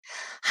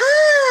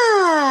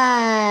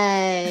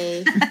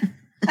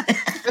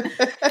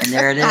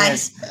There it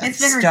is. It's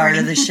been Start of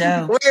recording. the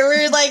show.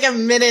 We're like a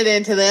minute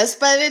into this,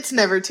 but it's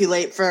never too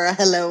late for a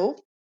hello.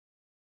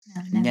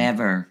 No,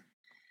 Never.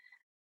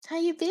 How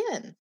you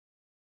been?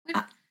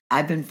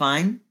 I've been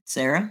fine,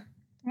 Sarah.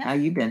 Yeah. How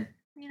you been?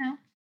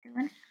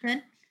 Doing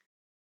good.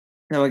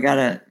 So I got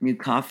a new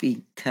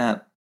coffee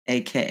cup,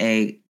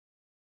 aka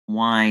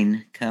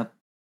wine cup.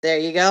 There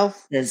you go.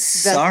 Says That's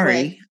sorry.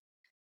 right.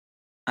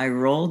 I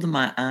rolled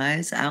my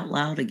eyes out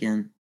loud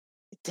again.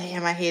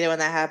 Damn, I hate it when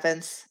that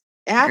happens.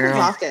 It happens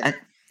Girl, often.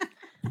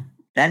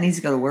 that needs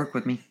to go to work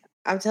with me.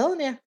 I'm telling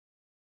you.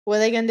 What are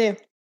they going to do?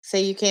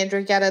 Say you can't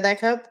drink out of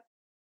that cup?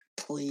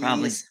 Please.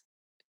 Probably.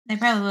 They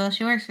probably will.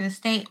 She works for the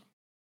state.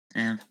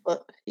 Yeah.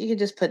 Well, you could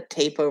just put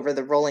tape over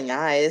the rolling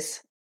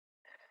eyes.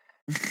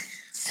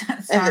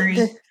 Sorry.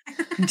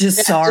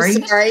 Just sorry.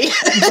 Just sorry.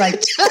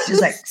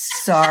 Just like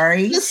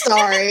sorry. Just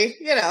sorry.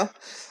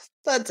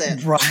 That's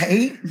it.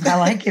 Right? I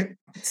like it,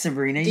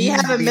 Sabrina. Do you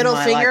have a be middle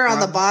my finger life on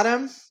the partner.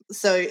 bottom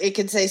so it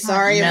can say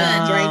sorry and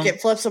when you No. drink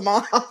it flips them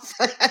off?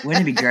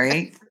 Wouldn't it be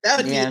great? That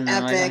would Yeah, be no, I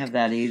don't epic. have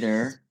that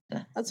either.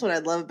 That's what I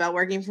love about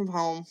working from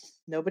home.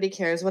 Nobody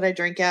cares what I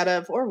drink out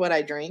of or what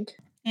I drink.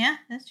 Yeah,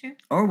 that's true.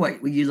 Or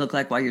what you look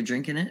like while you're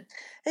drinking it.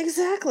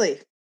 Exactly.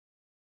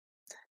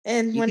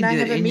 And You when can I do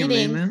have it a in your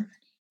meeting, moo-moo.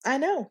 I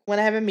know. When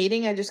I have a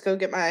meeting, I just go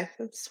get my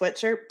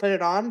sweatshirt, put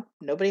it on.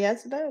 Nobody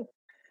has to know.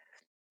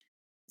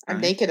 I'm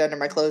Right. naked under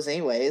my clothes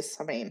anyways.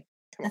 I mean,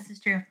 come on. This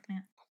is true. Yeah.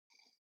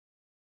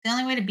 The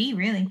only way to be,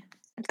 really.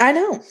 I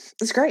know.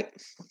 It's great.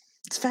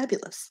 It's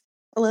fabulous.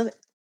 I love it.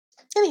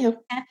 Anywho,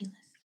 Fabulous.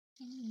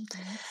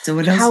 So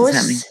what else is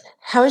happening?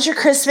 how was your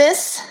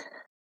Christmas?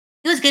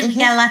 It was good. We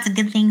got lots of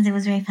good things. It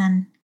was very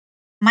fun.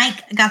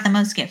 Mike got the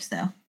most gifts,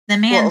 though. The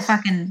man Well-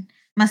 fucking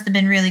must have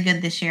been really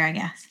good this year, I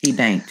guess. He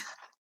banked.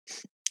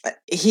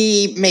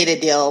 He made a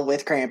deal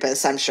with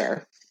Krampus, I'm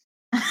sure.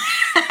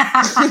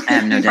 I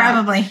have no doubt.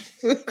 Probably.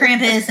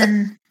 Krampus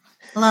and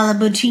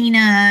Lalabutina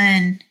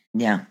and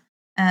Yeah.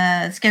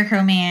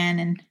 Scarecrow Man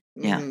and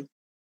Yeah. Mhm.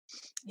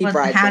 He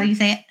bribed how him. do you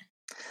say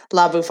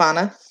La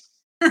Bufana.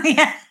 it?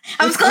 Yeah.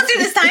 I was closer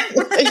this time.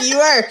 You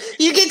are.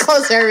 You get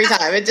closer every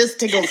time. It just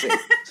tickles me.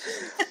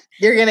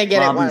 You're gonna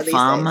get it one of these days.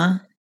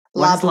 Bufama?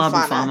 What is La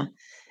Bufama?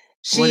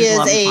 She What is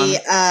La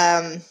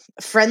a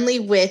friendly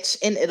witch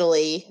in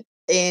Italy.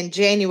 In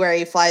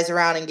January, flies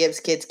around and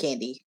gives kids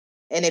candy.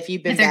 And if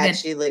you've been They're bad, good.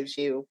 she leaves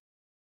you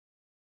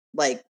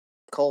like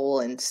coal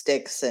and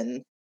sticks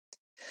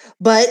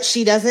but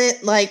she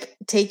doesn't like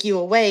take you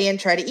away and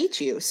try to eat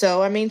you.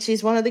 So I mean,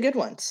 she's one of the good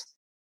ones.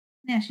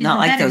 Yeah, she's Not the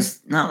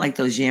like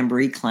better. those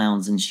jamboree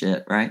clowns and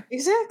shit, right?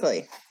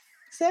 Exactly.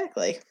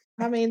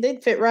 I mean,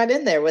 they'd fit right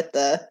in there with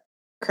the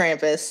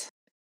Krampus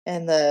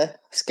and the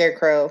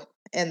Scarecrow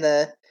and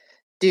the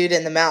dude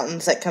in the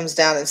mountains that comes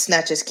down and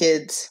snatches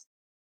kids.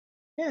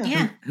 Yeah.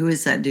 Yeah. Who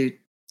is that dude?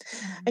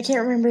 I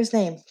can't remember his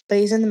name, but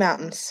he's in the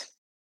mountains.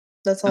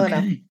 That's all I know.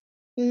 Okay.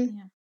 Mm.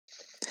 Yeah.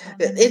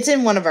 It's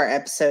in one of our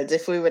episodes.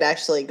 If we would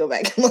actually go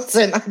back and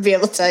listen, I'd be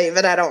able to tell you,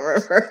 but I don't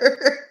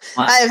remember.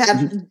 Well, I've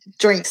had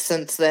drinks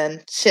since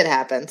then. Shit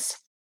happens.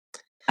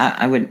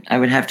 I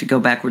would have to go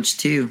backwards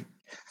too.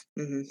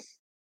 Hmm.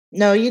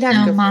 No, you'd have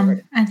No, to go Mom,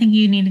 forward. I think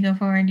you need to go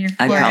forward. You're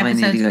I 4 probably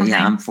need to episodes go. Yeah,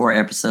 I'm behind. 4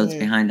 episodes Mm.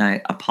 behind.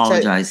 I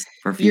apologize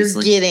You're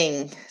profusely.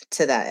 getting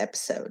to that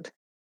episode.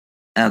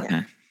 Okay.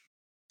 Yeah.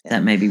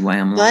 That may be why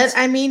I'm But lost.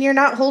 I mean, you're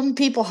not holding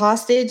people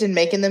hostage and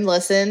making them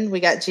listen. We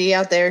got G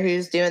out there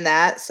who's doing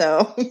that.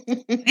 So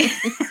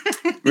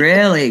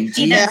Really?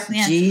 He does,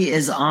 yes. G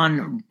is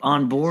on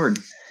board.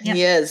 Yep.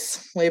 he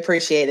is. We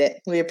appreciate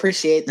it. We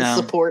appreciate the No.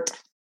 support.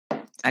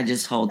 I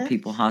just hold Huh?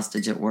 people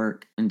hostage at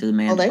work and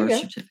demand Oh, a there you birth go.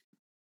 certificate.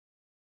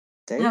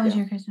 There you How was go.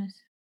 your Christmas?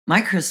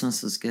 My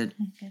Christmas was good.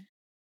 Okay.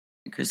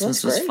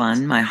 Christmas That's was great.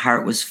 fun. My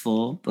heart was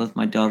full. Both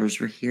my daughters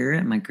were here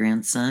and my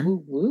grandson,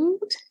 Woot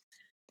woot.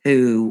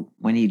 who,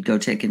 when he'd go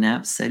take a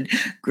nap, said,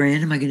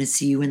 Gran, am I going to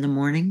see you in the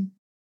morning?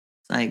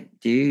 It's like,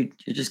 dude,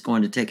 you're just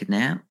going to take a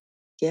nap.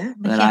 Yeah.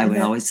 But Yeah, I would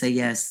but- always say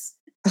yes.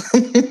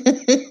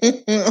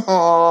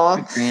 Aw,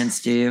 My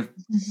grands do.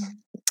 Mhm.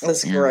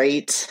 that's Yeah.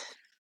 great.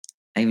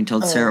 I even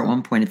told Sarah at Oh.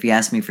 one point, if he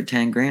asked me for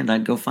 10 grand,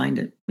 I'd go find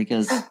it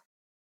because,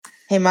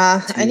 Hey,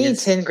 Ma, I need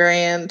Genius. 10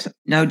 grand.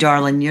 no,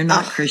 darling, you're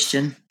not Oh.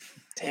 Christian.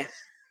 Damn.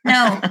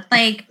 No,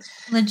 like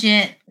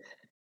legit.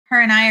 Her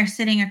and I are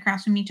sitting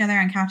across from each other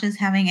on couches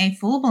having a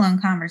full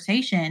blown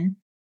conversation.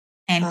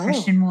 And Oh.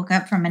 Christian woke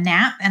up from a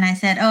nap, and I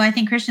said, "Oh, I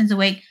think Christian's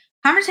awake."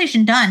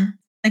 Conversation done.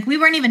 Like we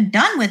weren't even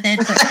done with it,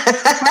 but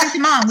according to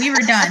Mom, we were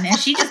done, and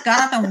she just got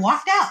up and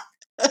walked out.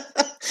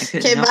 couldn't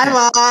Okay, help bye, it.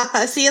 Ma.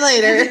 I'll see you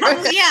later.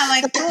 Yeah,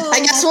 like cool. I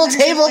guess we'll see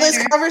you table this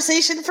later.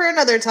 conversation for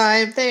another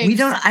time.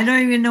 Thanks. I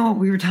don't even know what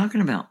we were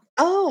talking about.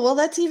 Oh, well,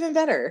 that's even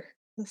better.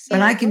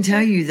 But I can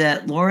tell you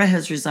that Laura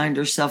has resigned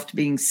herself to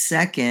being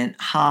second,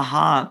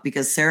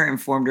 because Sarah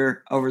informed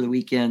her over the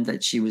weekend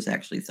that she was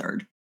actually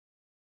third.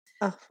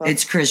 Oh, well.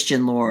 It's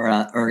Christian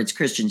Laura, or it's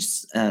Christian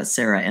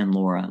Sarah and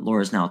Laura.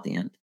 Laura's now at the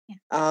end.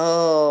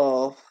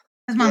 Oh,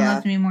 Because Mom Yeah.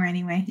 loves me more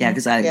anyway. Yeah,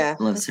 because I Yeah,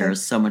 love okay. Sarah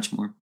so much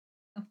more.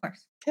 Of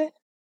course.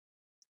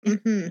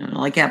 Mm-hmm. I don't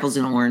like apples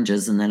and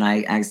oranges, and then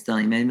I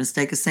accidentally made a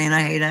mistake of saying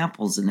I hate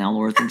apples, and now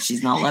Laura thinks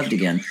she's not loved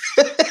again.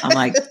 I'm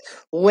like,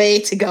 way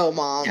to go,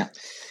 Mom.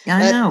 Yeah,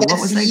 I know. What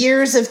That's was I?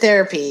 years of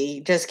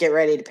therapy. Just get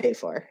ready to pay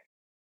for.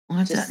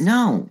 What's that?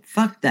 No,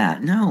 fuck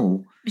that.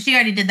 No. She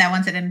already did that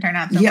once. It didn't turn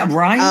out so Yeah, well.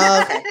 right.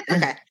 Oh,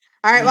 okay.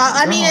 All right. Well,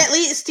 I mean, Girl. at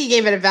least he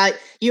gave it a value.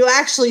 You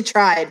actually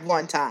tried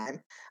one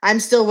time. I'm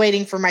still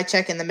waiting for my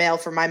check in the mail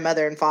for my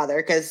mother and father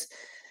because,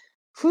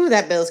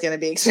 that bill's going to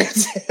be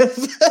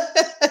expensive.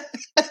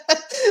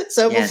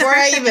 So Yes. before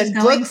I First step even is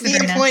going, book the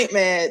Sabrina.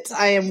 appointment,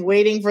 I am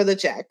waiting for the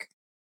check.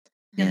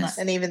 Good Yes. luck.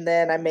 And even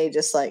then, I may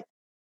just like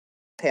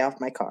pay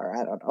off my car.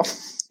 I don't know.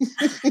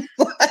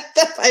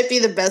 That might be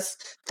the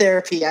best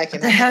therapy I can.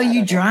 What the hell have. I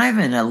you don't know.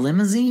 driving? A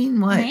limousine?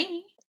 What?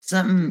 Maybe.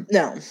 Something?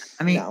 No,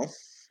 I mean, no.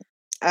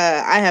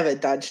 I have a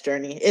Dodge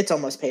Journey. It's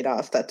almost paid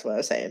off. That's what I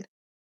was saying.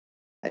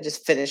 I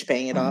just finished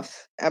paying it Oh.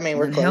 off. I mean,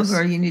 well, we're then hell, close.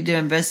 girl, you need to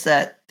invest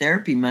that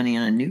therapy money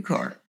in a new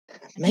car.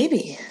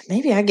 Maybe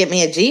I get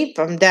me a Jeep.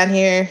 I'm down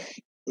here,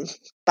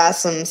 buy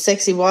some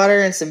sexy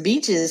water and some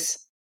beaches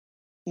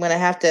when I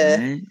have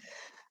to.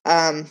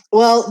 Right?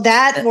 Well,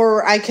 that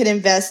or I could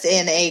invest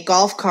in a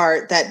golf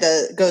cart that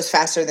goes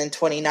faster than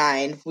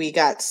 29. We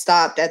got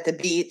stopped at the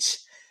beach,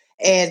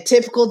 and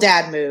typical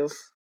dad move.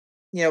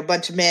 You know, a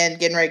bunch of men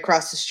getting ready to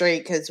cross the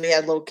street because we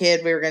had a little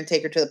kid. We were going to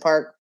take her to the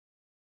park.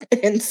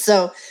 And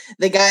so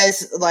the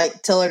guys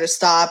like tell her to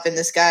stop, and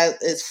this guy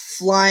is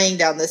flying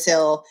down this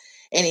hill,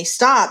 and he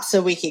stops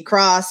so we could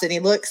cross, and he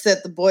looks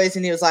at the boys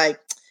and he was like,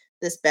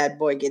 this bad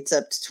boy gets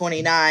up to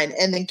 29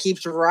 and then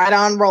keeps right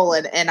on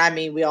rolling. And I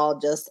mean, we all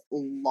just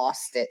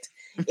lost it.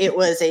 It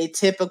was a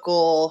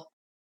typical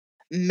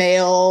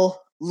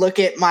male look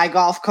at my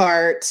golf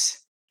cart.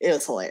 It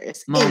was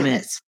hilarious. Moment.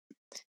 Anyways,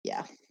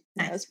 yeah.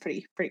 That was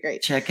pretty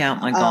great. Check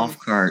out my golf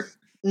cart.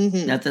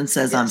 Mm-hmm. Nothing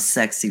says I'm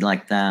sexy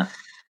like that.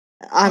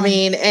 I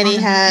mean, and he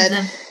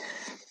had,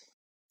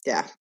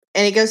 yeah,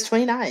 and it goes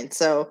 29.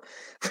 So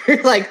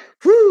we're like,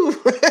 whoo,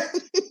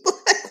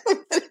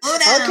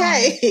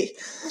 okay.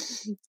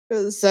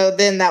 So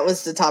then that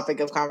was the topic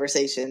of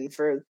conversation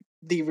for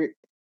the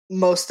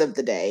most of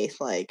the day.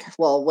 Like,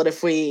 well, what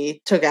if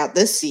we took out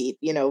this seat?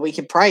 You know, we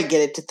could probably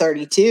get it to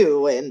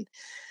 32, and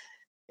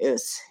it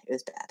was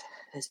bad.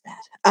 It was bad.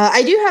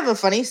 I do have a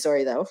funny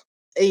story though,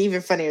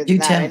 even funnier than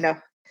that. I know.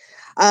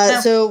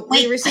 So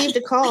we received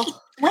a call.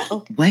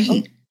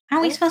 Wait.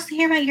 Aren't we supposed to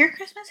hear about your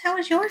Christmas? How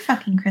was your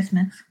fucking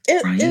Christmas?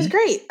 It was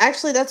great.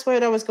 Actually, that's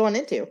what I was going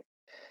into.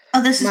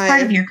 Oh, this is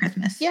part of your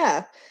Christmas.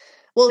 Yeah.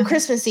 Well,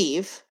 Christmas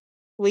Eve,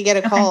 we get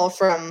a call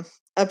from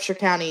Upshur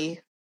County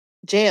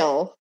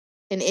Jail.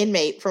 An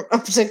inmate from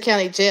Upshur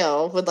County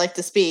Jail would like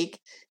to speak.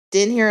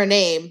 Didn't hear a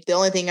name. The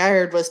only thing I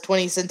heard was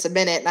 20 cents a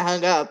minute, and I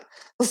hung up.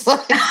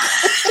 Like,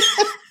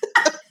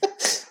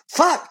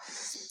 fuck.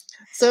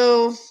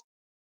 So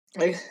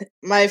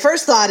my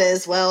first thought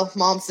is, well,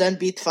 Mom's done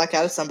beat the fuck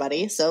out of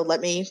somebody, so let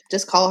me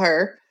just call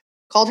her.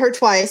 Called her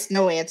twice,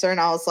 no answer,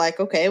 and I was like,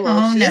 okay,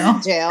 well, she's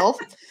in jail.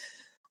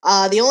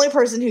 The only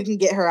person who can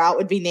get her out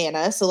would be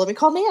Nana, so let me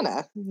call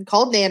Nana.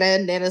 Called Nana,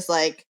 and Nana's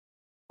like,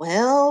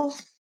 well,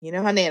 you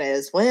know how Nana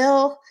is.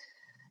 Well,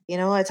 you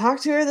know, I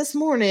talked to her this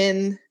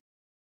morning,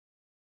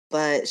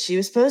 but she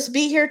was supposed to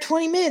be here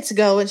 20 minutes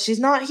ago, and she's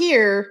not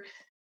here.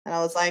 And I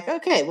was like,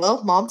 okay,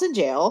 well, Mom's in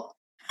jail.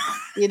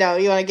 You know,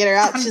 you want to get her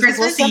out? She's like,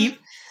 well,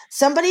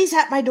 somebody's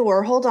at my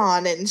door. Hold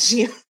on. And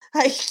you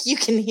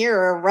can hear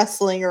her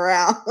rustling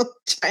around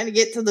trying to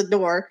get to the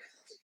door.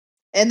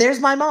 And there's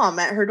my mom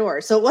at her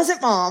door. So it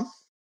wasn't Mom.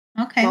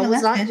 Okay. Mom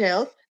was not in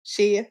jail.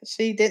 She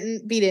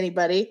didn't beat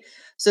anybody.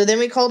 So then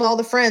we called all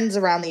the friends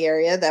around the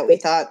area that we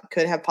thought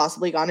could have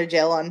possibly gone to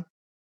jail on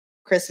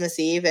Christmas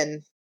Eve.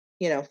 And,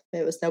 you know,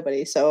 it was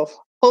nobody. So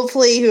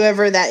hopefully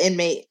whoever that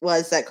inmate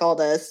was that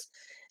called us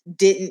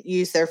didn't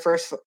use their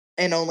first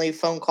and only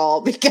phone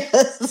call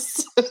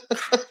because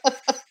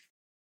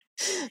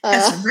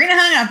Sabrina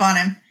hung up on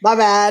him. My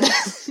bad.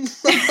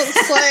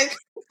 It's like,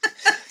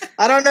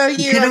 I don't know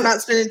you. I'm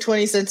not spending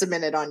 20 cents a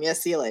minute on you.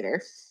 See you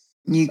later.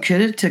 You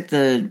could have took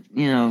the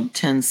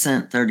 10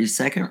 cent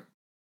 30-second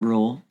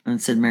rule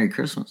and said Merry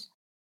Christmas.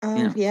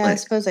 Yeah, I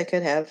suppose I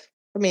could have.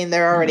 I mean,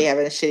 they're already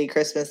having a shitty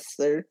Christmas.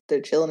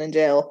 They're chilling in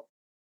jail.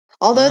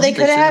 Although they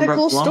could have had a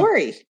cool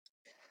story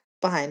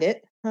behind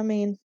it. I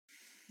mean,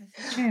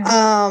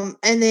 and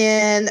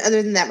then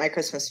other than that, my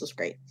Christmas was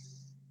great.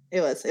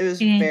 It was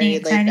very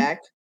laid back.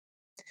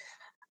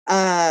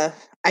 I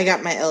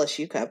got my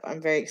LSU cup.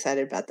 I'm very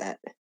excited about that.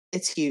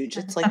 It's huge.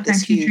 It's like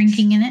this huge. Aren't you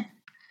drinking in it?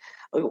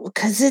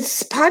 Because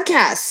it's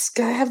podcasts.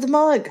 Gotta have the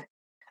mug.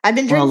 I've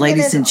been drinking. Well,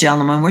 ladies and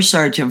gentlemen, we're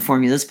sorry to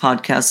inform you this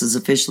podcast is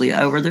officially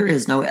over. There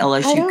is no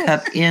LSU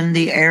cup in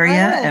the area,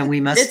 and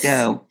we must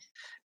go.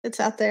 It's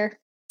out there.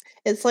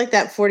 It's like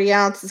that 40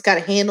 ounce. It's got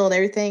a handle and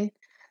everything.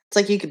 It's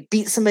like you could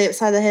beat somebody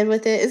upside the head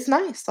with it. It's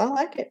nice. I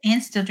like it.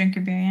 And still drink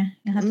your beer, yeah.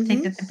 You'll have to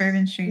take that to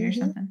Bourbon Street or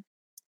something.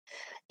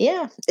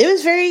 Yeah. It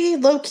was very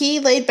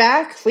low-key, laid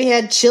back. We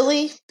had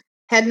chili.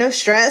 Had no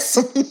stress.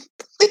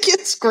 Like,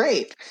 it's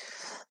great.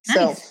 Nice.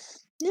 So,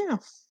 yeah.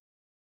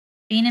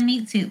 Bean and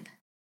meat soup.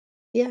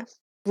 Yeah.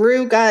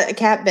 Rue got a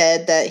cat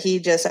bed that he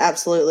just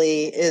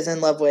absolutely is in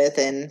love with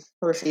and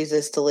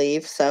refuses to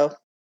leave. So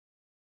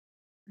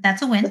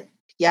That's a win.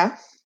 yeah.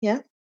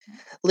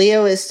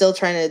 Leo is still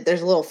trying to.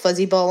 There's a little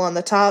fuzzy ball on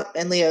the top,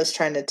 and Leo's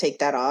trying to take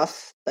that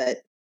off.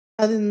 But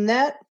other than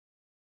that,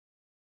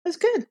 it was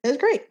good. It was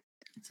great.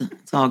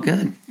 It's all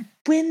good.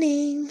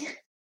 Winning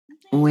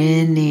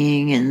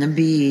in the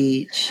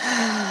beach.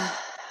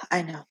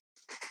 I know.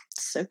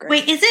 It's so great.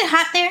 Wait, is it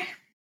hot there?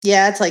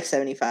 Yeah, it's like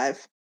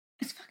 75.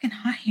 It's fucking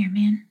hot here,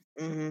 man.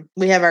 Mm-hmm.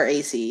 We have our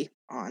AC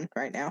on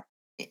right now.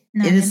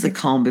 No, It is the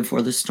calm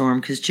before the storm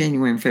because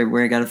January and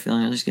February, I got a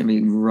feeling it's going to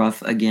be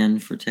rough again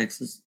for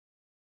Texas.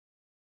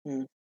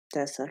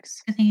 That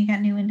sucks. I think you got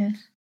new windows.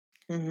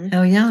 Mm-hmm.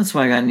 Hell yeah, that's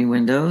why I got new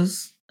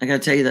windows. I got to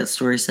tell you that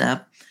story,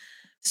 Sap.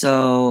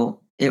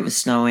 So it was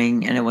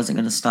snowing and it wasn't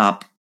going to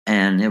stop,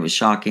 and it was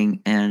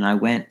shocking. And I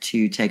went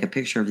to take a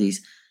picture of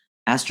these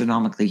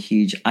astronomically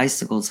huge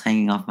icicles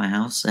hanging off my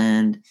house,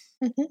 and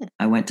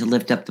I went to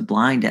lift up the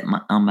blind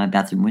on my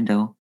bathroom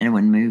window, and it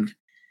wouldn't move.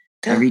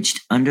 I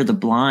reached under the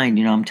blind,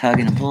 I'm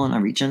tugging and pulling. I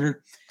reach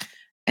under,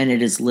 and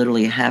it is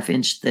literally a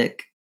half-inch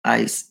thick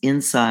ice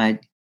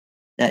inside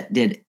that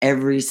did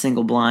every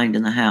single blind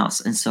in the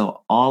house. And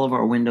so all of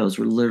our windows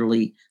were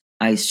literally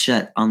ice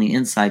shut on the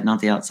inside,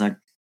 not the outside.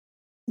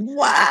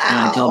 Wow. And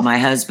I told my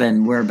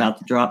husband we're about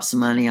to drop some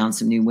money on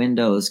some new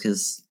windows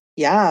because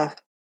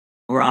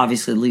we're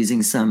obviously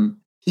losing some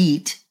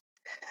heat.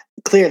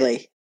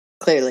 Clearly.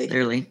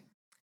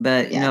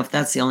 But, if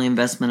that's the only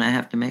investment I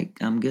have to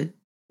make, I'm good.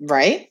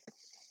 Right?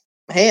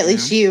 Hey, at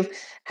least you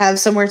have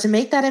somewhere to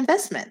make that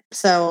investment.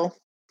 So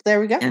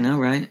there we go. I know,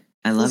 right?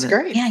 I love it. That's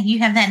great. Yeah, you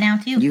have that now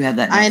too. You have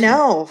that now. I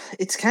know.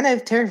 It's kind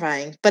of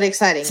terrifying, but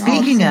exciting.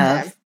 Speaking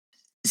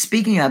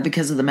of,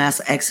 because of the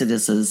mass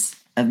exoduses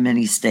of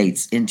many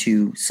states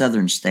into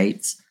southern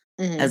states,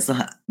 has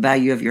the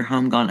value of your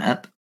home gone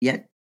up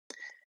yet?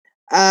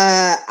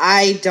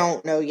 I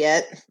don't know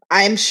yet.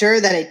 I'm sure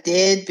that it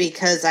did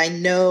because I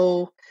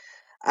know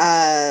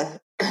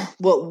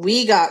what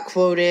we got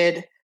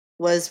quoted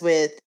was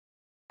with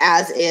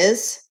as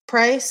is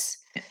price.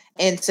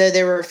 And so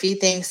there were a few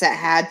things that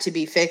had to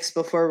be fixed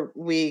before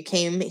we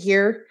came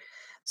here.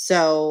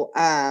 So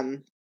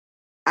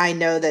I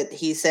know that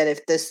he said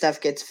if this stuff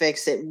gets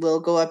fixed, it will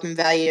go up in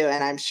value.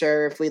 And I'm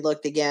sure if we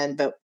looked again,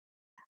 but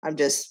I'm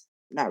just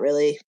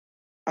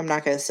I'm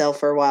not going to sell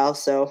for a while.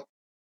 So.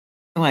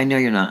 Oh, I know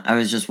you're not. I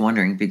was just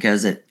wondering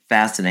because it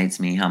fascinates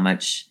me how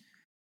much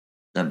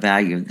the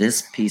value of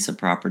this piece of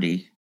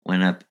property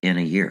went up in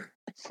a year.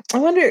 I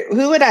wonder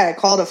who would I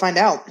call to find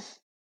out?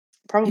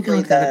 Probably you can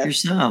look that up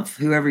yourself.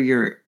 Whoever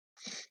you're,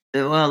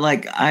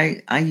 like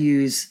I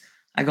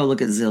go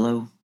look at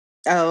Zillow.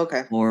 Oh,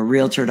 okay. Or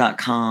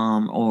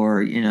Realtor.com,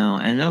 or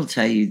and it'll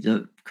tell you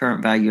the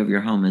current value of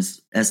your home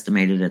is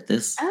estimated at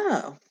this.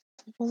 Oh,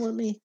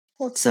 well,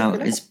 let's so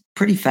it's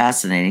pretty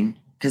fascinating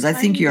because I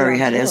think you already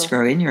had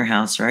escrow in your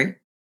house, right?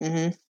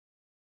 Mm-hmm.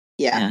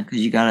 Yeah,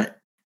 because you got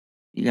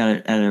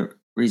it at a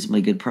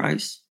reasonably good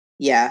price.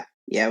 Yeah.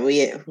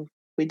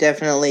 We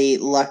definitely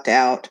lucked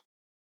out.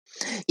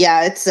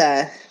 Yeah, it's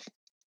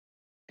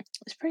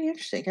pretty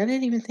interesting. I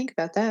didn't even think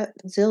about that.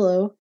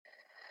 Zillow.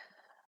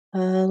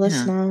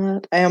 Let's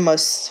not. I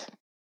almost,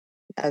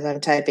 as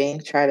I'm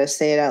typing, try to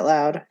say it out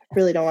loud. I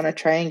really don't want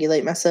to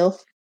triangulate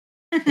myself.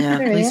 Yeah,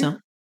 please don't.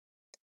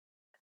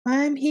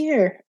 I'm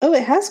here. Oh,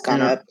 it has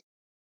gone up.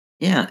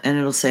 Yeah, and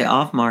it'll say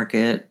off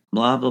market,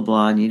 blah blah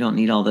blah, and you don't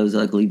need all those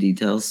ugly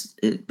details.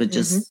 But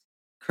just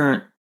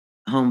current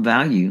home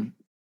value.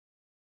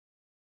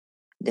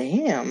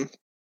 Damn.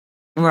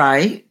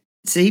 Right.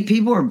 See,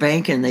 people are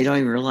banking; they don't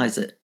even realize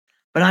it.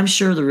 But I'm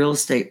sure the real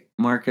estate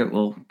market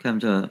will come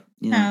to a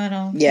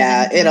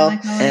it'll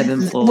ebb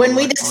and flow. When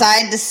we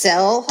decide to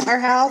sell our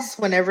house,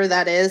 whenever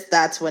that is,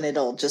 that's when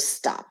it'll just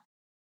stop.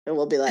 And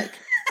we'll be like,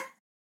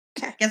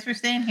 okay, guess we're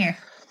staying here.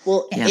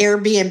 We'll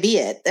Airbnb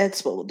it.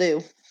 That's what we'll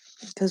do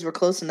because we're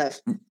close enough.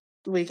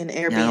 We can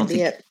Airbnb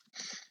it.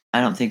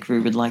 I don't think we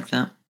would like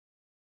that.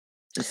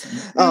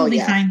 We'll be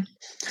fine.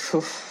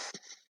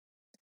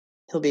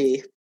 He'll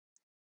be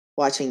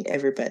watching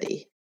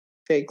everybody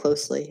very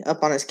closely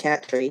up on his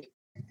cat tree.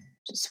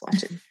 Just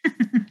watching.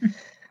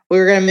 We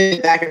were going to move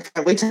it back and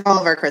front. We took all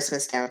of our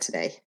Christmas down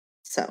today.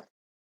 So.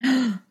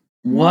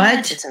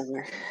 What? It's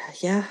over.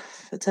 Yeah,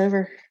 it's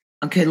over.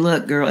 Okay,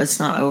 look, girl, it's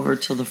not over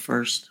till the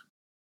 1st.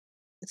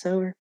 It's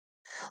over.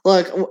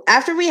 Look,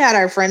 after we had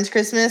our friend's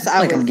Christmas,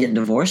 I'm getting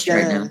divorced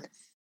right now.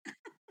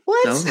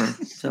 What?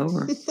 It's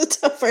over.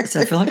 It's over.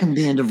 I feel like I'm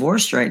being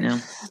divorced right now.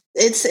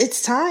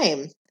 It's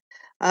time.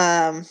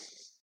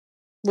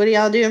 What are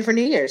y'all doing for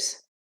New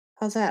Year's?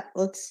 How's that?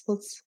 Let's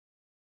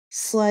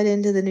slide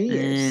into the New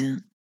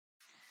Year's.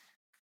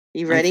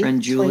 You ready? My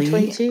friend Julie.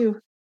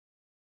 2022.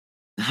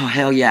 Oh,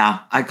 hell yeah.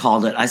 I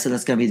called it. I said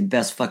that's going to be the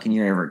best fucking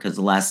year ever because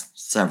the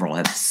last several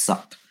have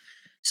sucked.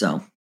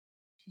 So.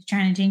 She's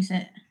trying to jinx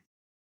it.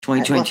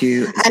 2022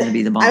 is going to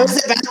be the bomb. I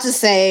was about to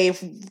say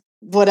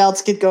what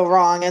else could go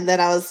wrong, and then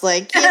I was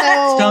like,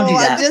 don't do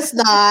that. I'm just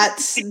not.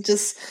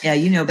 Yeah,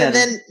 you know better.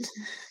 And then,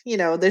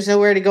 there's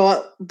nowhere to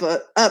go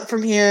up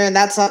from here, and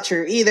that's not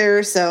true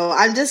either. So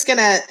I'm just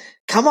gonna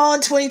come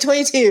on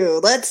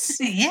 2022. Let's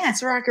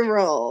rock and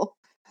roll.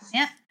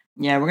 Yeah.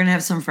 Yeah, we're gonna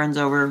have some friends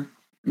over.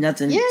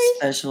 Nothing Yay.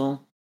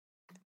 special.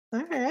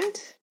 All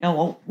right. Yeah,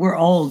 well, we're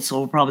old, so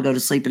we'll probably go to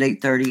sleep at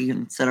 8:30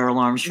 and set our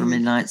alarms for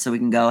midnight so we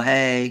can go,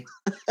 hey.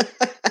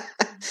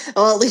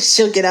 Well, at least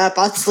she'll get up.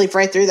 I'll sleep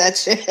right through that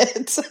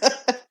shit.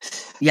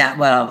 Yeah,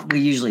 well, we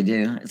usually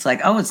do. It's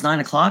like, oh, it's 9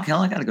 o'clock.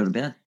 Hell, I got to go to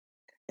bed.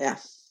 Yeah.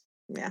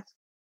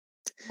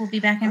 We'll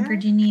be back in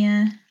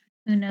Virginia.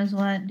 Who knows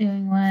what,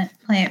 doing what.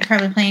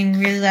 Probably playing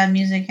really loud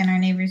music and our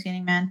neighbors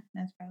getting mad.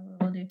 That's probably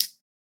what we'll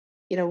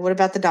do. What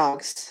about the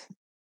dogs?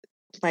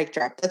 Mic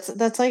drop. That's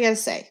all I gotta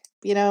say.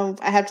 I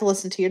have to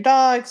listen to your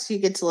dogs. You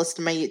get to listen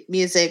to my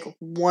music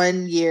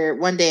 1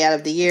 day out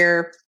of the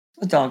year.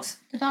 What dogs?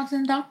 The dogs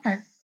in the dog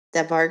park.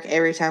 That bark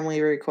every time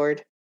we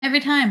record. Every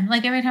time.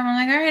 Like every time I'm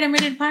like, all right, I'm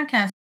ready to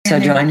podcast. So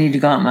do I need to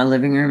go out in my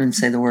living room and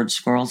say the word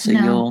squirrel so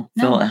you'll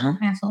feel at home?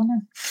 Asshole,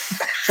 no.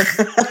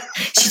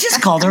 She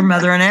just called her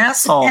mother an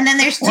asshole. And then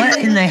there's two. What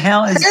in the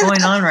hell is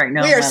going on right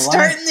now? We are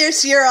starting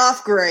this year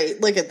off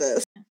great. Look at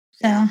this.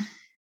 So,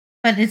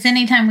 but it's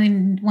anytime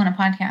we want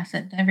to podcast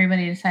it,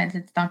 everybody decides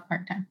it's dog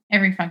park time.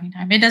 Every fucking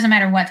time. It doesn't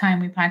matter what time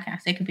we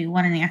podcast. It could be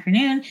 1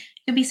 p.m. It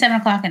could be 7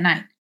 o'clock at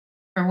night.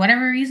 For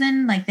whatever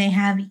reason, like they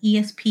have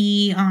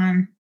ESP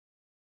on.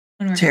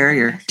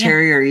 Terrier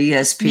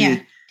ESP. Yeah,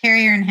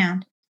 Terrier and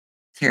Hound.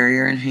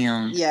 Terrier and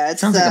Hound. Yeah, it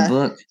sounds like a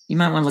book. You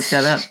might want to look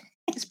that up.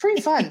 It's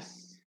pretty fun.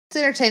 It's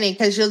entertaining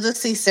because you'll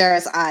just see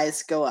Sarah's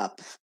eyes go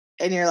up,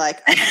 and you're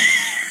like, all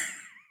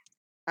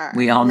right,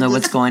 we all know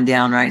what's going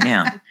down right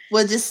now.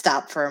 We'll just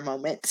stop for a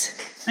moment.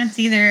 It's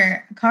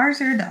either cars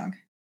or a dog.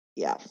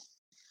 Yeah,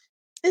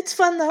 it's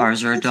fun though.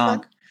 Cars or a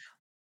dog. Fun.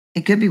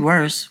 It could be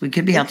worse. We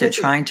could be out there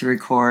trying to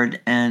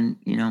record, and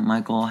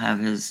Michael will have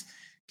his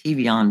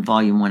TV on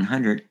volume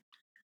 100.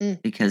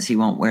 Because he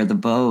won't wear the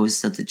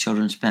Bose that the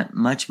children spent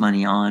much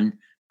money on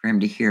for him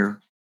to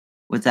hear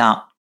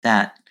without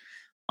that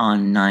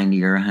on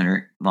 90 or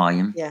 100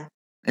 volume. Yeah.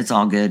 It's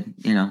all good.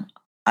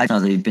 I know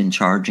they've been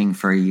charging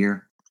for a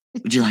year.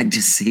 Would you like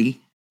to see?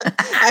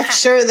 I'm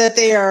sure that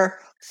they are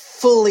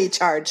fully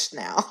charged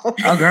now.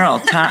 Oh, girl,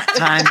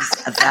 times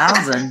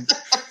 1,000.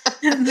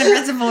 The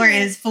reservoir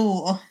is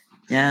full.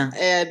 Yeah.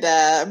 And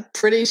I'm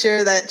pretty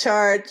sure that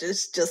charge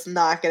is just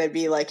not going to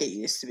be like it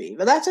used to be.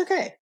 But that's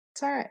okay.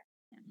 It's all right.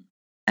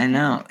 I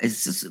know.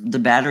 It's just, the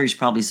battery's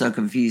probably so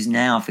confused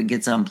now. If it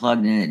gets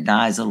unplugged and it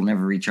dies, it'll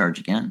never recharge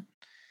again.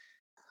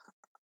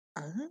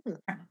 Probably.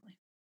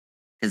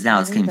 Because now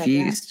it's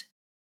confused.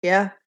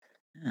 Yeah.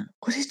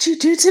 What did you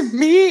do to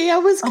me? I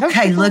was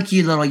okay. Look,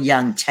 you little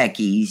young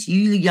techies.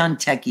 You young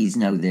techies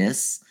know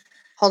this.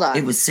 Hold on.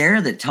 It was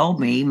Sarah that told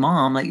me,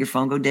 Mom, let your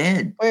phone go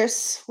dead.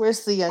 Where's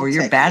the young? Or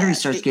your battery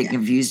starts getting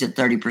confused at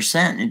 30%,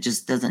 and it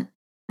just doesn't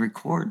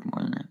record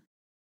more than that.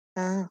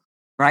 Oh.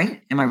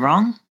 Right? Am I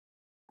wrong?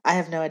 I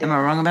have no idea. Am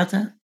I wrong about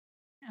that?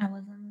 I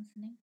wasn't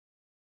listening.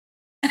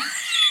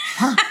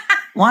 Huh?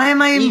 Why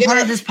am I even part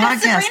of this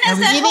podcast? Sabrina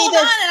said, hold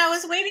on, and I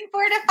was waiting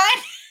for her to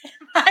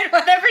find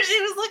whatever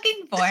she was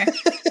looking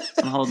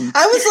for. I'm holding.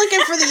 I was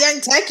looking for the young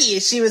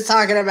techie she was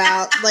talking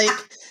about. Like,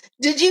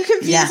 did you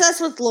confuse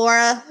us with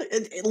Laura?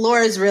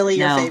 Laura's really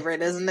your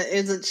favorite, isn't it?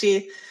 Isn't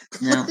she?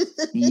 No.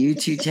 You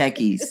two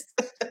techies.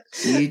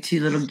 You two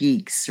little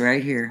geeks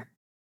right here.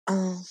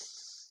 Oh,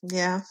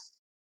 yeah.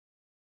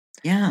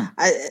 Yeah.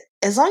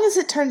 As long as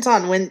it turns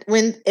on,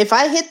 if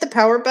I hit the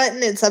power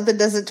button and something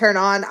doesn't turn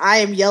on, I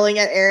am yelling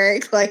at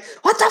Eric like,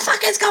 "What the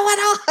fuck is going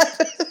on?"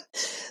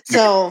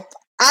 So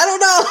I don't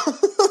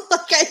know.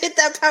 Like I hit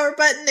that power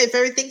button, if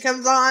everything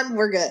comes on,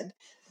 we're good.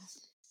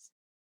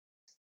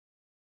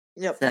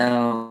 Yep.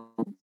 So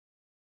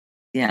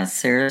yeah,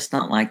 Sarah's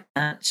not like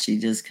that. She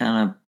just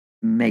kind of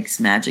makes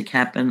magic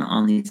happen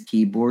on these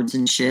keyboards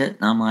and shit.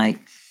 And I'm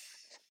like,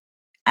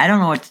 I don't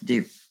know what to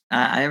do.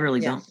 I really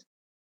don't.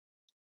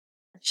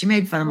 She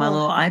made fun of my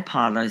little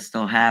iPod I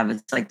still have.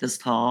 It's like this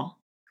tall.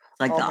 It's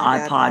like the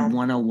iPod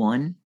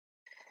 101.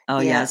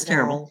 Oh, yeah, it's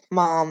terrible.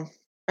 Mom,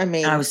 I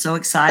mean. And I was so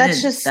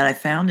excited that I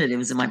found it. It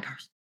was in my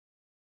purse.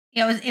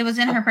 Yeah, it was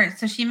in her purse.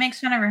 So she makes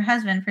fun of her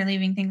husband for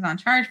leaving things on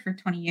charge for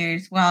 20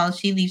 years while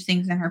she leaves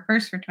things in her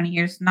purse for 20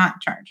 years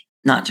not charged.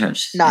 Not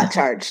charged. Not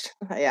charged.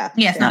 Yeah.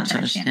 Yes, not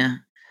charged. Yeah.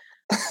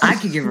 I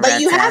could give a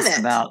rat's ass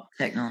about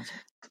technology.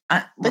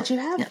 But you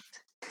haven't.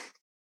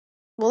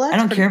 Well, I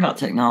don't care about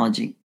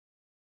technology.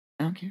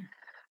 I don't care.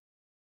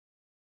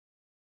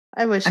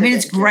 I wish. I mean,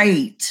 it's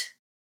great.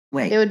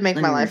 Wait, it would make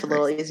my life a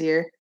little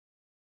easier.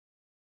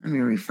 Let me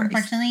rephrase.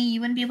 Unfortunately, you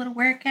wouldn't be able to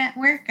work at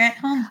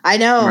home. I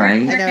know.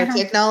 Right? I know.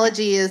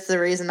 Technology is the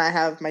reason I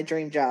have my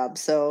dream job,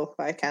 so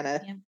I kind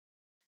of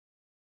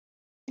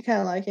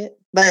like it.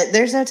 But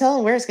there's no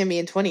telling where it's going to be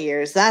in 20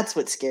 years. That's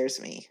what scares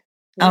me.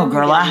 Oh,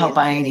 girl, I hope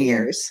I ain't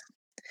here.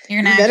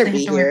 You're going to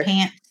actually have to wear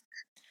pants.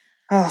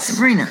 Oh,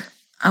 Sabrina,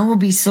 I will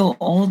be so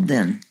old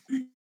then.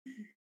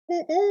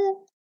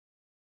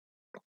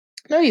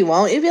 No, you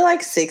won't. You'll be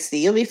like 60.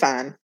 You'll be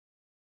fine.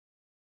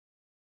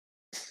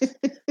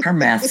 Her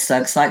math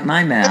sucks like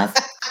my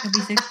math. You'll be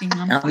 60,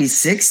 Mom. I'll be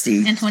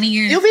 60. In 20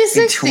 years. You'll be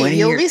 60. 20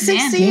 You'll be years. 60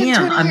 in 20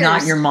 Damn, years. I'm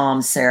not your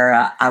mom,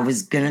 Sarah. I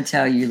was going to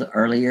tell you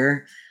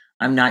earlier,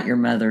 I'm not your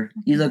mother.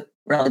 You look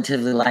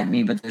relatively like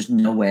me, but there's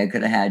no way I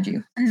could have had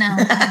you. No,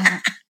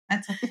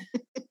 that's okay.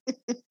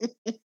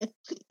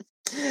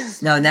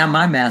 No, now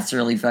my math's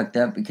really fucked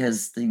up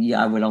because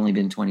I would only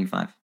been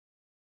 25,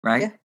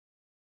 right? Yeah.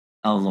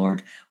 Oh,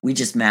 Lord. We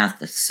just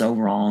mathed so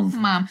wrong.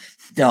 Mom.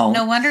 Don't.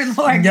 No wonder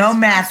Lord. No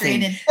gets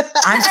mathing. frustrated.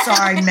 I'm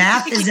sorry.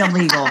 Math is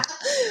illegal.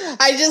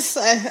 I just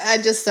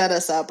set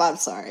us up. I'm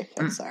sorry.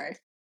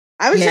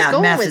 I was Yeah, just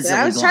going math with is it.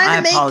 I was illegal. trying I to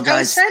I was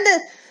apologize. trying to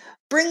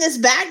bring us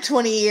back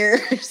 20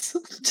 years.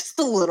 Just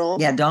a little.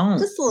 Yeah, don't.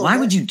 Just a little Why bit.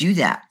 would you do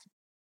that?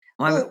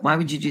 Well, Why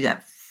would you do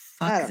that?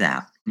 I Fuck don't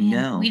that.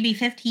 Yeah, No. We'd be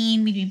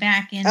 15. We'd be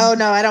back in. Oh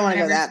no, I don't want to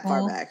go whatever that far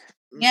school. back.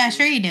 Yeah, Mm-mm.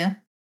 sure you do.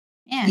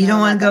 Yeah. You No, don't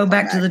want not to go that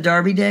far back to the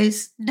Derby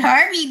days?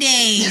 Darby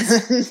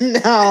days.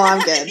 No, I'm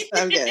good.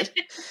 I'm good.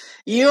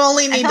 You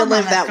only need to told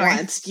live Mom that that story.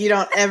 once. You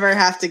don't ever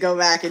have to go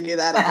back and do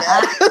that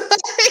again.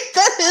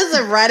 That is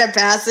a rite of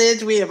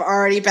passage we have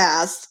already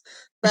passed.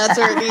 That's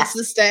where it needs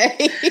to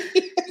stay.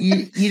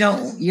 You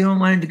don't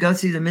want it to go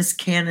through the Miss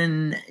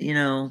Cannon,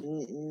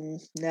 Mm-mm.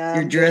 No,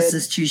 your I'm dress good.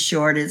 is too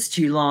short, it's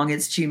too long,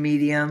 it's too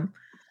medium.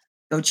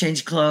 Go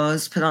change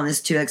clothes, put on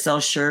this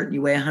 2XL shirt, and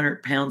you weigh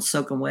 100 pounds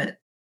soaking wet.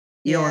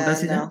 You don't want to go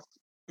through that?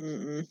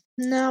 Mm-mm.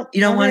 No.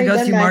 You don't I've want to already go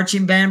done through my-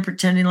 marching band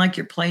pretending like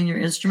you're playing your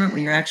instrument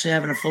when you're actually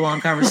having a full-on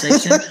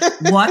conversation?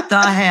 What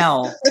the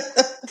hell?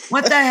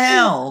 What the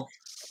hell?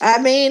 I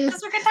mean,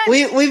 Those were good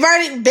times. we've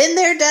already been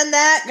there, done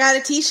that, got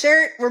a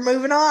t-shirt, we're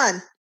moving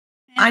on.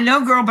 I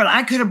know, girl, but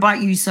I could have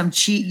bought you some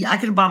cheap. I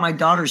could have bought my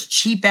daughter's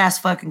cheap ass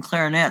fucking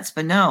clarinets,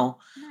 but no,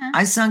 Yeah.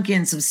 I sunk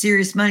in some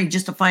serious money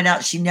just to find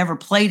out she never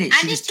played it. I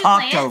She did just too,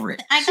 talked play over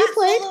it. I She got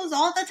played. solos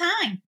all the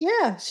time.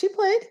 Yeah, she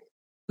played.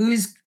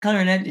 Whose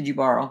clarinet did you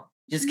borrow?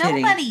 Just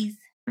kidding. Nobody's.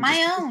 I'm My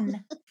just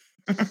own.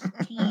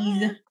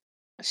 Jeez.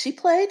 She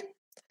played.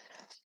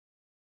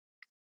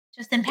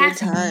 Just in Good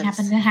passing, we times.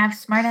 happen to have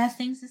smart ass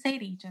things to say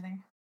to each other.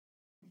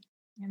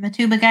 And the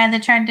tuba guy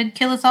that tried to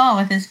kill us all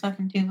with his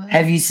fucking tuba.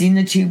 Have you seen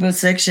the tuba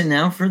section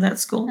now for that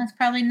school? That's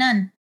probably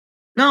none.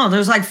 No,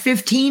 there's like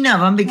 15 of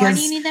them Why do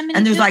because, you need that many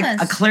and there's like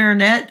tubas? a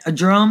clarinet, a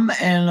drum,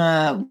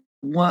 and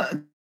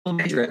one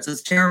majorettes.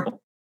 It's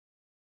terrible.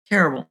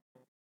 Terrible.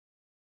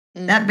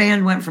 That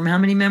band went from how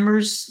many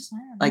members? I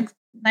don't know.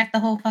 Like the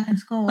whole fucking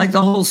school. Like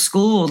the whole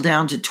school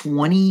down to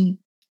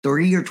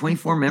 23 or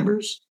 24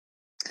 members.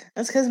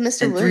 That's because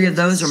Mr. And 3 of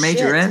those are Williams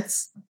is shit.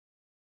 majorettes.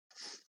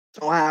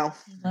 Wow.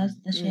 It was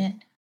the shit.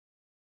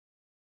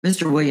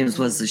 Mr. Williams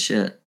was the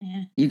shit.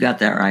 Yeah. You got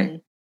that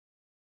right.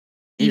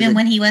 He was Even a-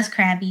 when he was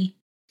crabby.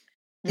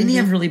 Didn't he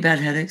have really bad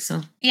headaches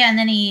though? Yeah, and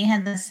then he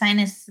had the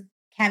sinus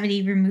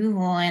cavity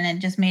removal, and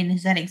it just made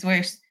his headaches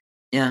worse.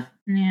 Yeah.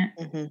 Yeah.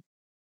 Mm-hmm.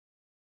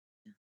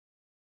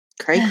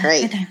 Great.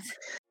 Good times.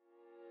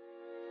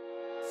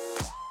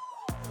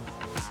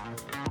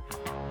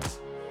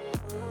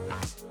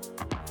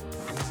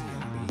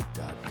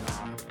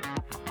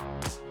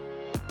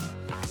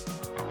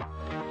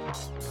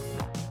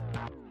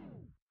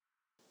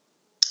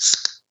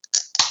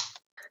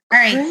 All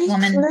right,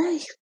 woman.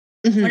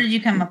 Mhm. What did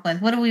you come up with?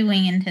 What are we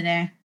winging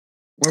today?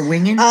 We're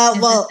winging.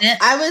 Well, this it?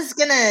 I was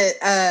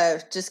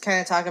gonna just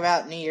kind of talk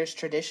about New Year's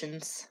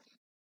traditions,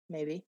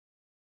 maybe.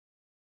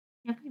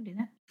 Yeah, we can do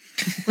that.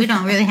 We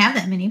don't really have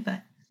that many,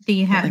 but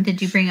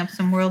did you bring up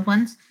some world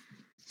ones?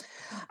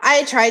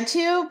 I tried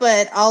to,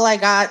 but all I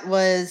got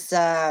was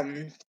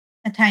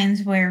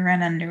Italians wear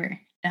red underwear.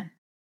 Done.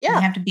 yeah,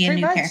 You have to be a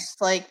pretty new much. pair.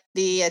 Like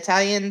the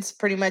Italians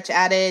pretty much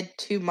added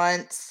 2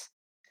 months,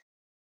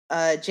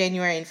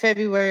 January and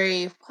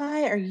February.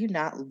 Why are you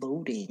not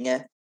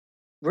loading?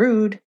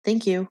 Rude.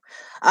 Thank you.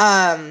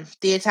 The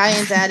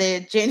Italians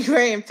added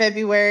January and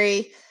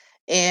February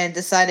and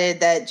decided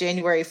that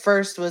January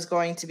 1st was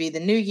going to be the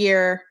new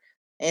year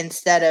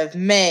instead of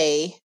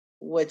May,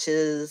 which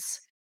is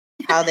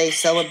how they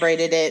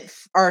celebrated it,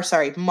 or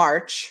sorry,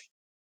 March,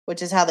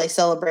 which is how they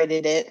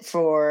celebrated it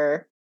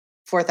for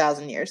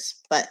 4,000 years.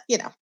 But,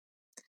 Okay.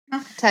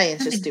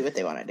 Italians just do what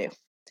they want to do.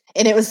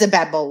 And it was the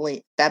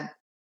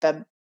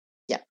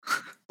yeah,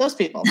 those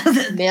people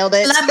nailed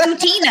it. La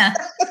Futina.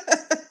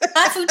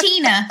 La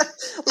Futina.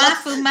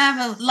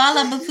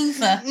 Lala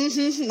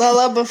Bafufa.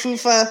 Lala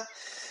Bafufa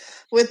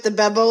with the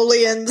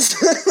Babolians.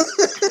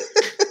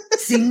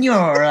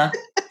 Signora.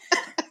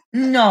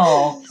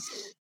 No,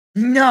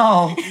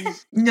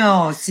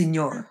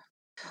 signora.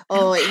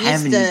 Oh, it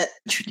Have used any to,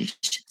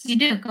 traditions. You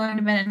do going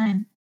to bed at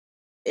 9.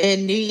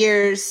 and New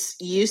Year's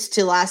used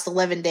to last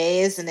 11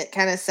 days, and it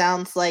kind of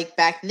sounds like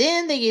back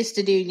then they used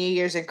to do New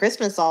Year's and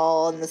Christmas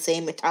all in the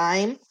same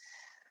time.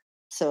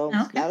 So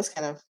Okay. that was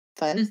kind of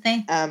fun.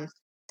 Tuesday.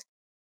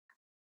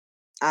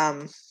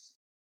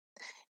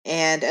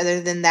 And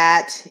other than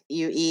that,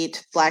 you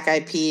eat black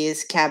eyed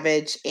peas,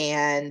 cabbage,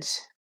 and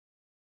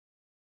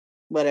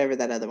whatever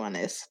that other one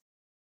is.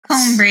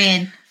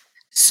 Cornbread.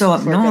 So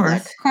up For good north,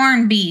 luck.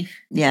 Corned beef.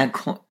 yeah,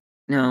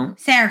 no,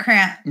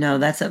 Sauerkraut.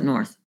 that's up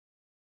north.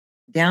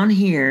 Down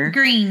here,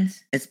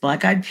 Greens. it's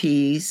black-eyed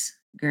peas,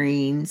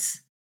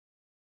 greens,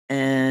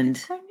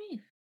 and Corned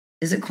beef.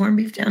 is it corned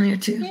beef down here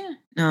too? Yeah,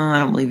 No, I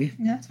don't believe you.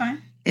 that's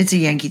fine. It's a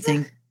Yankee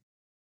thing.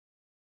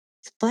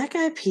 It's black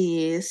eyed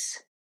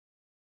peas.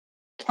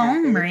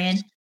 Homebread.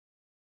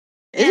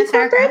 Is Yeah, it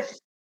cornbread?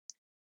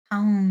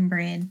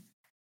 Homebread.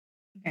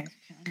 You guys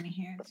are killing me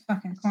here. It's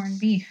fucking corned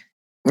beef.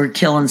 We're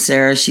killing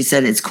Sarah. She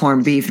said it's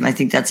corned beef, and I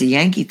think that's a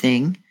Yankee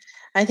thing.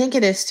 I think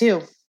it is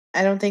too.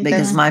 I don't think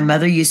Because that's my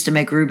mother used to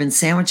make Reuben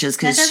sandwiches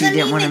because That she doesn't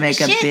didn't mean want to that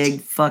make a shit.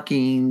 big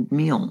fucking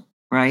meal,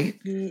 right?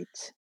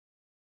 meat.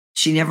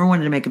 She never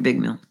wanted to make a big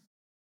meal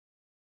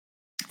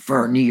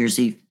for New Year's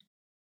Eve.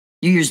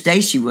 New Year's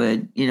Day, she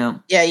would,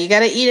 Yeah, you got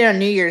to eat it on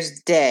New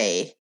Year's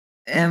Day.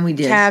 and we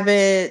did.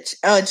 Cabbage.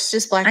 Oh, it's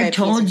just black I eyed peas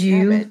told and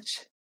you. cabbage.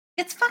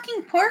 It's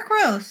fucking pork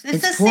roast.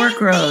 It's It's the pork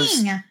same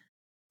roast. thing.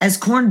 As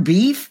corned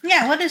beef?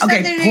 Yeah, what is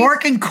Okay, Southern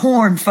pork and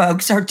corn,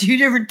 folks, are two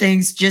different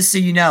things, just so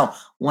you know.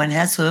 One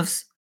has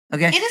hoofs,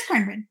 okay? It is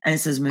cornbread. And it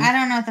says moo. I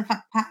don't know what the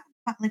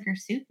pot liquor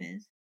soup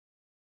is.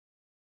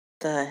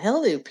 The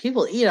hell do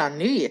people eat on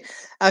New Year?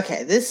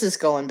 Okay, this is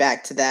going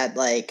back to that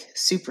like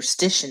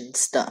superstition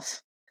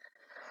stuff.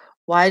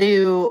 Why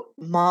do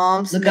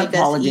moms Look make up us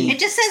Paula Deen. eat? It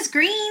just says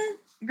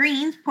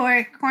greens,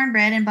 pork,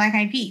 cornbread, and black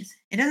eyed peas.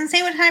 It doesn't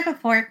say what type of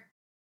pork.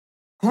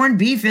 Corned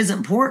beef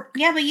isn't pork.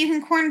 Yeah, but you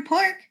can corn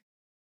pork.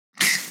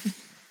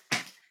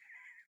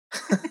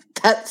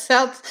 That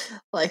sounds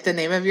like the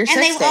name of your And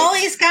sex they've tape.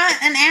 always got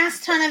an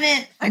ass ton of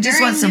it. I just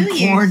during want some New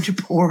Year's. corned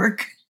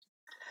pork.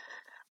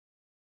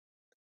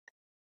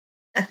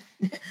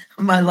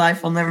 My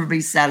life will never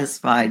be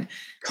satisfied.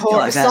 until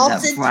I've had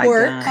that Salted before I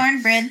pork, die.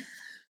 Cornbread.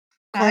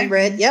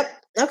 cornbread.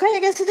 Yep. Okay, I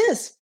guess it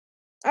is.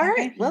 All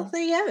Okay. right. Well,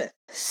 there you have it.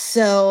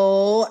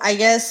 So I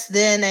guess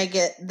then I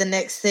get the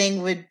next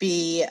thing would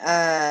be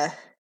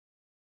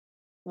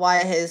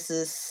why is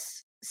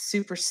this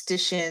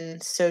superstition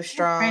so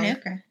strong? Fried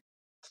okra.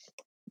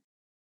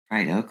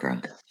 Fried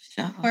okra.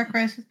 Shut up. Pork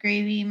roast with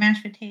gravy,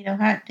 mashed potato,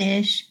 hot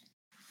dish,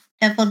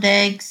 deviled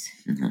eggs,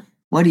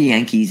 What do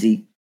Yankees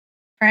eat?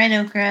 fried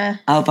okra,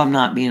 I hope I'm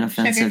not being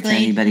offensive to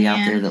Sugar-glazed anybody out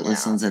there ham. that No.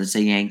 listens that it's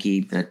a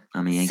Yankee, but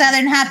I'm a Yankee.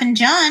 Southern Hoppin'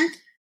 John.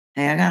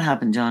 Hey, I got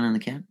Hoppin' John in the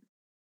camp.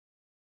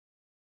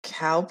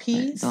 Cow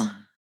peas? On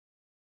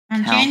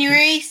Cow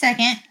January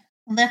 2nd,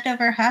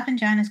 leftover Hoppin'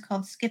 John is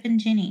called Skippin'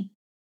 Ginny,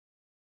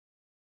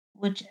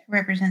 which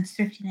represents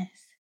thriftiness.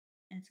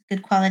 It's a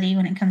good quality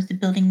when it comes to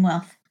building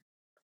wealth.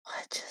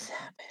 What just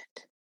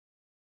happened?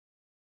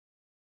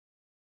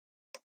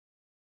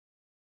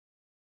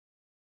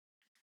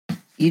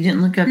 You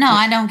didn't look up. No,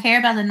 I don't care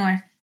about the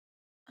North.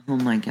 Oh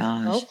my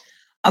gosh. Nope.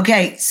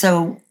 Okay,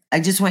 so I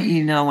just want you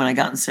to know when I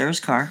got in Sarah's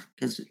car,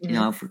 because Mhm. you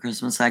know, for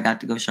Christmas I got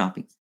to go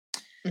shopping.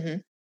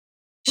 Mhm.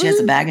 She has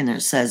a Woo. bag in there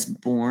that says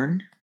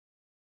born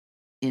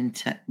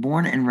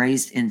and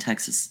raised in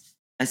Texas.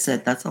 I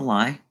said, that's a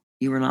lie.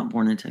 You were not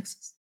born in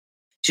Texas.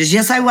 She says,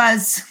 yes, I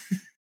was. We're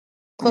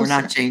Close not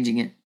enough. changing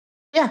it.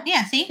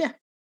 Yeah, see? Yeah.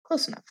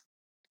 Close enough.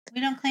 We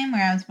don't claim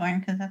where I was born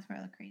because that's where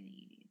all the crazy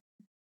idiots.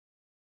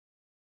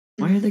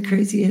 Why are they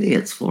crazy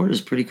idiots?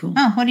 Florida's pretty cool.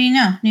 Oh, what do you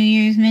know? New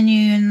Year's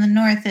menu in the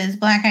North is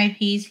black eyed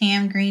peas,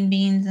 ham, green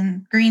beans,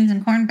 and greens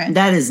and cornbread.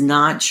 That is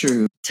not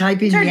true.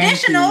 Type in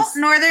Traditional Yankees.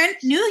 Northern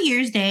New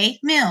Year's Day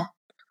meal.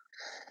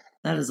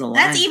 That is a lie.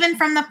 That's even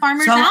from the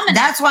Farmer's so Almanac.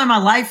 that's why my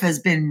life has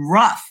been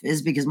rough,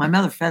 is because my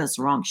mother fed us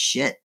the wrong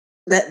shit.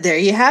 There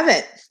you have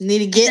it. You need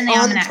to get in the on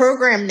the almanac.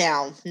 program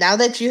now. Now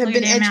that you have Pull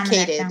your been damn almanac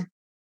educated. down.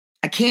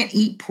 I can't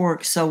eat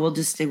pork, so we'll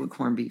just stay with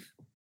corned beef.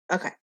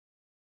 Okay.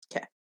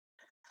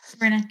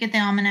 Sabrina, get the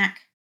almanac.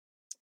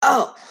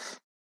 Oh,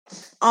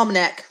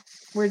 almanac.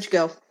 Where'd you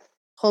go?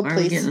 Hold, Why are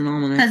we please. getting an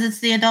almanac? Because it's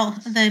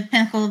the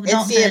pinnacle of It's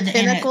adulthood. the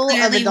pinnacle and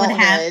it of clearly would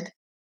have adulthood.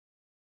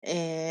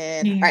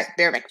 And New all Year's. right,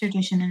 bear back.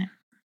 tradition in it.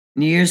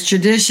 New Year's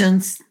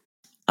traditions.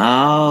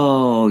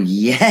 Oh,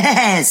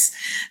 yes.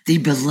 The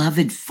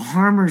beloved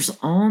Farmer's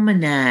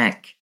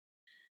Almanac.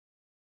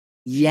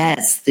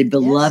 Yes, the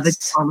beloved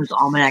Yes. Farmer's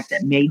Almanac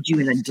that made you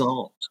an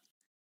adult.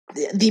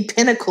 The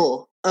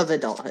pinnacle of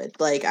adulthood.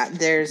 Like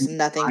there's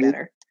nothing Right.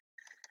 better.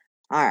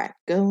 All right,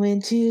 go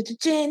into the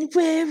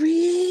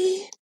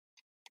January,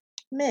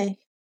 May.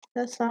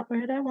 That's not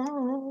what I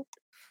want.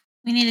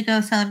 We need to go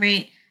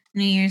celebrate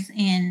New Year's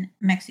in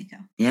Mexico.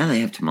 Yeah, they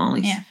have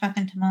tamales. Yeah,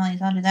 fucking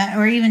tamales. I'll do that.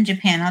 Or even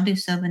Japan. I'll do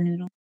soba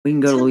noodle. We can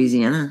go to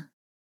Louisiana.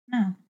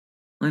 No,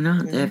 Why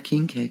not? They have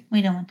king cake.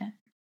 we don't want that.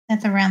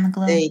 That's around the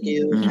globe. They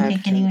You do can have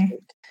take anywhere. king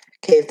cake.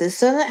 Okay, if this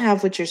doesn't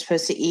have what you're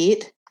supposed to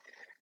eat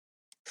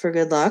for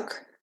good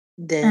luck,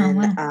 then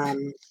wow.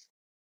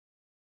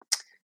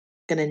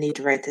 gonna need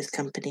to write this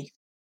company.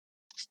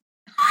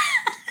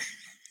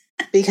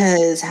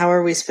 Because how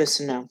are we supposed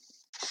to know?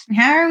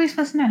 How are we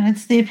supposed to know?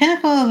 It's the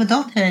pinnacle of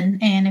adulthood,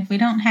 and if we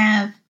don't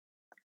have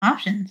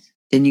options,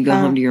 Then you go Oh.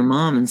 home to your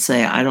mom and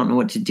say, I don't know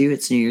what to do.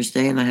 It's New Year's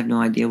Day and I have no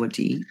idea what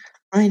to eat.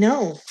 I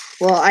know.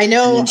 Well, I And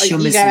know then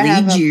she'll you gotta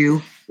have mislead a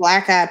you.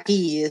 black eyed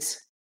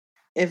peas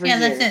every yeah,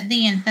 year. that's it.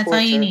 The end. That's all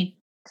you Torture. need.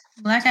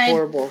 Black eyed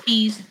Horrible.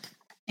 peas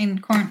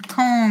And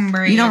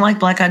cornbread. You don't like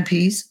black-eyed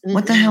peas?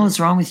 What the hell is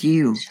wrong with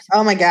you?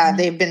 Oh my God,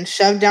 they've been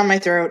shoved down my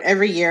throat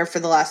every year for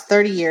the last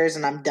 30 years,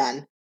 and I'm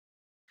done.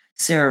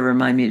 Sarah,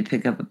 remind me to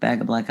pick up a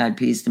bag of black-eyed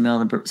peas to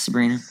mail to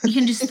Sabrina. You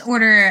can just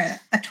order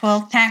a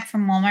 12-pack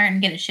from Walmart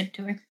and get it shipped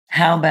to her.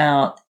 How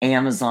about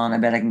Amazon? I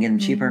bet I can get them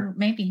cheaper. Ooh,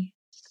 maybe.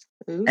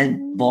 Ooh.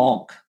 And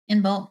bulk.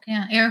 In bulk,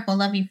 yeah. Eric will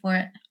love you for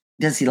it.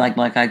 Does he like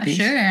black-eyed peas?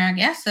 Sure, I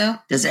guess so.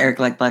 Does Eric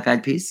like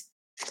black-eyed peas?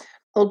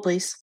 Hold,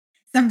 please.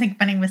 Something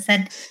funny was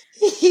said.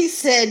 He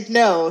said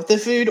no, the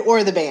food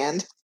or the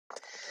band.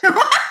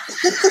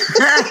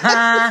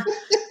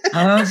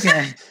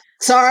 Okay.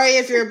 Sorry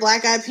if you're a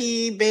Black Eyed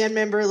Pea band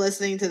member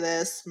listening to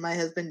this. My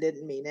husband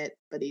didn't mean it,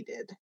 but he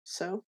did.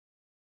 So,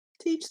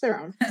 to each their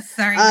own.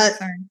 Sorry.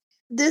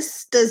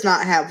 This does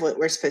not have what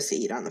we're supposed to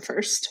eat on the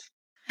first.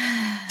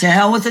 To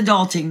hell with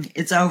adulting.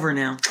 It's over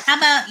now. How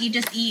about you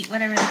just eat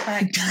whatever the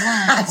fuck you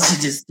want?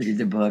 She just threw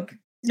the book.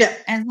 Yeah.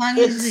 As long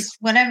as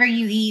whatever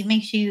you eat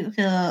makes you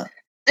feel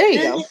There you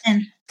good go.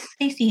 and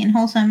tasty and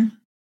wholesome.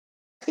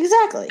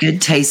 Exactly.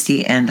 Good,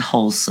 tasty, and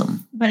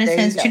wholesome. But it There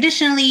you says go.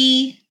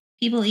 traditionally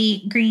people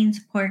eat greens,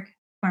 pork,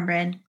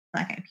 cornbread,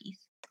 black-eyed peas.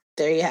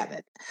 There you have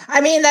it. I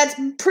mean, that's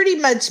pretty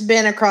much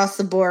been across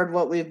the board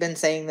what we've been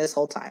saying this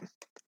whole time.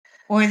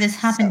 Or this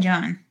Hoppin' So.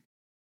 John.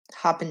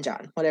 Hoppin'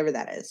 John, whatever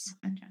that is.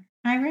 Hoppin' John.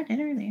 I read it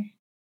earlier.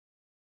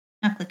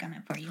 I'll click on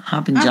it for you.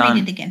 Hoppin' I'll John.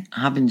 read it again.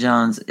 Hoppin'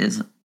 John's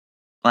is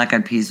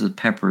black-eyed peas with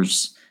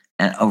peppers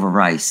over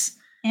rice.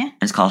 Yeah.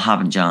 It's called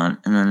Hoppin' John.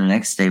 And then the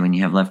next day when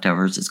you have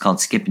leftovers, it's called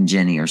Skippin'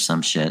 Jenny or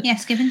some shit. Yeah,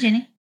 Skip and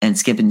Jenny. And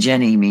Skippin'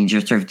 Jenny means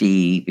you're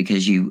thrifty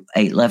because you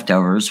ate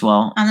leftovers.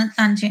 Well,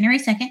 On January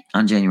 2nd.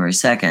 on January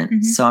 2nd.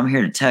 Mhm. So I'm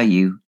here to tell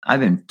you, I've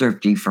been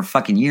thrifty for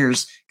fucking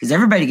years because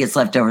everybody gets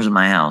leftovers in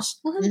my house.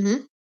 Woohoo.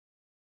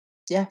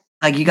 Mm-hmm.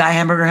 Like, you got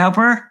hamburger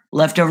helper?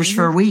 Leftovers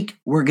for a week.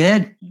 We're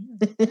good.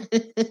 I think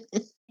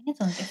it's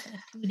only good for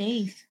like 2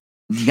 days.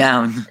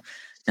 Yeah.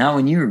 Not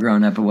when you were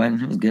growing up, it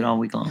wasn't. It was good all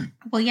week long.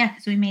 Well, yeah,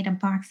 because we made a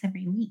box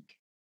every week.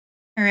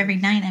 Or every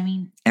night, I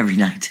mean. Every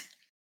night.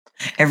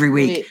 Every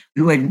week.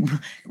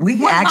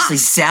 We actually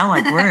sound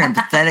like we're in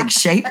pathetic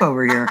shape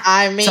over here.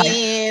 I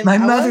mean, My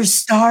mother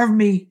starved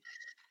me.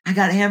 I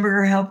got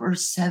hamburger helper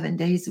 7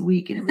 days a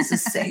week, and it was the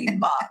same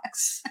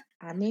box.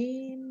 I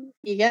mean,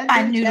 you got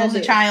 5 noodles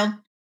a child.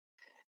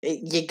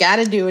 You got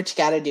to do what you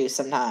got to do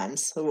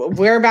sometimes.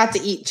 We're about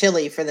to eat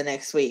chili for the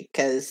next week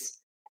because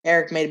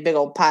Eric made a big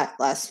old pot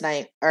last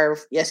night or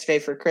yesterday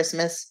for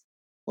Christmas.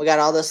 We got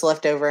all this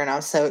left over, and I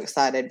was so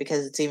excited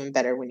because it's even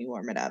better when you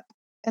warm it up.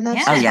 And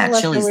that's Oh, how yeah.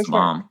 Chili's leftovers the work.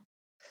 bomb.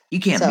 You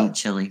can't So, beat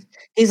chili.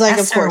 He's like,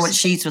 Ask of Sarah course. what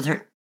she eats with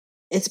her.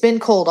 It's been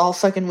cold all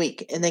fucking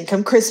week. And then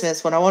come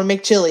Christmas, when I want to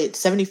make chili, it's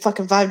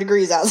 75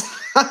 degrees outside.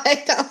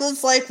 I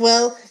was like,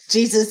 well,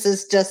 Jesus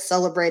is just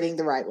celebrating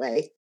the right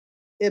way.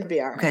 It'll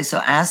be all right. Okay, so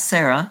ask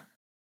Sarah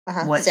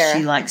what Sarah,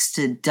 she likes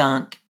to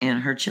dunk in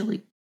her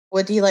chili.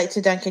 what do you like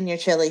to dunk in your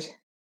chili?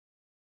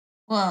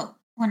 Well,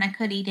 when I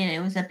could eat it,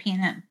 it was a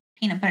peanut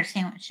butter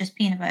sandwich. Just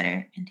peanut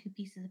butter and 2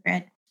 pieces of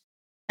bread.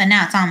 But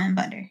now it's almond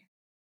butter.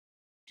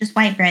 Just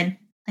white bread.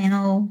 Plain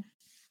old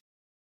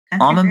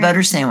country Almond bread.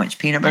 butter sandwich,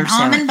 peanut butter And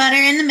sandwich. almond butter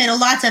in the middle,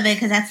 lots of it,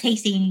 because that's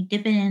tasty. And you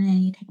dip it in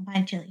and you take a bite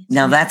of chili.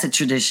 Now that's a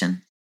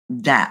tradition.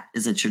 That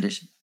is a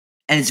tradition.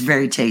 And it's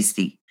very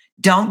tasty.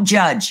 Don't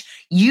judge.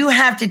 You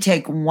have to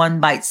take one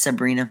bite,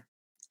 Sabrina.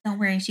 Don't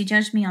worry, she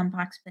judged me on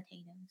boxed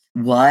potatoes.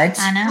 What?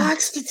 I know.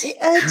 Box potato.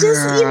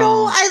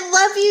 I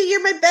love you.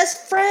 You're my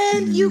best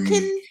friend. You Mm.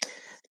 can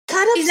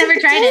cut up She's some never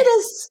tried it.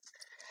 potatoes.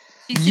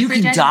 She's You super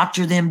can judgy.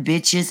 doctor them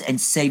bitches and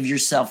save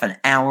yourself an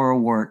hour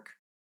of work.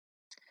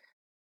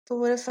 But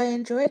what if I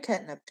enjoy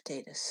cutting up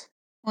potatoes?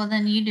 Well,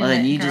 then you do Well, it,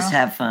 then you girl. just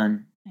have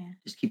fun. Yeah.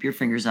 Just keep your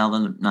fingers out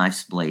of the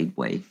knife's blade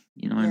way.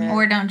 You know what I mean? Yeah.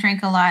 Or don't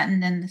drink a lot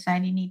and then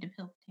decide you need to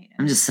peel potatoes.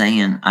 I'm just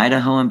saying,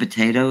 Idaho and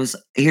potatoes.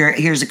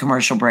 Here's a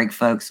commercial break,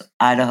 folks.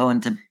 Idaho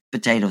and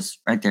potatoes,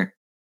 right there.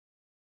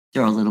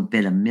 Throw a little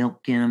bit of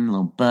milk in them, a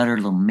little butter, a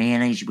little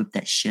mayonnaise. You whip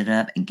that shit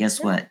up, and guess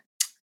Yeah. what?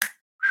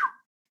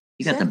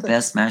 You got the Exactly.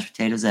 best mashed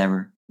potatoes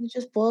ever. You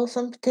just boil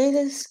some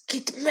potatoes,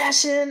 get to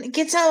mashing. It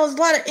gets out a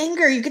lot of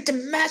anger. You get to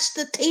mash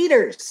the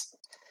taters.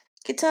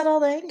 Gets out all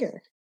the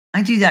anger.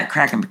 I do that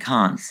cracking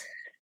pecans.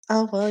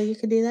 Oh, well, you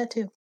can do that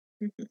too.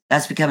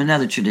 That's become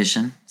another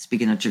tradition.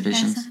 Speaking of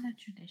traditions, That's not a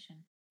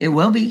tradition. it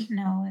will be.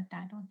 No,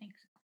 I don't think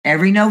so.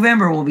 Every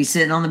November, we'll be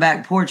sitting on the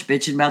back porch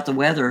bitching about the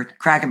weather,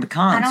 cracking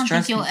pecans. I don't think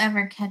Trust you'll me.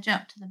 ever catch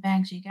up to the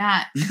bags you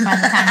got by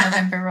the time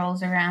November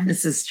rolls around.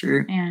 This is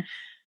true. Yeah.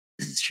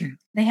 This is true.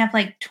 They have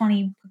like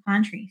 20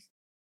 pecan trees.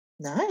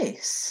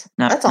 Nice.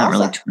 Not That's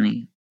really awesome.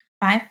 20.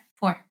 5,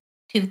 4,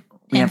 2, We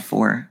 10. have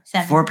 4.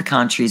 7. 4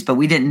 pecan trees, but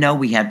we didn't know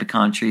we had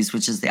pecan trees,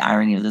 which is the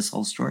irony of this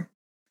whole story.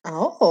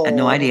 Oh. I had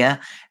no idea.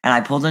 And I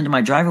pulled into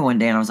my driveway one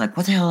day and I was like,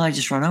 what the hell did I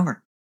just run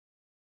over?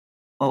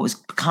 Well, it was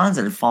pecans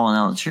that had fallen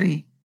out of the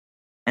tree.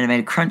 And it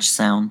made a crunch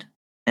sound.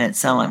 And it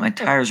sounded like my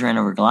tires ran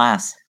over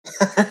glass.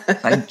 So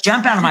I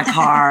jump out of my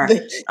car.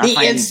 the I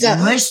find these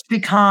instant. mushed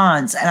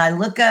pecans. And I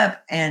look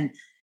up and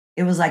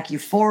it was like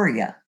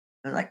euphoria.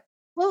 It was like,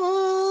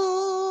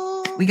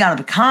 Oh. we got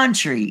a pecan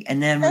tree.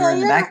 And then we were Hell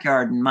in the yeah.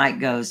 backyard and Mike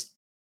goes,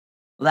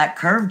 well, that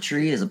curved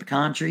tree is a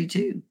pecan tree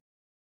too.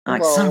 I'm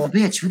like, son of a Whoa.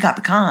 bitch, we got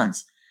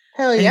pecans.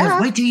 Hell And he goes, yeah.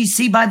 wait till you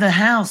see by the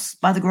house,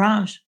 by the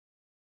garage.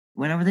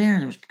 Went over there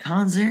and there was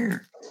pecans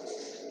there.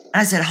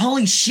 And I said,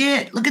 holy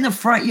shit, look in the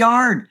front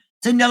yard.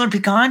 It's another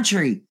pecan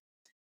tree.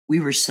 We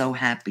were so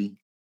happy.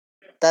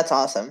 That's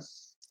awesome.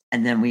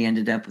 And then we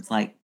ended up with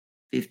like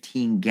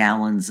 15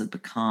 gallons of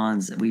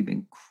pecans that we've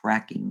been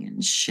cracking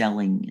and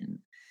shelling and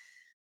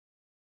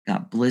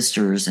got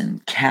blisters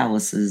and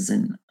calluses.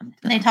 And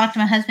They talked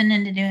my husband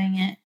into doing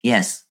it.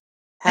 yes.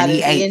 How And he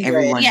did he ate enjoy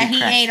every it? one. Yeah, he he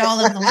cracked. ate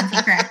all of the ones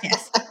he cracked,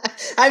 yes.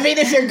 I mean,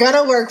 if you're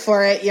gonna work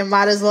for it, you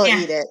might as well Yeah.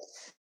 eat it.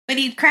 But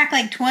he'd crack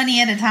like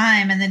 20 at a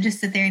time and then just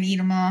sit there and eat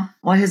them all.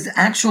 Well, his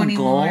actual 20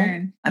 goal, more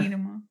and I- eat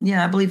them all.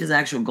 yeah, I believe his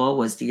actual goal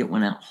was to get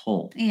one out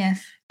whole.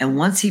 Yes. And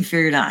once he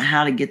figured out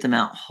how to get them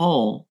out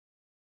whole,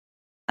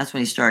 that's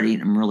when he started eating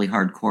them really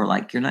hardcore.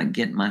 Like, you're not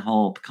getting my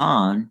whole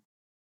pecan.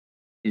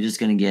 You're just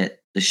going to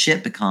get the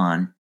shit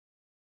pecan.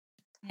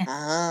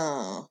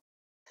 Oh.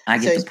 I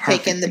So get he's the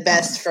perfect picking the pecan.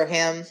 best for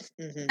him.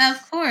 Mhm.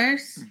 Of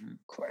course. Mhm.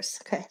 Of course.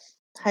 Okay.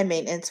 High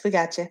maintenance. We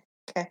got you.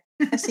 Okay.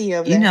 I see you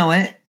over You there. know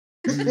it.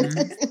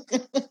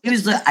 Mhm. He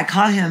was. I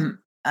caught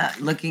him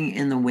looking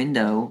in the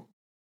window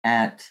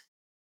at.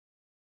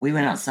 We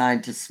went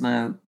outside to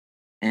smoke,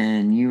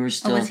 and you were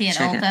still Oh, was he at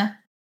checking. Ulta?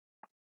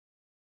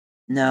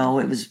 No,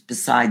 it was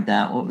beside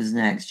that. What was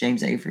next?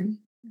 James Avery.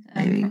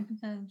 Maybe.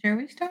 The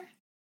jewelry store?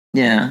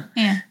 Yeah,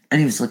 Yeah. and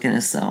he was looking at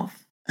himself.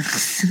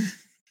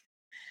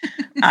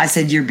 I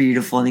said, "You're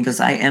beautiful," and he goes,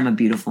 "I am a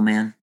beautiful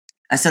man."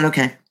 I said,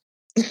 "Okay."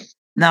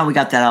 Now we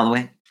got that out of the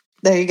way.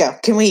 There you go.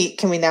 Can we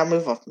now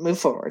move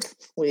forward?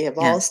 We have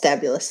all Yeah.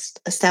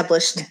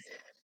 established.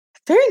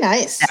 Very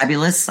nice.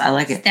 Fabulous. I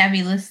like it.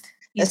 Stabulist.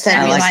 You A stabulist.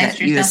 I like stabilized that.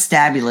 You a yourself.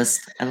 stabulist.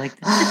 I like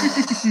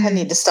that. I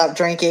need to stop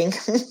drinking.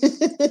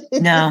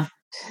 No,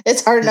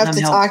 It's hard enough I'm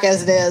to help- talk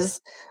as it is.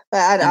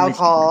 Add I'm with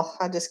you, alcohol.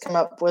 I just come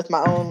up with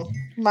my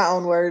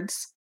own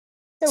words.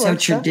 It so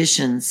works, though.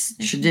 traditions,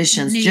 New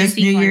just Year's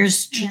New Eve Year's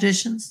ones. Yeah.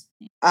 traditions.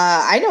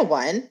 I know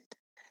one.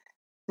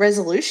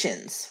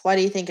 Resolutions. Why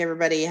do you think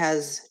everybody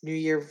has New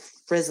Year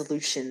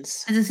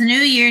resolutions? 'Cause it's a new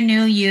year,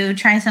 new you.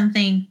 Try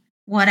something,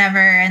 whatever,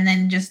 and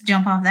then just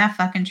jump off that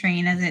fucking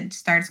train as it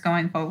starts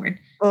going forward.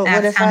 But what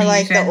That's if how I New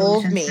like Year's the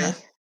old resolutions me? go.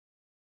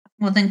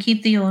 Well, then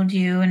keep the old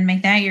you and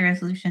make that your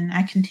resolution.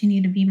 I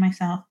continue to be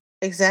myself.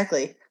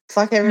 Exactly.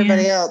 Fuck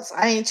everybody else.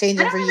 I ain't I changing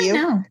don't for really you.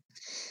 know.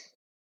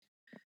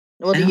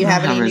 Well, I do don't you know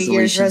have how any New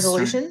Year's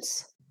resolutions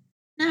start. resolutions?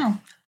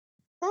 No.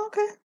 Oh,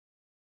 okay.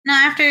 No,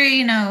 after,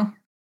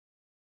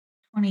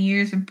 20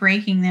 years of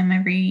breaking them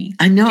every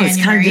I know it's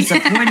kind of January.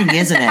 disappointing,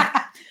 isn't it?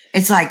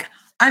 It's like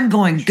I'm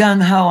going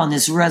gung ho on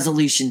this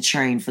resolution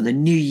train for the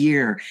new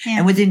year, Yeah.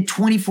 and within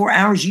 24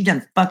 hours, you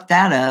done fucked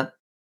that up.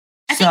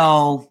 I think-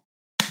 So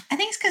I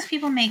think it's because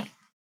people make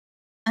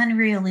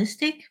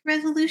unrealistic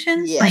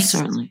resolutions. Yes. Like,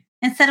 certainly,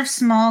 instead of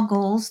small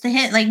goals to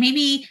hit, like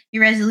maybe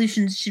your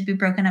resolutions should be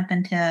broken up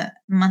into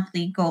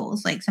monthly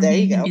goals, like something you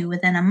you can go. do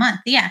within a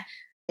month. Yeah.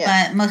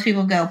 Yeah. But most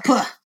people go,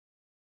 "Puh,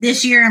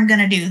 this year I'm going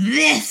to do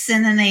this."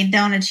 And then they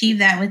don't achieve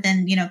that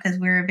within, because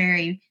we're a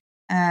very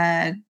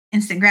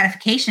instant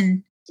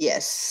gratification,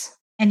 Yes.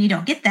 and you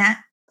don't get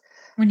that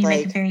when you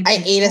make a Like, very I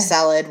big ate a goal.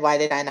 salad. Why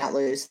did I not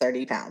lose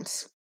 30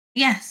 pounds?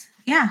 Yes.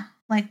 Yeah.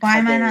 Like, why How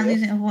am I dare not you.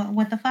 losing?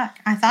 What the fuck?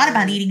 I thought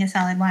about Mhm. eating a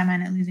salad. Why am I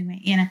not losing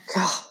weight? I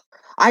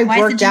Why is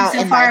the worked gym out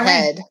so in far my away?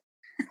 head.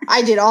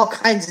 I did all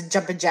kinds of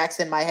jumping jacks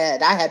in my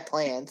head. I had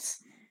plans.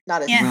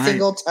 Not a Yeah. Right.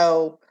 single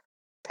toe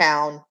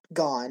pound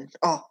gone.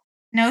 Oh,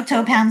 No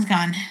toe pounds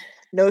gone.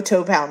 no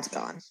toe pounds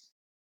gone.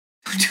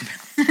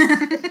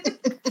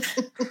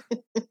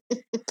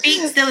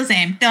 Feet still the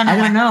same. Don't know I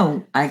why. don't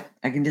know. I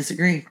can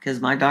disagree because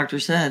my doctor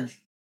said,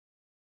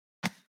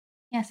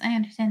 Yes, I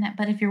understand that.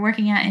 But if you're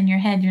working out in your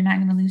head, you're not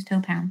going to lose toe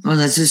pounds. "Well,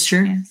 this is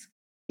true." Yes.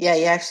 Yeah,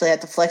 you actually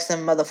have to flex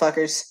them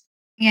motherfuckers.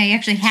 Yeah, you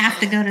actually have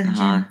to go to the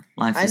gym.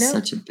 Life I is know.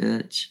 such a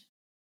bitch.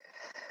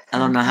 I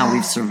don't know how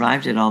we've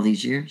survived it all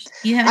these years.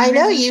 You have I any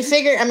know you resolutions?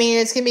 figure. I mean,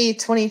 it's gonna be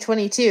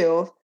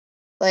 2022.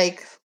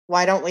 Like,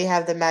 why don't we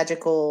have the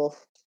magical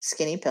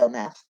skinny pill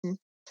now?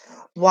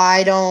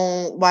 Why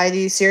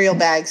do cereal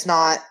bags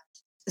not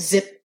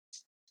zip?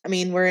 I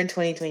mean, we're in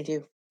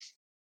 2022.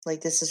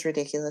 Like, this is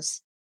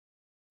ridiculous.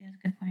 That's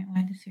a good point.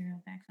 Why do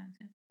cereal bags not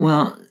zip?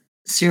 Well,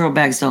 cereal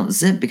bags don't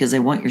zip because they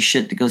want your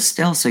shit to go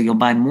stale, so you'll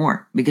buy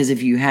more. Because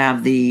if you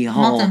have the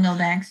whole Multi-meal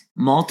bags.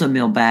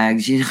 multi-meal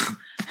bags,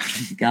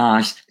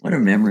 gosh, what a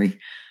memory.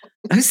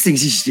 Those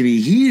things used to be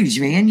huge,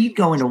 man. You'd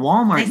go into They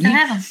Walmart. still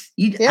have them.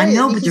 Yeah, I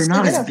know, you but can they're still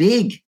not get as 'em.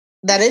 big.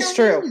 That is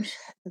true. Huge.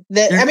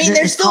 I mean,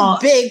 they're it's still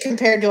called- big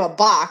compared to a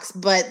box,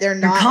 but they're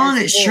They're not. calling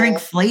it as full.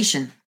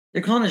 shrinkflation.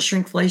 They're calling it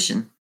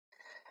shrinkflation.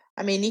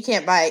 I mean, you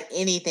can't buy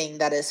anything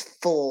that is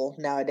full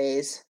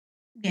nowadays.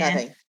 Yeah.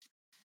 Nothing.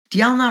 Do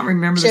y'all not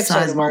remember Chips the are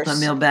size the worst.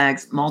 multi-meal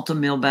bags?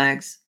 Multi-meal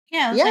bags.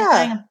 Yeah, it was Yeah. like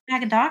buying a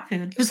bag of dog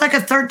food. It was like a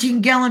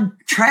 13-gallon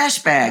trash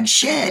bag.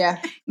 Shit.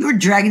 Yeah. You were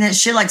dragging that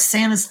shit like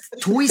Santa's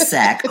toy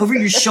sack over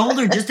your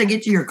shoulder just to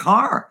get to your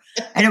car.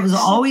 And it was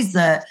always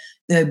the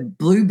the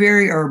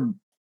blueberry or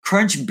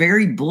crunch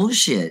berry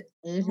bullshit.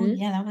 Oh,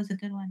 yeah, that was a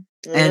good one.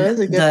 And That was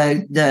a good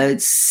one. the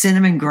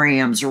cinnamon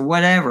grams or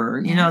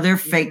whatever, you know, they're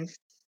Mhm.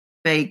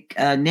 fake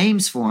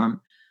names for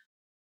them.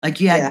 Like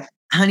you had Yeah.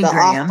 honey The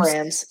grams,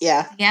 off-brands.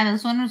 Yeah. Yeah,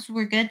 those ones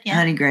were good. Yeah.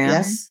 honey grams,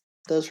 Yes.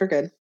 Those were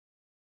good.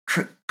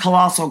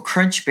 colossal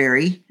crunch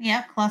berry.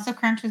 Yeah, Colossal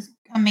Crunch was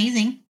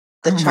amazing.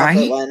 The chocolate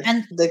Right? one.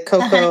 And the The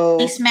cocoa.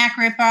 Honey Smack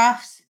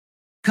ripoffs.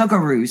 Cocoa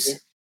Roos. Yeah.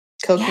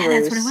 Cocoa Yeah,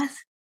 that's what it was.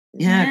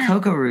 Yeah, Yeah.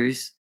 Cocoa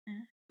Roos. Yeah.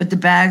 But the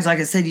bags, like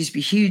I said, used to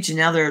be huge, and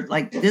now they're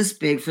like this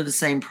big for the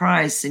same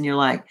price. And you're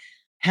like,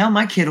 hell,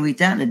 my kid will eat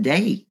that in a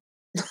day.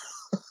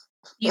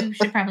 You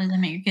should probably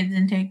limit your kids'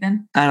 intake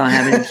then. I don't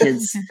have any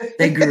kids.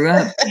 They grew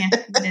up, Yeah,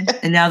 you did.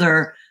 and now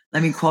they're,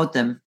 let me quote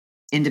them,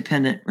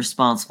 independent,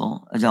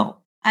 responsible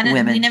adult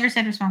women. We never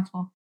said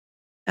responsible.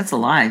 That's a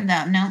lie.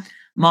 No.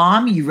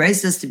 Mom, you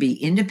raised us to be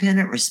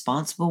independent,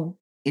 responsible,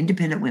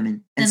 independent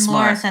women and Then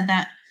smart. Laura said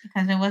that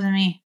because it wasn't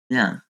me.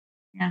 Yeah.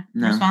 Yeah.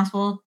 No.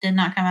 Responsible did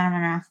not come out of my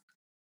mouth.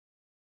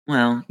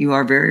 Well, you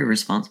are very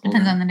responsible.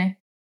 Depends though. on the day.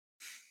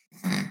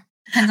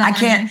 Depends on I what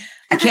can't- I'm doing.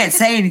 I can't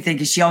say anything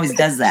because she always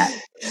does that,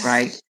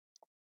 right?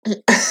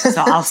 So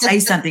I'll say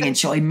something and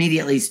she'll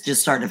immediately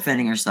just start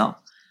defending herself.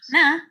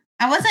 Nah,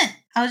 I wasn't.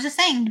 I was just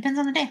saying depends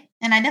on the day.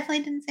 And I definitely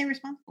didn't say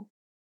responsible.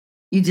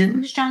 You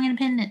didn't? Strong,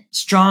 independent.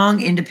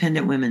 Strong,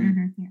 independent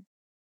women. Yeah.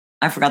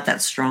 I forgot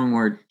that strong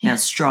word. Yeah,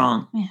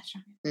 strong. Yeah,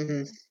 strong.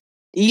 Mhm.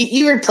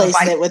 You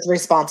replaced it with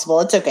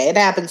responsible. It's okay. It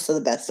happens to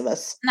the best of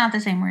us. Not the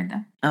same word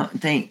though. Oh,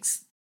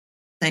 thanks.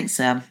 Thanks,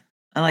 Sam.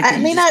 I like I that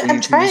you mean, just I'm gave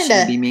me trying permission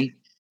to- be me.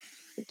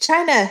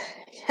 Trying to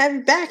have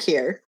you back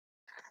here.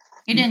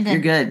 You're doing good.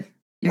 You're good.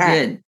 You're All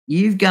right. good.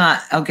 You've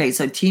got, okay,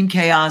 so Team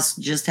Chaos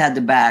just had the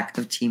back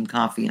of Team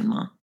Coffee and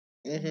Ma.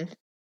 Mm-hmm. It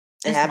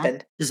That's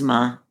happened. Just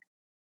Ma.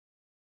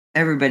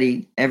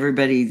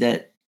 Everybody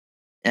that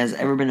has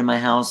ever been in my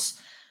house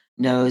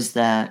knows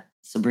that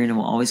Sabrina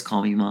will always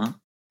call me Ma.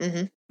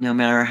 Mm-hmm. No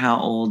matter how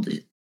old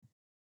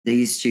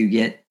these two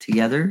get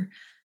together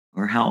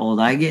or how old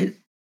I get,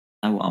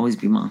 I will always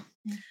be Ma.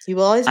 You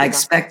will always. I Be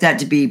expect that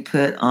to be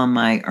put on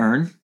my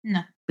urn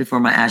No. before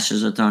my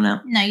ashes are thrown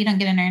out. No, you don't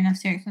get an urn.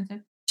 That's too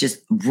expensive.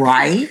 Just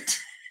right?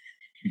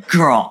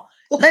 Girl,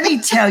 let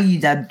me tell you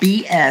the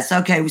BS.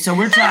 Okay, so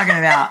we're talking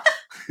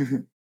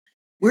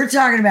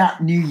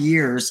about New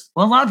Year's.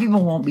 Well, a lot of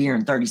people won't be here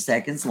in 30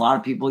 seconds. A lot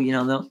of people,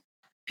 people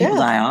Yeah.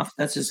 die off.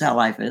 That's just how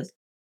life is.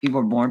 People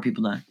are born,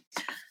 people die.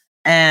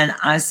 And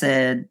I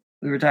said,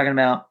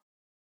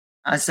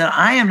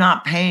 I am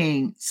not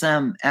paying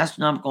some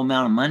astronomical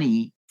amount of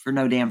money for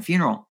no damn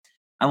funeral.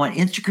 I want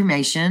instant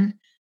cremation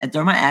and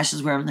throw my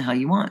ashes wherever the hell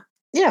you want.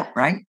 Yeah.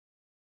 Right?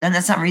 Doesn't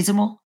that sound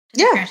reasonable? To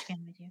the Yeah. trash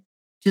can with you.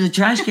 To the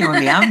trash can with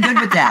me. I'm good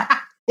with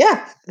that.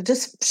 Yeah.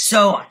 Just.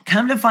 So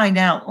come to find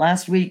out,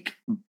 last week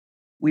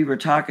we were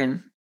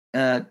talking,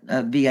 a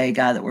VA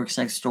guy that works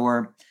next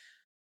door,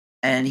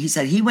 and he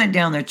said he went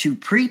down there to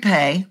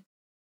prepay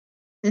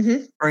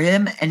Mm-hmm. for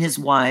him and his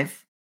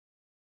wife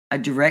a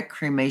direct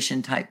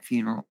cremation type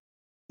funeral.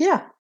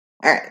 Yeah.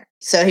 All right.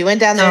 So he went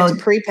down there So-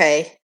 to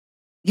prepay.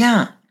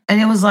 Yeah. And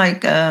it was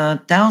like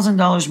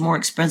 $1,000 more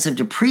expensive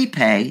to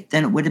prepay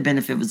than it would have been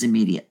if it was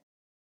immediate.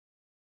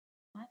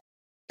 What?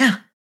 Yeah.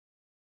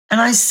 And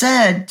I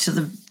said to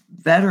the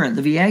veteran,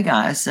 the VA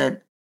guy, I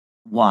said,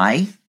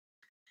 why?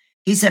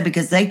 He said,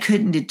 because they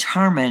couldn't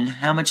determine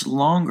how much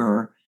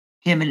longer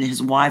him and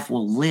his wife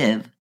will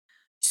live.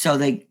 So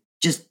they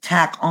just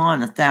tack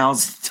on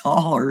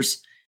 $1,000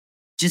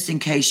 just in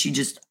case you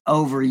just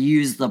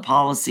overuse the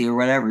policy or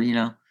whatever,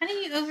 How do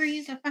you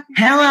overuse a fucking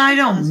Hell, I cremation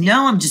don't policy?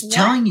 know. I'm just What?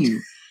 telling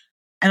you.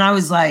 And I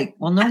was like,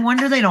 well, no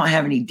wonder they don't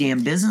have any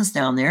damn business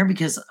down there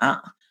because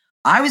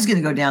I was going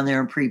to go down there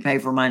and prepay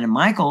for mine and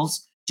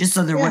Michael's just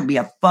so there Yeah. wouldn't be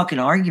a fucking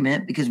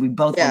argument because we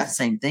both Yeah. want the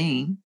same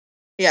thing.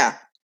 Yeah.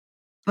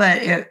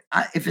 But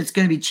if it's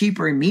going to be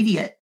cheaper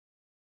immediate,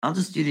 I'll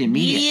just do the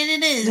immediate. Immediate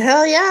it is.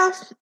 Hell yeah.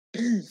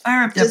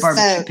 Fire up that Just,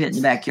 barbecue pit in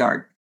the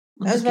backyard.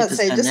 I was about to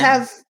say, just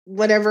have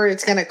whatever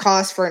it's going to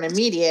cost for an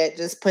immediate.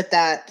 Just put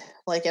that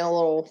like in a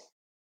little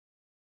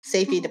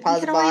safety We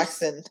deposit could always-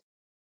 box, and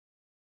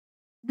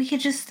We could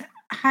just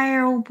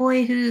hire old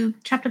boy who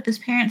chopped up his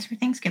parents for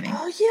Thanksgiving.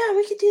 oh yeah,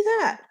 we could do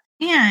that.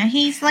 Yeah,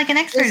 he's like an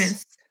expert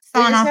Just- at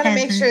We sawing just off got to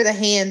heads. make and- sure the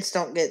hands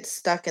don't get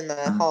stuck in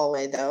the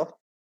hallway, though.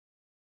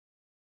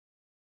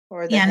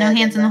 Or the yeah, no head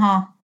hands in the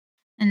hall.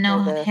 And no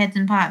or the- heads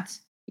in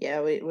pots.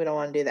 Yeah, we don't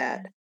want to do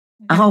that.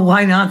 Oh,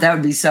 why not? That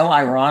would be so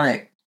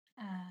ironic.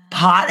 Uh,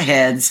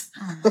 Potheads.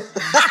 oh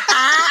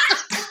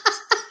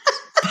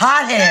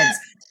Potheads.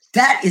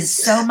 That is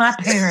so my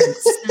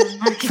parents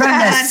my from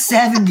God. the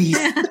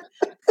 70s.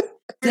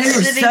 They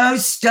were living- so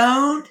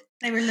stoned.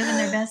 They were living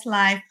their best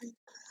life.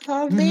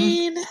 I Mhm.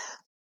 mean,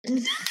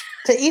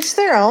 to each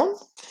their own.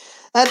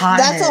 That's a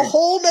Pothead.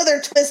 whole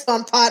nother twist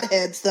on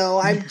potheads, though.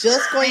 I'm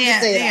just going Yeah,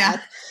 to say yeah.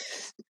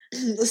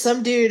 that.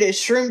 Some dude is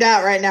shroomed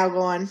out right now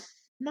going,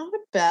 not a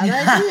bad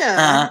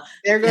idea.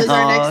 There goes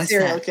our Oh, next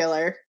serial sad.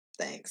 killer.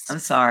 Thanks. I'm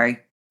sorry.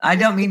 I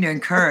don't mean to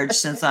encourage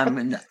since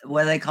I'm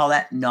what do they call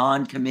that?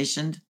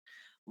 Non-commissioned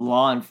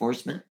law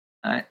enforcement.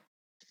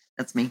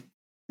 That's me.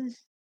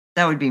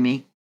 That would be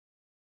me.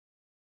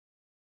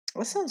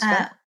 That sounds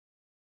fun.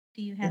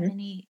 Do you have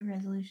any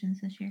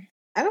resolutions this year?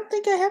 I don't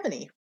think I have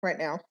any right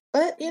now,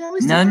 but we No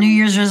still New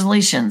Year's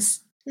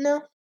resolutions.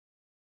 No,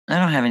 I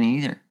don't have any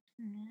either.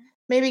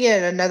 maybe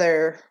get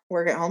another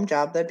work at home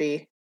job.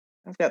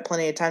 I've got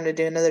plenty of time to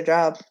do another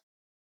job.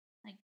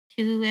 Like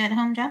 2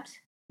 at-home jobs?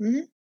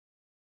 Mm-hmm.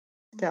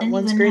 Got Then you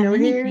one wouldn't screen have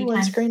over any here, free one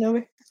time. screen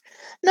over.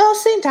 No,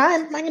 same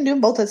time. I can do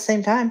them both at the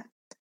same time,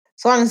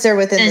 as long as they're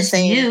within the Says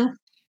same. you.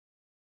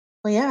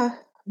 Well, yeah.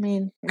 I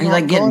mean, Are you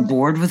like getting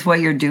bored with what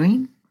you're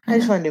doing? I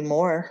just want to do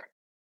more.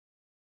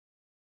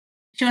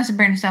 She wants to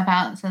burn herself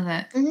out so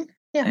that.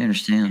 Yeah, I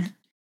understand.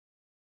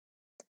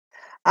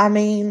 I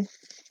mean,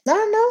 I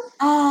don't know.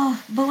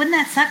 Oh, but wouldn't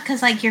that suck?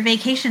 Because like your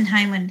vacation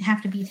time would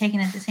have to be taken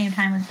at the same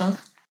time as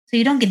both. So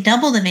you don't get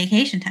double the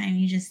vacation time.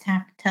 You just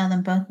have to tell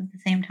them both at the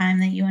same time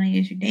that you want to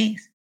use your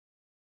days.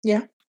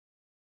 Yeah.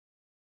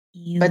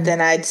 But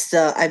then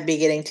I'd be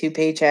getting 2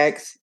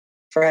 paychecks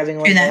for having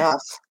one day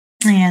off.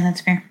 Yeah,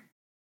 that's fair.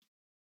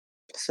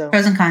 So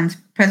pros and cons.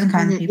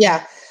 People.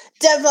 Yeah,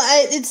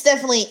 definitely. It's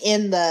definitely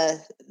in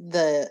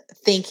the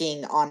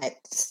thinking on it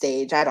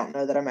stage. I don't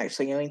know that I'm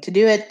actually going to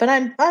do it, but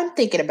I'm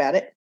thinking about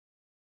it.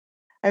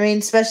 I mean,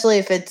 especially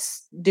if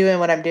it's doing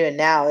what I'm doing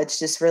now, it's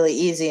just really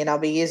easy, and I'll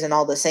be using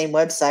all the same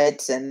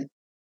websites, and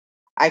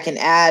I can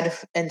add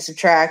and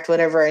subtract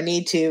whatever I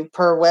need to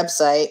per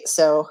website.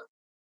 So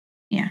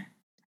yeah.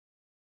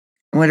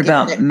 What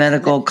about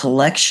medical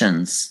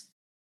collections?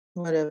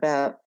 What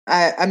about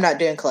I'm not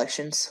doing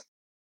collections.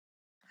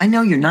 I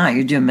know you're not.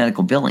 You're doing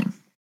medical billing.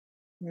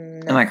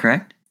 No. Am I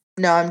correct?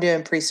 No, I'm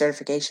doing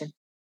pre-certification.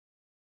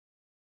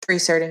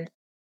 Pre-certing.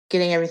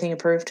 Getting everything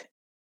approved.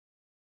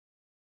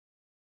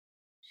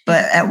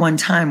 But at one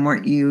time,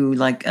 weren't you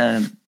like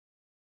I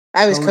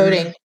was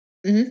coding.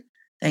 Mm-hmm.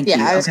 Thank you.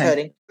 Yeah, I was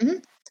coding. Mm-hmm.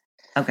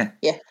 Okay.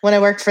 Yeah, when I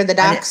worked for the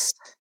docs.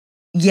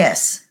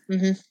 Yes.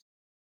 Mm-hmm.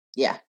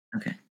 Yeah.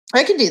 Okay.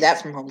 I can do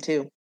that from home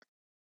too.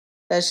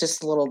 That's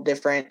just a little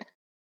different.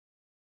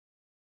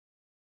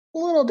 A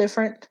little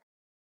different.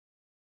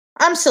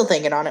 I'm still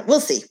thinking on it.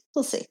 We'll see.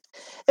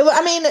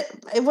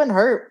 It wouldn't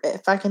hurt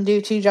if I can do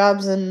 2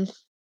 jobs and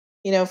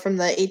from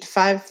the 8 to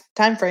 5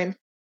 time frame.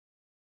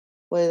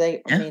 I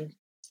mean,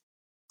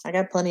 I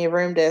got plenty of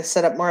room to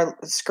set up more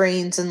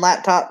screens and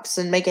laptops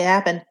and make it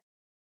happen.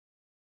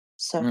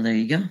 So well, there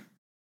you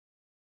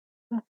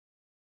go.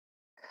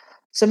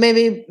 So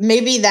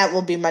maybe that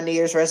will be my New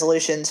Year's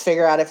resolutions.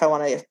 Figure out if I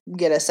want to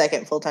get a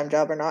second full-time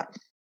job or not.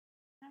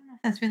 I don't know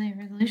if that's really a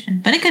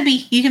resolution, but it could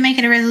be. You can make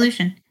it a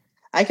resolution.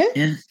 I could.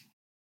 Yeah.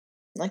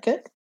 I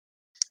could.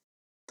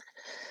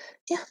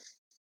 Yeah.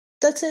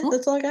 That's it. Cool.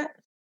 That's all I got.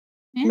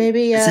 Yeah.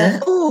 Maybe.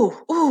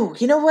 Ooh.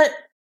 You know what?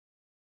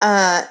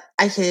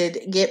 I could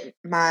get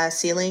my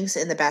ceilings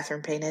in the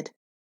bathroom painted.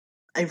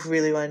 I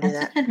really want to do that.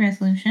 That's a good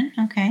resolution.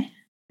 Okay.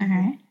 All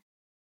right.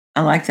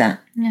 I like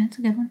that. Yeah, that's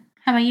a good one.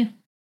 How about you?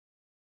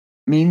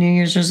 Me, New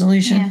Year's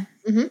resolution? Yeah.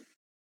 Mm-hmm.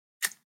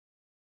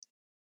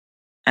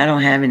 I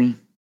don't have any.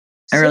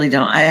 I really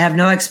don't. I have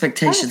no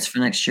expectations for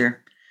next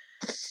year.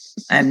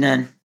 I have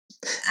none.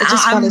 I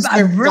just want to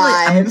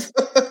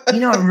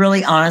survive.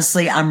 Really,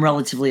 honestly, I'm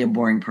relatively a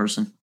boring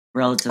person,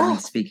 relatively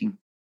speaking.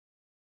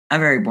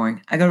 I'm very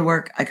boring. I go to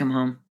work, I come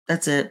home.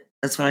 That's it.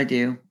 That's what I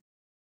do.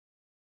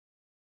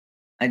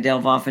 I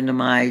delve off into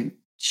my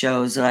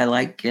shows that I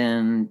like,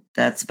 and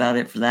that's about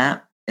it for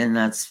that. And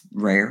that's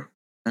rare.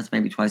 That's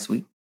maybe twice a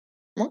week.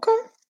 Okay.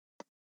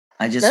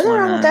 I just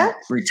want to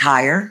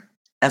retire.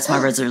 That's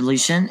my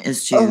resolution,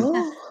 is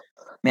to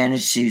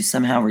manage to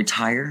somehow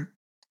retire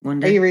one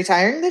day. Are you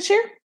retiring this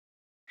year?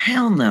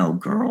 Hell no,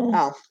 girl.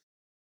 Oh,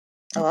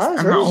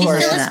 I was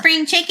She's still a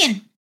spring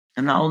chicken.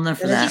 I'm not old enough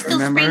for that. She's still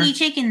springy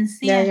chickens.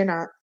 Yeah, you're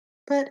not.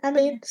 But I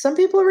mean, some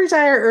people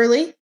retire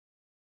early.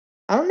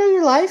 I don't know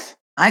your life.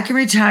 I can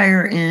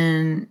retire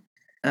in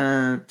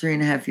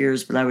 3.5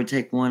 years, but I would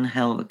take one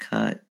hell of a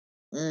cut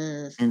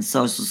in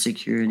Social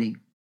Security.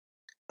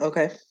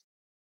 Okay.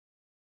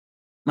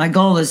 My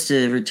goal is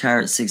to retire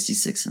at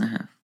 66 and a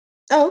half.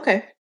 Oh,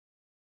 okay.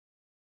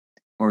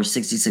 Or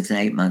 66 and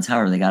 8 months,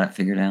 however they got it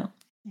figured out.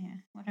 Yeah,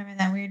 whatever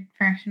that weird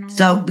fractional.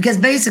 So, because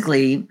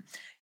basically,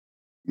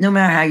 no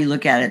matter how you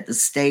look at it, the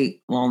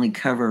state will only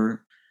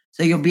cover.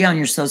 So you'll be on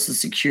your Social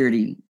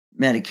Security,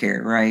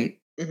 Medicare, right?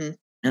 Mm-hmm.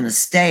 And the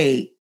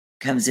state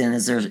comes in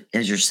as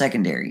your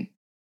secondary.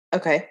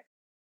 Okay.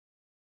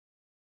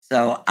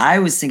 So I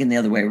was thinking the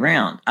other way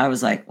around. I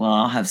was like, well,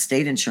 I'll have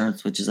state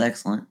insurance, which is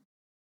excellent.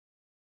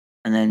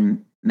 And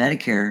then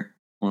Medicare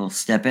will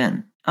step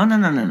in. Oh,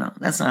 no.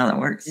 That's not how that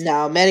works.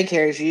 No,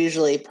 Medicare is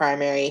usually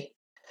primary.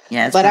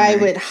 Yeah, but primary. I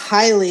would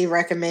highly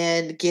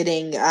recommend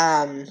getting,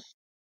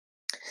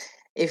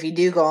 if you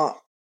do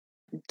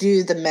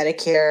the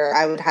Medicare,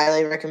 I would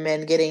highly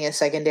recommend getting a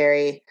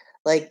secondary,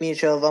 like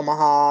Mutual of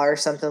Omaha or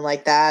something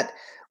like that.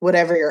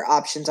 Whatever your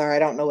options are, I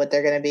don't know what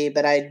they're going to be,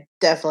 but I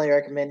definitely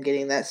recommend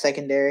getting that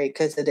secondary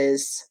because it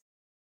is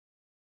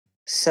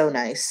so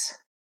nice.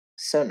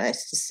 So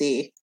nice to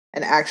see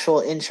an actual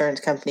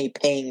insurance company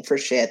paying for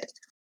shit.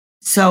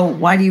 So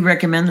why do you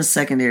recommend the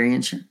secondary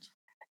insurance?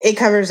 It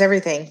covers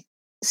everything.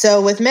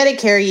 So with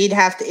Medicare, you'd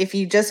have to, if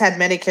you just had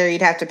Medicare,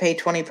 you'd have to pay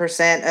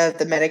 20% of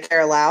the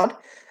Medicare allowed,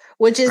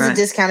 which is a Right.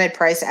 discounted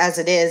price as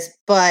it is.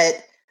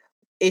 But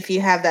if you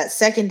have that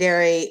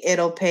secondary,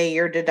 it'll pay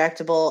your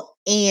deductible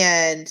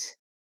and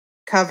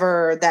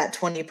cover that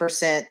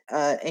 20%,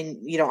 and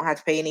you don't have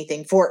to pay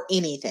anything for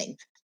anything.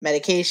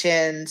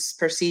 Medications,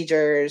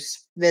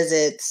 procedures,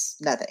 visits,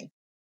 nothing.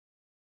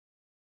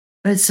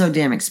 But it's so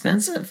damn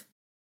expensive.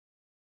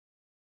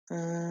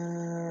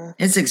 Uh,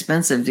 It's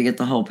expensive to get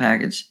the whole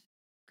package.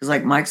 Because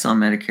like Mike's on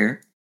Medicare.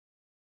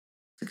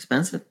 It's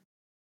expensive.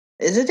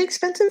 is it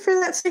expensive for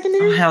that Oh,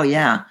 secondary? hell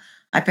yeah.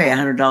 I pay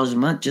 $100 a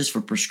month just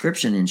for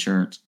prescription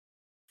insurance.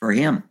 For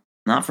him,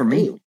 not for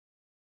me. Ooh.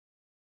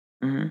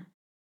 hmm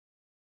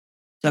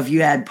So if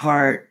you add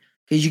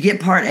because you get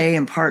Part A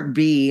and Part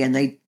B, and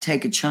they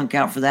take a chunk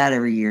out for that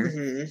every year.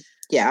 Mhm.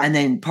 Yeah. And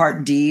then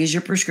Part D is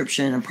your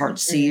prescription, and Part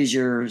C Mhm. is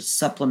your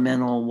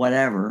supplemental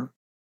whatever.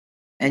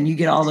 And you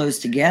get all those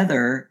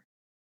together,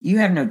 you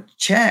have no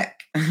check.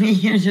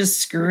 You're just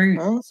screwed.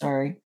 Oh.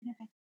 Sorry.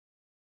 Okay.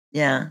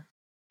 Yeah.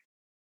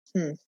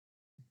 Hmm.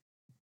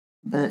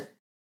 But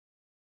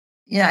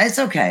yeah, it's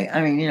okay.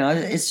 I mean,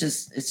 it's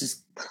just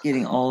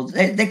getting old.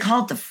 They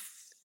call it the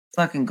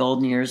fucking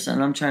golden years,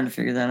 and I'm trying to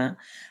figure that out.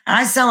 And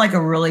I sound like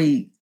a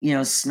really,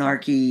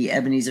 snarky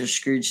Ebenezer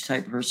Scrooge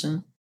type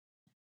person,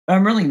 but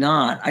I'm really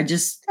not. I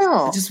just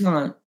Oh.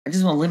 want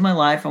to live my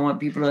life. I want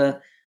people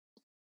to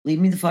leave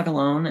me the fuck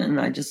alone, and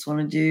I just want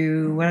to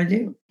do what I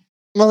do.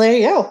 Well, there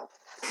you go.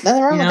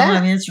 Nothing wrong with that.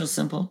 I mean, it's real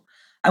simple.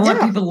 I want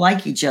Yeah. people to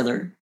like each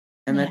other,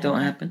 and that Yeah.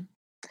 don't happen.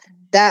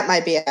 That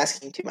might be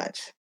asking too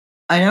much.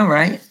 I know,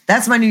 right?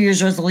 That's my New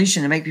Year's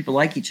resolution, to make people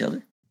like each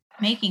other.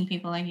 Making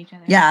people like each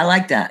other. Yeah, I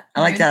like that.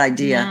 I like that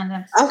idea. Yeah,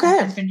 that's Okay.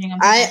 infringing on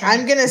people's I'm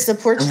rights. gonna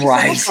support you from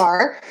Right.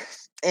 afar,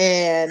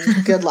 and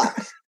good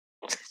luck.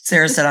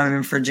 Sarah said I'm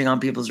infringing on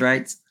people's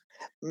rights.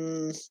 Yeah,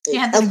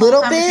 A this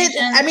little whole bit.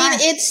 conversation in I the mean, car.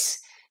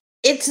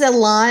 it's a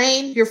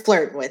line. You're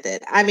flirting with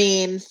it. I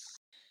mean,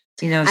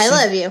 I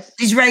love you.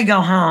 She's ready to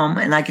go home,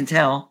 and I can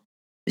tell.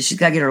 She's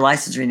got to get her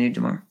license renewed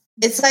tomorrow.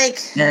 It's like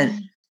And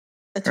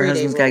a her 3-day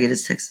husband's got to rule. get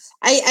his Texas.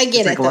 I get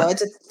It's like it though. what?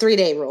 It's a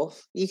 3-day rule.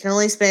 You can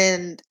only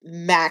spend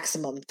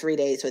maximum 3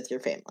 days with your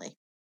family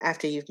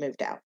after you've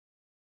moved out.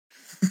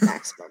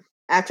 Maximum.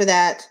 After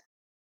that,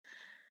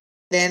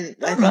 then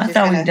I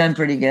thought we've done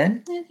pretty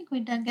good. I think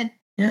we've done good.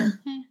 Yeah.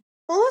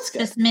 Well, that's good.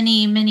 Just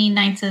many, many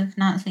nights of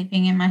not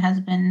sleeping, and my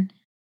husband,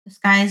 the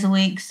sky's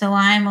awake, so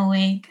I'm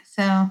awake.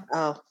 So,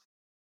 Oh,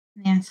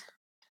 yes.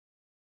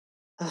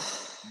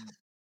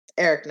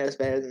 Eric knows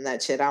better than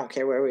that shit. I don't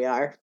care where we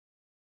are.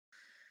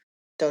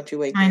 Don't you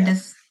wake me Mine up.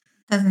 just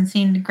doesn't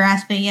seem to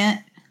grasp it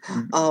yet.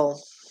 Oh,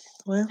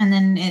 well. And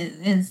then it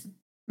is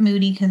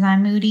moody because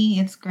I'm moody.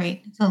 It's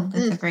great. It's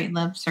a great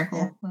love circle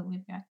Yeah. what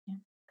we've got. Yeah.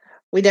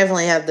 We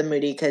definitely have the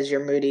moody because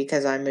you're moody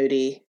because I'm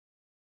moody.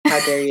 How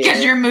dare you?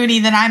 Because you're moody,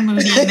 then I'm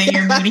moody, and then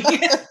you're moody.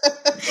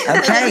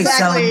 Okay,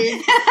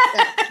 Exactly.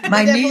 so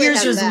my We New definitely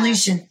Year's have that.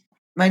 resolution.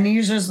 My New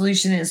Year's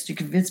resolution is to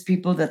convince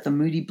people that the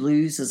Moody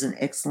Blues is an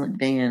excellent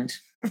band.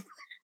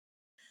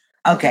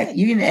 Okay, Good.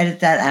 you can edit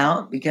that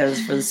out,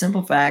 because for the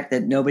simple fact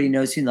that nobody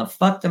knows who the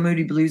fuck the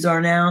Moody Blues are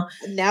now.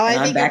 Now I And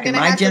I'm think back I'm in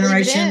gonna my have to leave it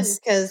in generations.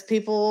 because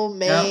people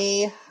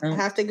may No.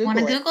 have to Google Want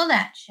to it. Google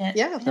that shit?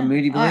 Yeah. The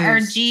Moody Or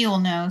Blues. G will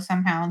know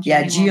somehow.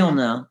 Yeah, G will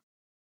know.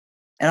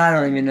 And I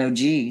don't even know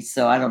G,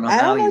 so I don't know I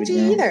how don't he know would G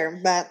know. either,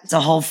 but It's a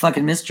whole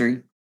fucking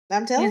mystery.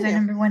 I'm telling He's our you.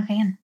 number one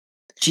fan.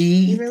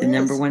 G, He really the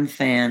number is. one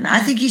fan. I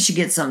think you should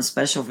get something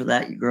special for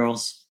that, you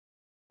girls.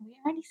 We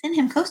already sent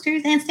him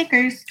coasters and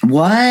stickers.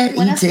 What?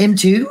 What You else? to him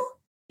too?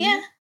 Yeah.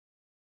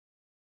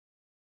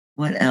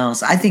 What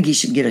else? I think he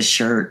should get a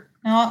shirt.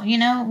 Well,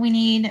 we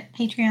need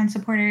Patreon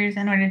supporters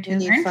in order We to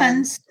need earn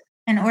funds,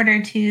 in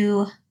order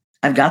to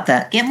I've got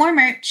that. get more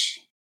merch.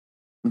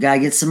 We gotta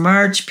get some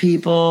merch,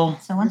 people.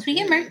 So once we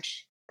get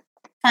merch,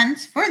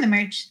 funds for the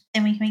merch,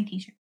 then we can make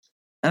t-shirts.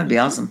 That would be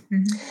awesome.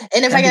 Mm-hmm.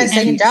 And if I That'd got be a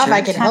second cute job, I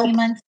shirt. can Happy help.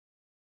 month.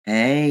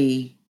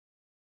 Hey,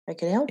 I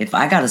can help. if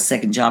I got a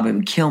second job, it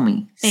would kill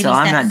me. Baby so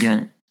I'm not steps. doing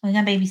it. We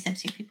got baby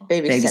steps here, people.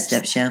 Baby, Baby steps.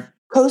 steps, yeah.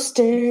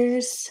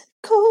 Coasters.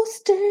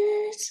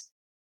 Coasters.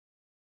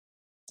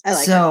 I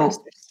like So-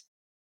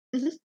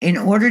 coasters. In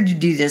order to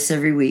do this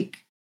every week,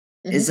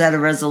 Mhm. is that a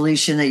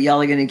resolution that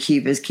y'all are going to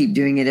keep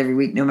doing it every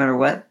week, no matter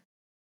what?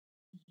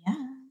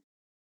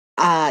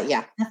 Yeah.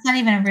 Yeah. That's not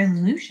even a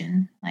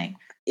resolution. Like,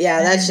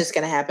 Yeah, that's Yeah. just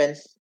gonna happen.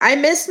 I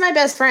miss my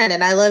best friend,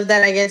 and I love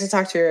that I get to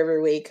talk to her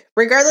every week,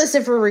 regardless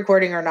if we're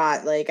recording or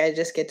not. Like, I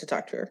just get to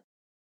talk to her.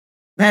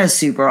 That is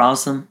super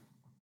awesome.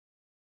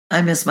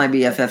 I miss my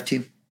BFF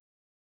too.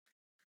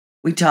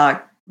 We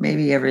talk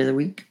maybe every other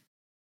week.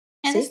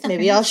 yeah, See, this stuff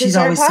maybe is- I'll just She's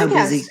start a always so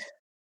podcast. busy.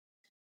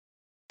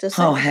 Just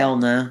Oh, saying. hell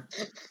no.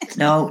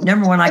 No,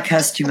 number one, I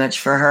cuss too much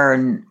for her.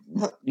 And,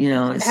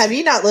 it's, Have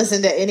you not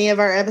listened to any of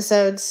our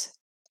episodes?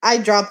 I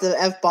dropped the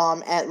F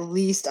bomb at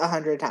least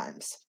 100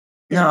 times.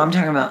 no, I'm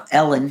talking about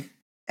Ellen.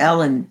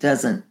 Ellen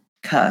doesn't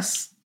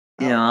cuss.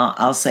 Oh.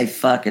 I'll say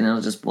fuck and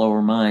it'll just blow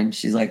her mind.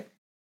 She's like,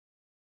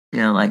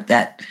 like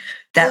that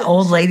That Ooh.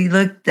 old lady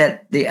look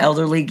that the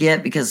elderly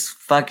get because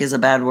fuck is a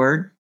bad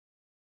word.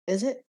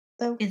 Is it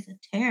though? It's a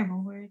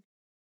terrible word.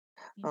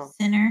 You Oh.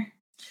 sinner.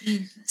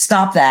 Jesus.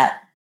 Stop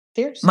that.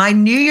 Fierce. My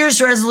New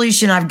Year's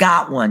resolution, I've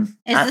got one.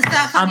 It's to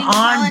stop I'm fucking on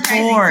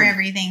apologizing board. for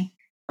everything.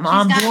 I'm She's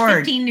on got board.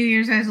 15 New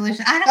Year's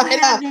resolutions. I I don't know.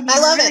 have any. I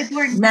love really it.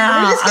 bored.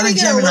 No, We're just I'm gonna a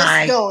get a Gemini.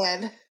 list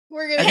going.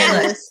 We're gonna Okay, get a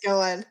look. list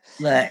going.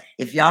 Look,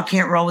 if y'all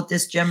can't roll with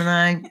this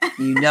Gemini,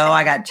 you know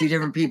I got two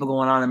different people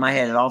going on in my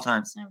head at all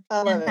times.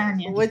 I love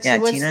Tanya. it. Yeah,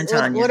 Tina and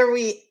Tanya. What are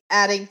we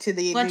adding to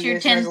the What's New your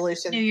Year's 10th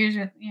resolution? New Year's?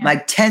 Yeah. My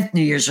 10th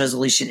New Year's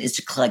resolution is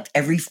to collect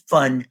every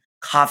fun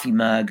coffee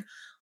mug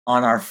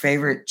on our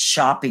favorite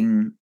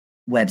shopping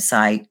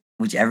website,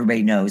 which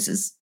everybody knows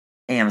is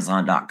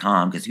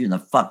Amazon.com, because who the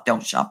fuck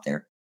don't shop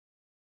there?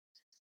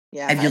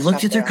 Yeah, Have I you looked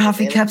shop at their there on the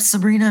coffee daily. cups,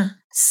 Sabrina?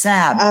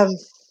 Sab.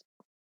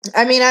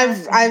 I mean,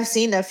 I've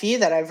seen a few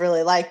that I've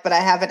really liked, but I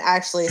haven't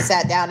actually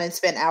sat down and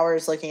spent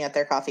hours looking at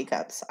their coffee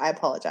cups. I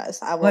apologize.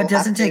 I will Well, it have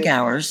doesn't take to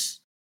hours.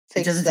 It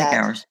fix doesn't take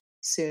that hours.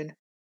 soon.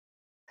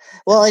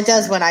 Well, it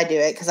does when I do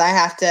it because I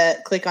have to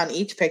click on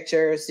each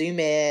picture, zoom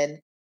in,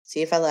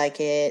 see if I like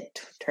it,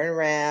 turn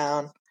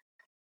around,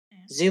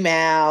 zoom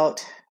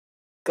out,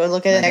 go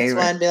look at the My next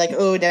favorite. one, be like,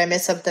 oh, did I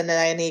miss something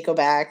that I need to go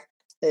back?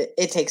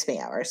 It takes me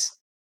hours.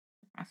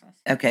 Process.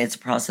 Okay, it's a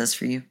process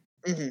for you.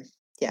 Mm-hmm.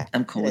 Yeah,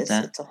 I'm cool it with is.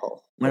 that. It's a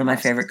whole. One of my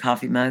process. favorite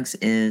coffee mugs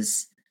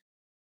is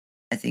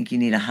I think you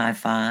need a high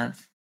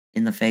five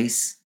in the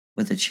face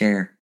with a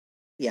chair.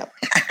 Yep.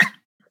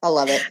 I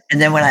love it.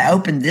 And then when I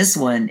opened this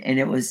one and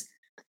it was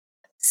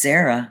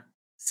Sarah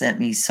sent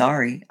me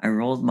sorry, I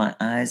rolled my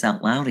eyes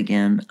out loud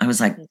again. I was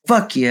like,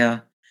 fuck yeah.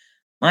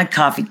 My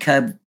coffee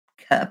cup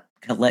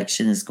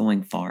collection is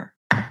going far.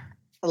 I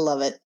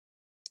love it.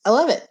 I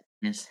love it.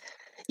 Yes.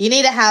 You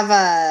need to have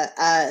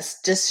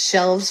just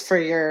shelves for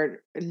your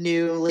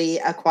newly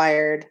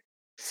acquired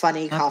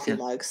funny Fuck coffee yeah.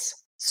 mugs,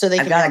 so they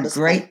I've can be on got a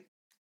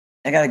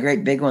display.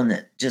 great big one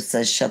that just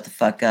says shut the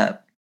fuck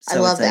up. I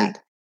love it's that.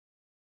 a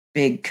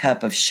big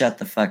cup of shut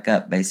the fuck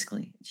up,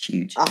 basically. It's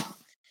huge. Oh,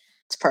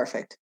 it's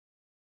perfect.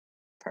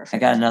 Perfect. I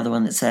got another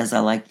one that says I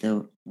like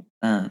the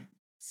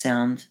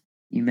sound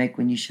you make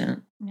when you shut.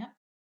 Yeah.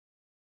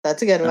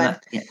 That's a good one.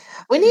 Yeah.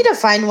 We need to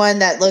find one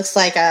that looks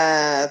like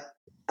a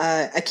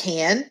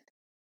can,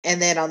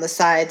 and then on the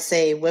side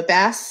say whip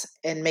ass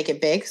and make it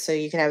big, so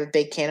you can have a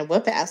big can of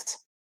whip ass.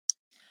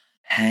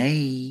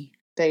 Hey.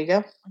 There you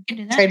go. We could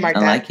do that. Trademark I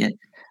that. like it.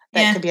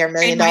 That Yeah. could be our $1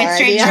 million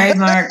Trademark, idea.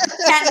 Trademark.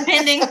 Patent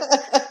pending.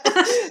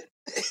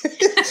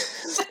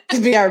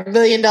 Could be our $1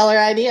 million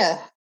idea.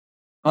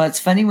 Well, it's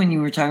funny when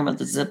you were talking about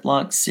the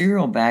Ziploc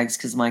cereal bags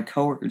because my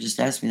coworker just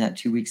asked me that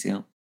 2 weeks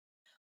ago.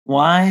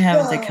 Why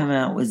haven't they come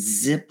out with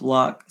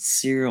Ziploc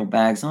cereal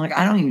bags? I'm like,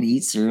 I don't even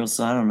eat cereal,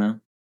 so I don't know.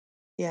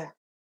 Yeah.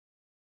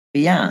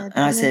 But yeah, and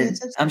I that said, makes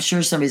sense. I'm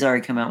sure somebody's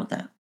already come out with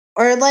that.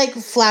 Or like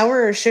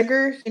flour or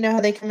sugar, you know how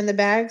they come in the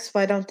bags?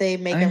 Why don't they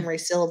make Oh, them yeah.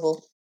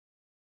 resealable?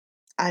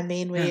 I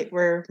mean, Yeah.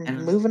 we're I don't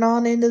know. moving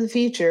on into the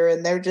future,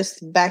 and they're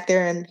just back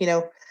there in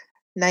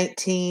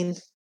 1900s,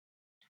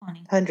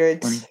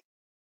 20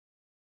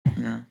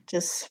 Yeah.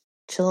 just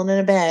chilling in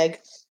a bag.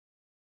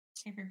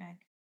 paper bag.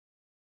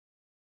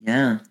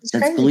 Yeah. It's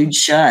That's crazy. glued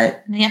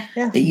shut. Yeah.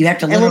 That you have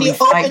to And when literally you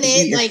fight open to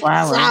get it, your like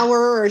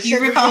flour. or You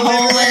sugar, rip a came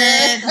hole in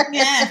everywhere.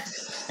 it.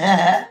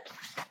 Yeah.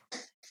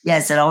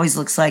 Yes, it always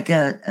looks like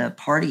a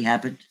party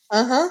happened.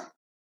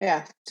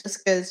 Yeah,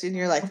 just because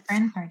you're like, A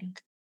friend party.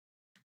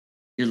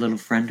 Your little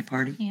friend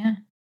party. Yeah.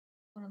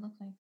 What it looks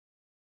like.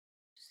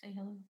 Just say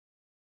hello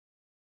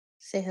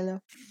say hello.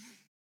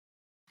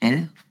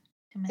 Hello.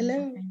 to my Hello.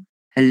 little friend.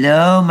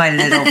 Hello, my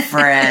little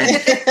friend.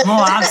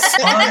 Oh, I'm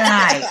slow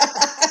tonight.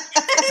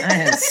 I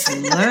am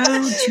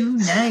slow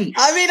tonight.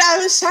 I mean, I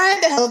was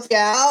trying to help you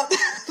out.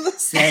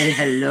 Said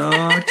hello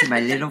to my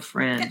little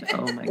friend.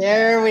 Oh my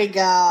There god. we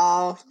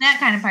go. That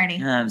kind of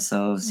party. I'm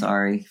so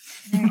sorry.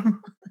 There.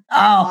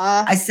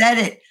 Oh, I said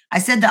it. I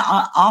said the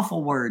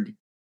awful word.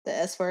 The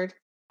S word.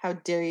 How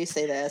dare you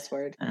say the S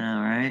word? All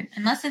right.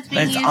 Unless it's But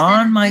being it's used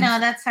on in, my no,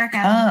 that's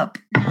sarcasm. Up.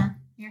 No,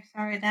 you're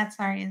sorry. That's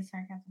sorry is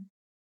sarcasm.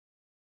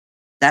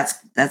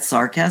 That's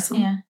sarcasm?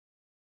 Yeah.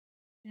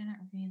 You're not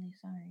really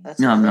sorry. That's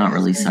No, I'm not hilarious.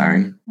 really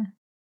sorry.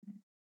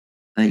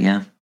 But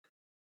yeah.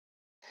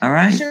 All You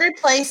right. should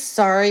replace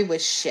sorry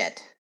with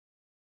shit.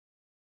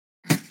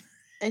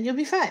 And you'll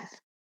be fine.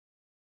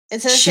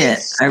 Instead of saying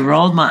Shit. I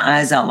rolled my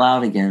eyes out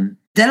loud again.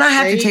 Then I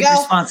have There to you take go.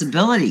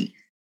 responsibility.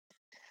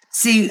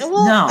 See,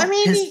 well, no. I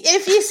mean, 'cause-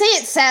 if you say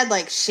it sad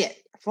like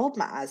shit, I rolled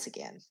my eyes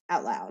again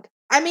out loud.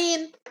 I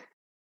mean,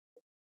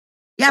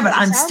 yeah, but it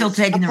I'm still sounds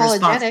taking the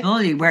apologetic.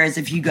 responsibility. Whereas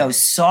if you go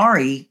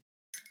sorry,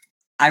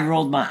 I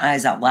rolled my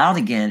eyes out loud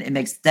again. It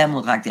makes them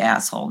look like the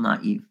asshole,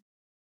 not you.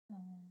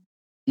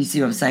 You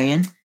see what I'm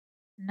saying?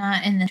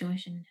 Not in the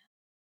situation.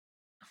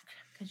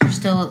 Because you're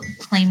still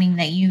claiming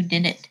that you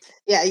did it.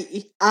 yeah,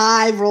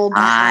 I rolled my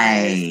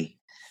eyes. I.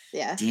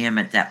 Yeah. Damn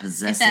it, that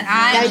possessive. that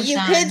I Now word. was you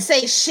done. could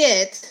say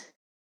shit.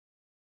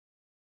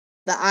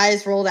 The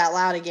eyes rolled out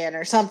loud again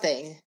or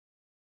something.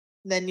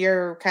 Then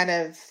you're kind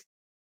of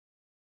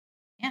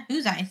Yeah,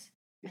 whose eyes?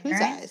 Whose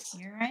Your eyes?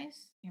 Your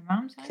eyes? Your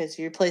mom's side? because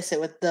you replace it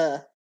with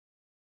the,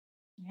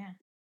 Yeah.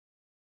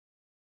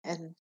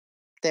 and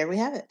there we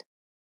have it.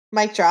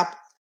 Mic drop.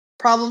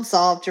 Problem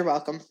solved. You're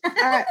welcome. All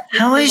right. we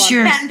How can move is on.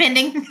 your Patent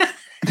pending.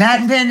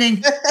 patent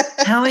pending?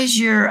 How is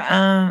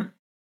your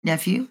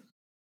nephew?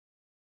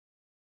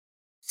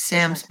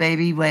 Sam's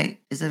baby. Wait,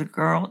 is it a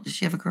girl? Does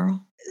she have a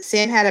girl?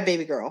 Sam had a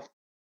baby girl,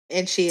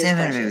 and she is Sam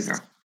had a precious. baby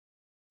girl.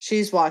 She's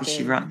Is she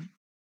walking, rotten?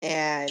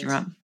 and She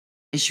rotten?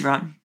 Is she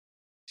rotten?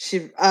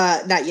 she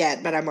not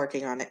yet, but I'm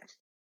working on it.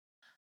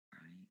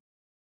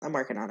 I'm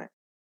working on it.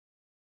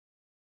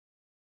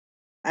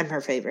 I'm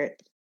her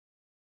favorite.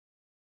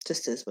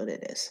 Just is what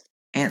it is.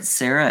 Aunt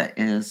Sarah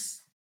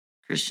is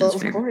Christian's Well,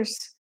 of favorite.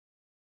 course.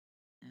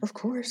 Of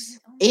course.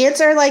 Aunts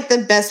are like the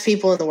best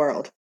people in the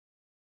world.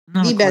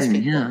 Not The best according to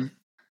people. him.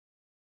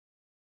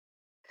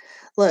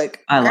 Look,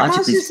 Biologically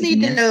grandmas just need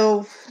speaking,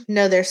 to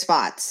know their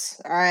spots.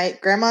 All right?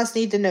 Grandmas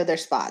need to know their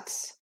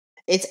spots.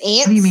 It's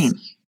aunts, What do you mean?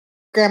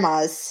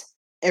 grandmas,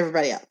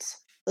 everybody else.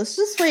 That's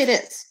just the way it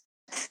is.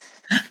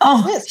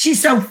 Oh, Yes.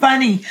 she's so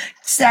funny.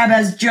 Sab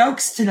has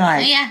jokes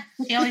tonight. Yeah,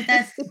 she always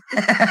does.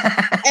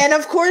 And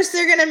of course,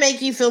 they're going to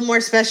make you feel more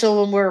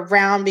special when we're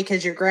around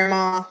because you're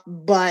grandma,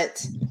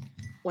 but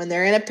when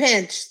they're in a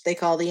pinch, they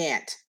call the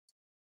aunt.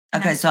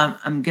 Okay, so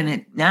I'm gonna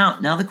now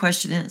the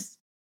question is,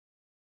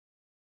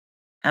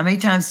 how many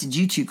times did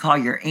you two call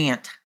your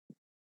aunt?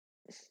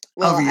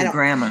 Well, Over your I don't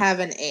grandma. have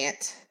an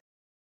aunt.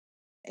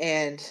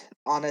 And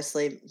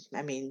honestly,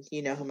 I mean,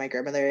 you know who my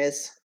grandmother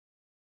is.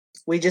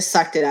 We just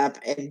sucked it up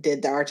and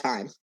did our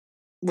time.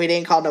 We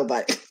didn't call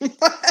nobody.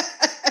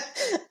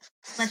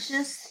 Let's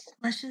just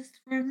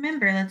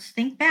remember. Let's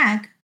think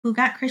back. Who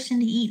got Christian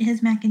to eat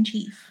his mac and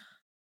cheese?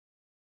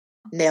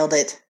 Nailed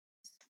it.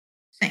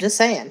 Same. Just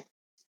saying.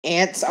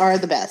 Aunts are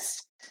the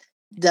best.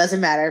 Doesn't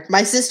matter.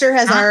 My sister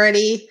has Huh?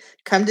 already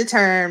come to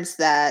terms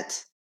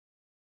that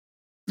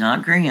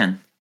Not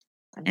Gran,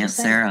 I'm Aunt just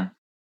saying. Sarah.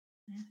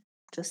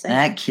 Just saying.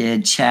 That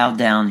kid chowed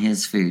down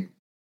his food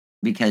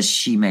because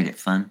she made it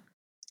fun.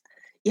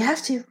 You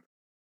have to.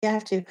 You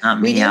have to. Not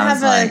We me. do I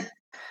have was like,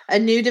 a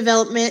new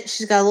development.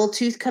 She's got a little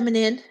tooth coming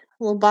in, a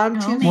little bottom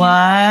Oh, tooth. man.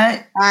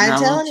 what? I'm Not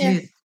a little telling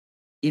you. tooth.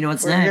 You know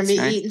what's We're gonna next, be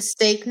right? eating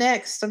steak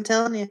next. I'm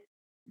telling you.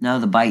 No,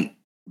 the bite.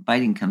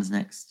 Biting comes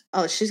next.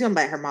 Oh, she's gonna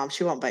bite her mom.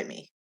 She won't bite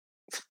me.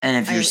 And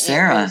if I you're am Aunt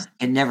Sarah, Liz.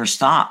 it never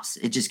stops.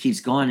 It just keeps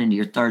going into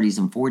your 30s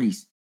and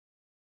 40s.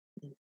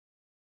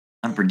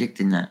 I'm Yeah.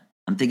 predicting that.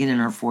 I'm thinking in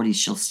her 40s,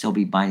 she'll still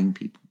be biting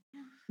people.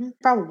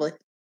 Probably.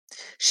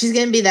 She's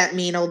gonna be that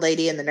mean old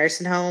lady in the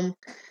nursing home.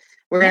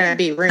 We're Yeah. gonna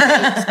be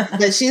roommates,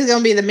 but she's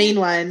gonna be the mean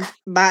one,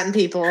 biting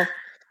people.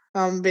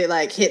 I'm gonna be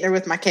like hitting her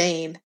with my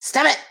cane.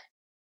 Stop it!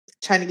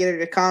 Trying to get her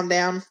to calm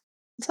down.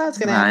 That's how it's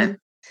gonna Right. happen.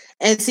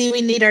 And see,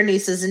 we need our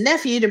nieces and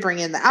nephew to bring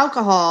in the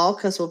alcohol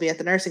because we'll be at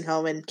the nursing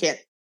home and can't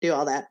do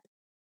all that.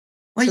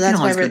 Well, So you can that's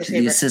why always we're go the to the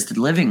favorite. assisted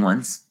living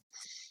ones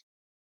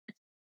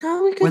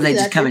Oh, we could where do they that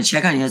just come too. and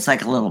check on you. It's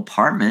like a little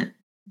apartment.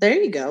 There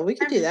you go. We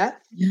could do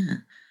that. Yeah.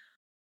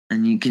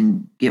 And you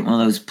can get one of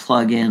those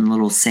plug-in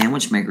little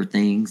sandwich maker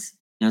things,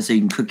 so you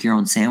can cook your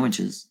own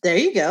sandwiches. There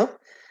you go.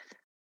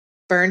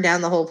 Burn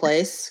down the whole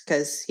place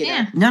because you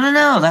know. Yeah.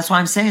 No. That's why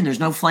I'm saying there's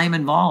no flame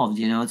involved.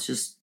 It's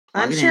just.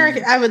 plug I'm it sure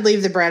in. I would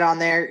leave the bread on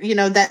there. You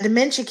know, that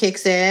dementia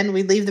kicks in.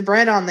 We leave the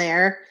bread on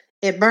there.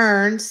 It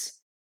burns.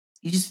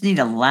 You just need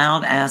a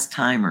loud ass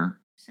timer.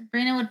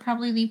 Sabrina would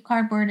probably leave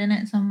cardboard in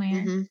it somewhere.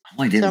 Mhm.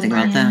 Oh, I didn't think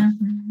about Yeah, that.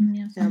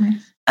 yeah, somewhere.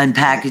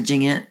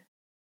 Unpackaging it.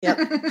 Yep.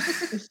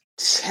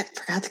 Shit,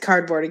 forgot the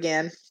cardboard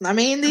again. I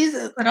mean, these.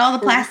 Put all the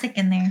plastic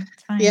in there.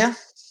 It's fine. Yeah.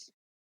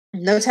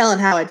 No telling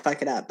how I'd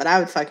fuck it up, but I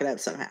would fuck it up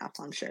somehow,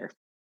 I'm sure.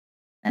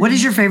 What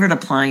is your favorite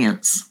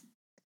appliance?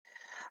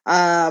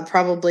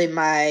 Probably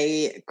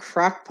my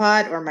crock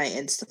pot or my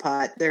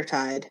Instapot. They're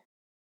tied.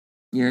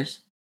 Yours?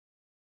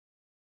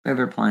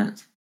 Favorite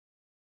appliance?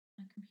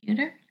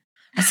 computer?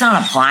 That's not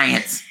an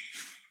appliance.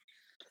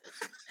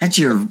 That's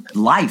your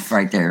life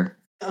right there.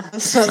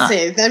 So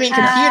say, I mean,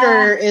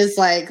 computer is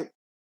like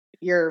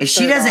your. If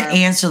she third doesn't arm.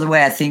 answer the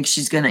way I think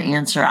she's going to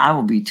answer, I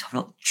will be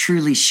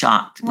truly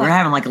shocked. We're What?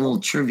 having like a little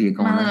trivia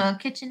going My on.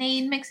 little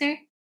KitchenAid mixer?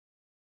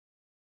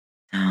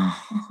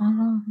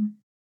 Oh,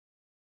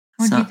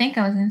 What do So, you think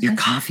I was going to your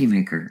say? coffee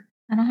maker.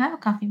 I don't have a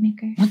coffee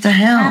maker. What the I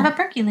have a hell?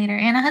 percolator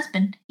and a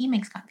husband. He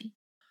makes coffee.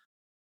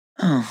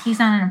 Oh. He's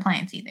not an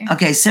appliance either.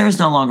 Okay, Sarah's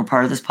no longer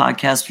part of this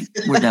podcast.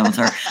 We're done with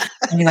her.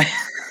 Anyway.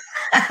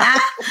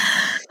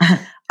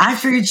 I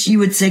figured she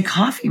would say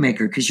coffee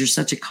maker because you're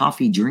such a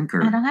coffee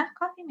drinker. I don't have a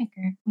coffee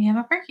maker. We have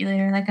a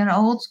percolator, like an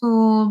old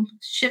school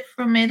shipped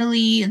from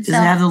Italy. Does it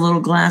have the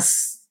little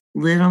glass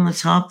lid on the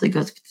top that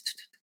goes?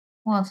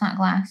 Well, it's not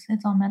glass.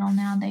 It's all metal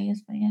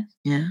nowadays, but yes.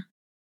 Yeah.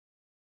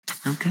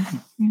 Okay.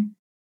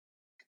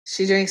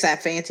 She drinks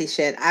that fancy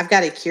shit. I've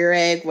got a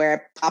Keurig where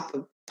I pop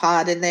a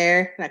pod in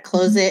there and I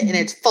close it and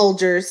it's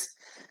Folgers.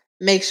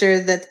 Make sure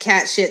that the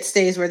cat shit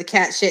stays where the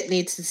cat shit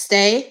needs to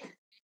stay.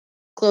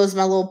 Close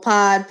my little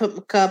pod, put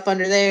my cup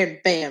under there, and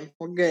bam,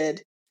 we're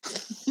good.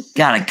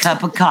 Got a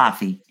cup of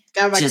coffee.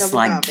 Got my Just cup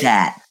like of coffee.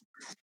 that.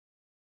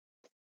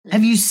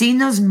 Have you seen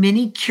those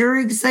mini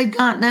Keurigs they've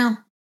got now?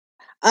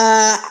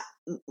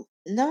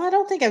 No, I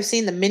don't think I've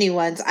seen the mini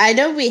ones. I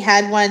know we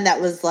had one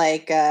that was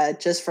like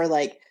just for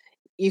like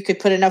you could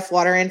put enough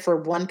water in for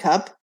 1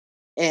 cup,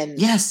 and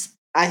Yes.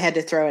 I had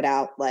to throw it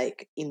out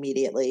like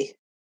immediately.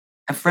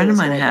 A friend of was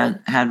mine horrible.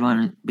 had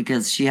one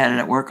because she had it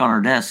at work on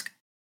her desk.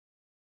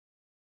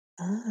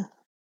 Ah,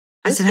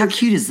 I this said, how was-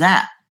 cute is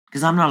that?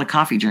 Because I'm not a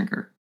coffee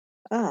drinker.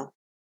 Oh,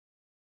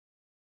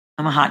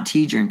 I'm a hot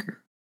tea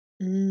drinker.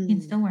 You can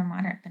mm. still warm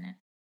water up in it.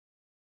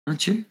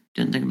 Not you?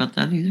 Didn't think about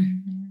that either.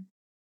 Mhm.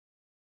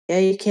 Yeah,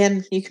 you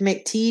can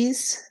make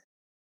teas,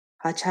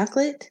 hot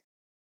chocolate.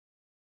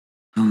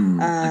 Ooh,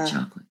 Uh, hot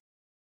chocolate.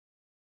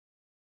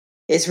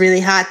 It's really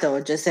hot though,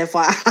 just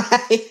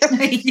FYI.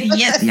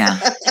 Yes. Yeah.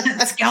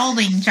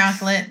 Scalding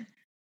chocolate.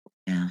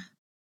 Yeah.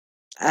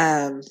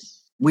 Yeah.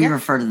 We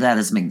refer to that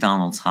as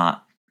McDonald's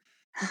hot.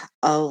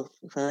 Oh,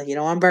 well, you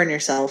don't want to burn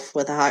yourself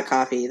with a hot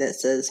coffee that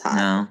says hot,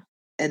 No.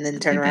 and then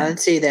that'd turn be around bad. and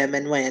sue them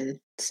and win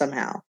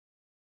somehow.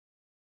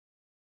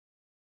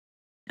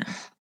 Yeah.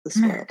 This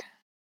world. America.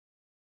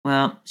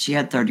 Well, she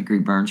had 3rd-degree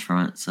burns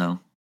from it, so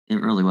it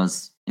really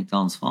was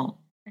McDonald's fault.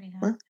 Pretty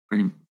What? hot.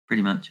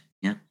 Pretty much.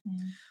 Yeah. Yeah.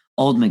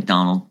 Old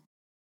McDonald.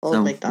 Old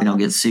so McDonald. we don't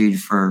get sued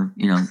for,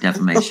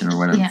 defamation or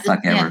whatever Yeah, the fuck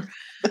yeah. ever.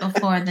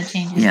 Before the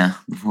changes. Yeah,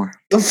 before.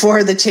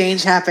 Before the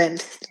change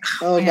happened.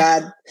 Oh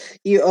Yeah. God,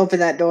 you open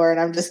that door, and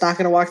I'm just not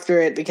going to walk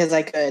through it because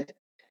I could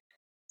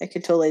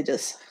totally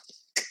just.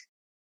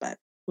 But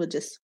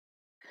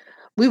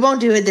we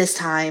won't do it this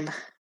time.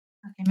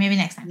 Okay, maybe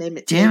next time. Name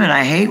it. Damn it,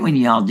 I hate when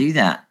y'all do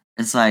that.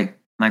 It's like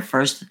my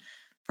first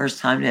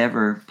time to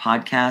ever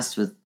podcast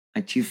with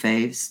my two of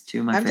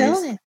my I'm faves.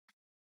 telling you.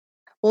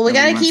 Well, we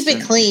Nobody got to keep wants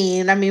it to-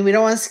 clean. I mean, we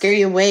don't want to scare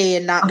you away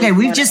and not. Okay, make you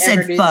we've wanna just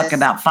ever said do fuck this.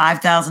 about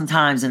 5,000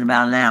 times in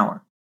about an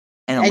hour.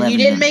 And And 11 you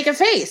didn't minutes. make a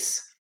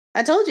face.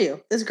 I told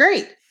you. It's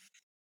great.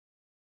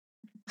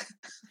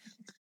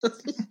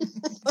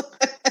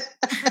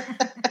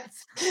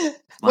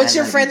 What's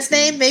your Twilight friend's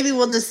Routine. name? Maybe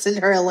we'll just send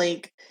her a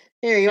link.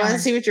 Here, you want to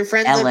Ellen. see what your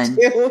friend's Ellen. up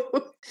to?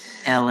 You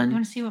Ellen.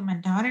 want to see what my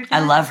daughter did? I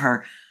love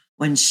her.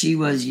 When she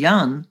was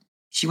young,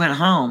 she went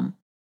home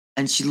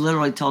and she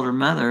literally told her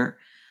mother,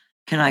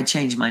 "Can I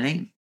change my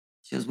name?"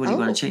 She goes, "What do you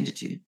want Oh. to change it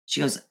to?"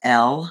 She goes,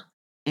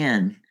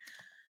 L-N.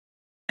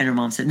 And her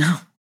mom said, no,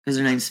 because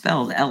her name's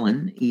spelled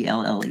Ellen,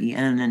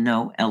 E-L-L-E-N. And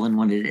no, Ellen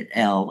wanted it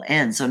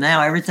L-N. So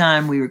now every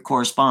time we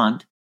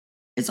correspond,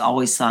 it's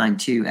always signed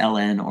to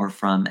L-N or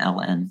from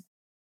L-N.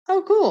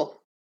 Oh,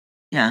 cool.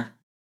 Yeah.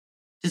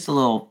 Just a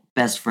little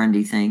best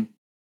friendy thing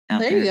out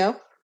There there. you go.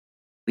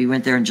 We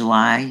went there in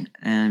July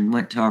and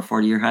went to our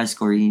 40-year high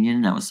school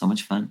reunion. That was so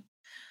much fun.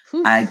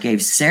 Whew. I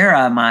gave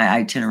Sarah my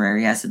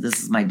itinerary. I said,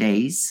 this is my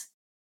days.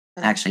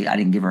 Uh-huh. Actually, I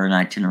didn't give her an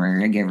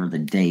itinerary. I gave her the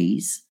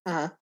days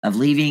Uh-huh. of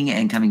leaving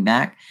and coming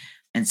back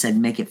and said,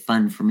 make it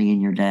fun for me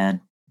and your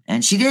dad.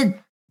 And she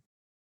did.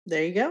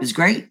 There you go. It was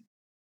great.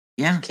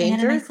 Yeah. We Came had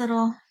a through. nice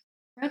little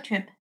road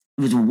trip.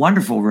 It was a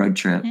wonderful road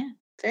trip. Yeah.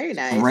 Very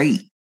nice.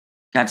 Great.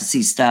 Got to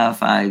see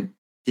stuff I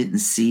didn't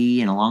see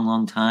in a long,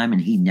 long time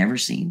and he'd never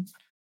seen.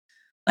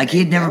 Like There he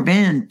had you never go.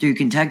 been through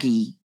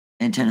Kentucky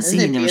and Tennessee.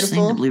 Isn't it He'd never seen the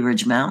beautiful? Blue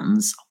Ridge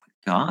Mountains. Oh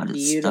my God,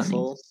 it's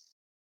Beautiful.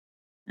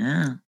 stunning.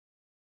 Yeah.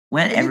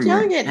 Went Look at everywhere.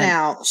 y'all getting Had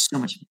out. so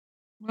much.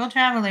 World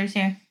travelers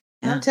here.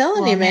 Yeah. I'm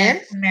telling you, man.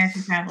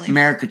 American travelers.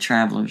 America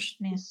travelers.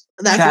 Yeah.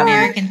 That's Travel. all right.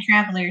 American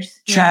travelers.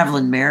 Yeah.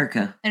 Traveling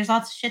America. There's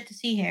lots of shit to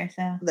see here,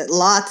 so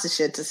Lots of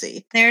shit to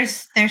see.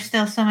 there's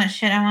still so much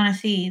shit I want to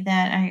see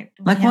that we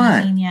Like haven't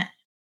what? seen yet.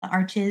 The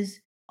arches,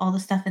 all the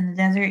stuff in the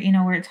desert,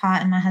 where it's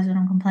hot and my husband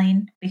will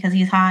complain because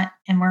he's hot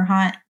and we're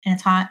hot and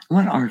it's hot.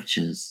 What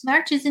arches? The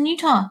arches in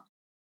Utah.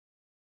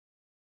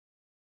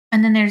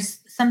 And then there's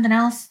something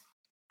else.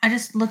 I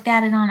just looked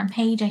at it on a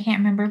page. I can't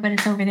remember, but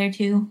it's over there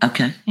too.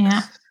 Okay.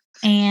 Yeah.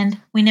 And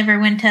we never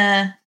went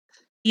to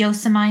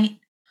Yosemite.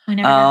 We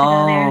never got to go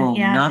Oh, there.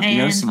 Yeah. not and-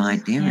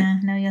 Yosemite. Damn it. Yeah,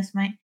 no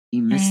Yosemite.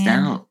 You missed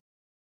And- out.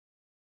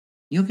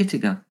 You'll get to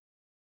go.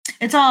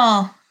 It's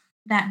all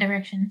that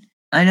direction.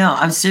 I know.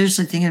 I'm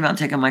seriously thinking about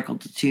taking Michael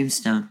to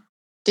Tombstone.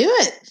 Do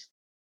it.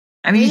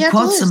 I mean, We he have to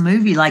quotes the lose.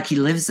 movie like he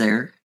lives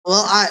there.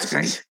 Well, That's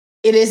great.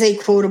 it is a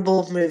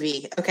quotable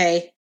movie,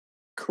 okay?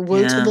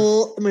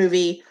 Quotable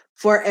movie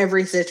for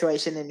every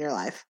situation in your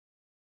life.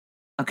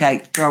 Okay,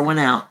 throw one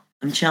out.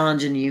 I'm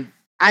challenging you.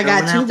 I Throw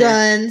got one 2 out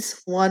there.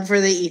 guns, one for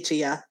the each of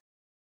ya.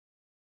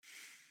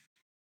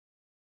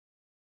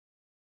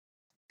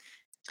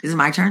 Is it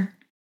my turn?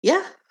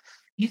 Yeah.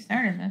 You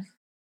started this.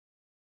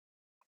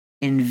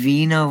 In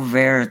Vino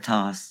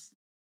Veritas.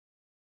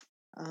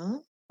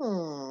 Oh.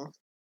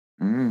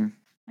 Mm.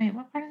 Wait,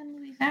 what part of the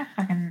movie is that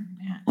fucking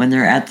at? When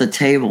they're at the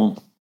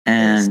table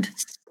and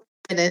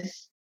Spinning.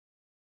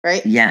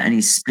 Right? yeah, and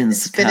he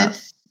spins the Spinning. cup.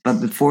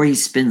 But before he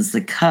spins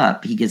the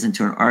cup, he gets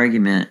into an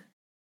argument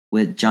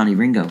with Johnny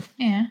Ringo.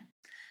 Yeah.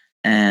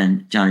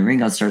 And Johnny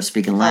Ringo starts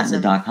speaking Latin to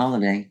him- Doc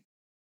Holliday.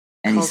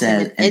 And he calls him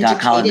says, an and Doc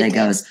Holliday educated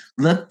man. goes,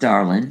 look,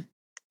 darling,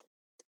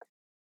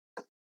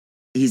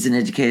 he's an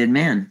educated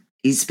man.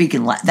 He's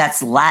speaking,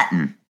 that's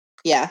Latin.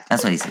 Yeah.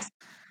 That's what he says.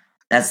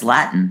 That's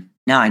Latin.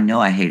 Now I know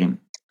I hate him.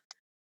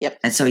 Yep.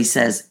 And so he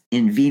says,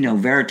 in vino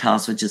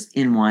veritas, which is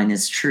in wine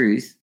is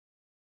truth.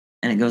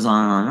 And it goes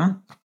on and on and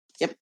on.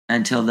 Yep.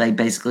 Until they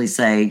basically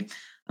say,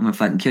 I'm going to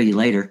fucking kill you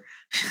later.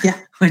 Yeah.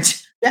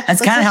 Which, Yeah,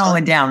 that's kind of how it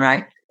went down,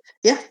 right?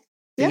 Yeah.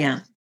 But Yeah.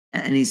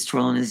 And he's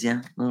twirling his,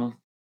 little.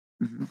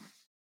 Mm-hmm.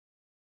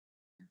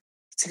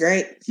 It's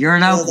great. You're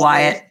an oak,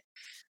 Wyatt.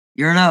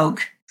 You're an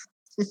oak.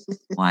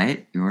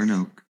 Wyatt, you're an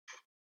oak.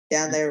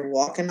 Down there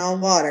walking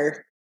on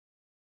water.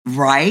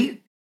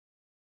 Right?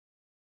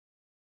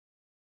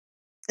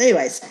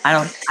 Anyways.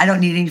 I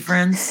don't need any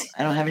friends.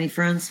 I don't have any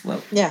friends.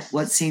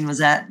 What scene was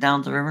that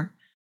down the river?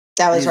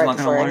 That was right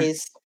before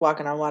he's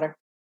walking on water.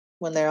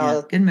 When they're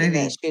all good movie. in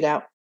that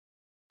shootout.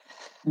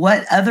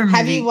 What other movie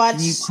have you watched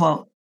can you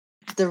quote?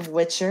 The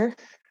Witcher?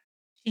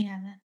 She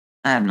hasn't.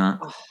 I have not.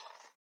 Oh.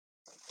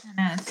 I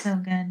know, it's so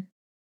good.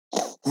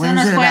 When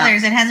so no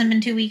spoilers. It hasn't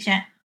been 2 weeks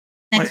yet.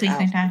 Next week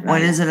we talk.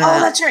 What is it about?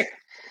 Oh, that's right.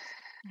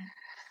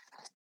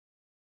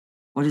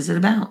 What is it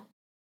about?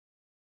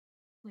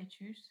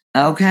 Witchers.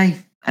 Okay.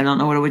 I don't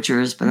know what a witcher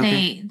is, but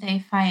okay.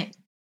 They fight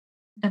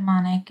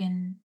demonic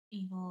and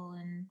evil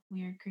and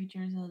weird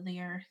creatures of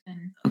the earth,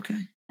 and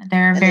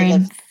there are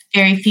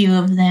very few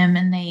of them,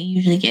 and they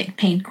usually get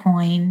paid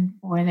coin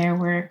for their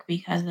work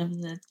because of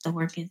the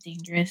work is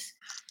dangerous.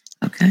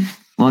 Okay.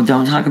 Well,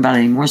 don't talk about it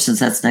anymore since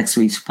that's next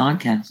week's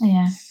podcast.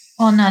 Yeah.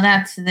 Well, no,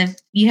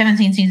 you haven't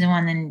seen season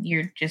 1, then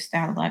you're just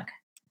out of luck.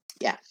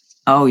 Yeah.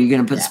 Oh, you're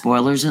going to put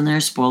spoilers in there?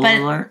 Spoiler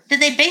alert?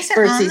 Did they base it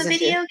on the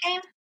video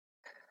game?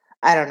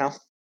 I don't know.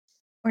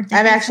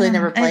 I've actually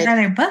never played. Are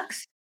there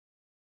books?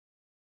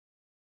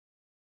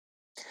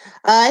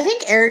 I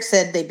think Eric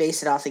said they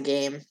base it off the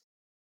game,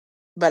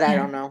 but I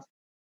don't know.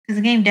 Because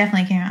the game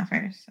definitely came out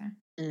first. So.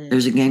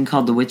 There's a game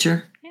called The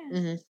Witcher? Yeah.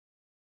 Mm-hmm.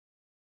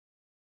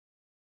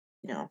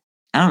 No.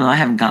 I don't know. I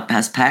haven't got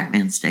past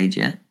Pac-Man stage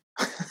yet.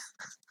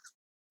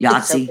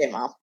 Yahtzee. Okay,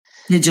 Mom.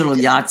 Digital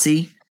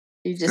Yahtzee.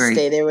 You just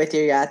stay there with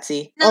your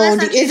Yahtzee. No,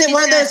 is it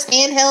one of those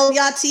handheld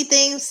Yahtzee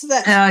things?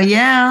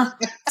 Yeah.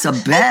 It's a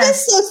best. I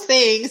miss those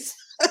things.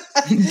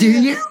 Do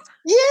you?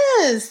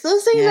 Yes.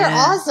 Those things are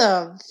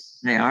awesome.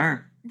 They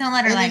are. Don't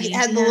let her lie to you.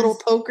 Had the little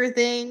poker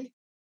thing.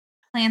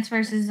 Plants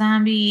vs.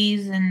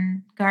 Zombies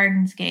and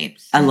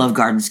Gardenscapes. I love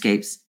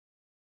Gardenscapes.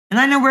 And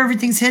I know where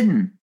everything's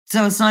hidden.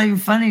 So it's not even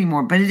fun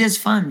anymore. But it is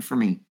fun for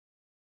me,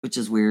 which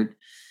is weird.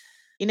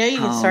 You know you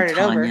can start it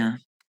over.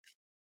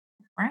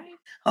 Right?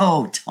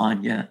 Oh,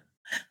 Tanya.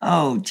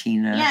 Oh,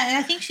 Tina. Yeah,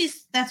 I think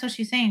that's what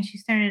she's saying. She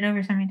started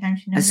over so many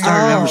times. She knows I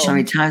started over so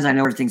many times I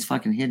know everything's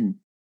fucking hidden.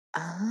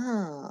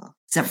 Oh.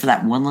 Except for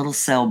that one little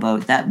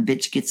sailboat. That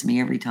bitch gets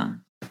me every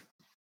time.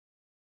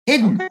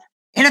 Hidden. Okay.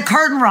 In a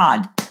curtain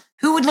rod.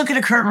 Who would look at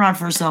a curtain rod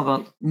for a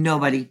sailboat?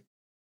 Nobody.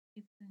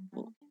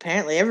 Well,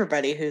 apparently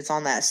everybody who's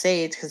on that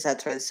stage, because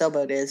that's where the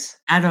sailboat is.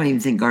 I don't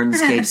even think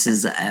Gardenscapes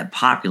is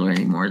popular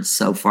anymore. It's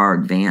so far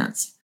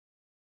advanced.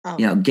 Oh.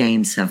 You know,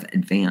 games have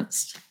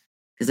advanced.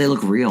 Because they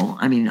look real.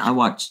 I mean, I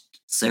watched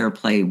Sarah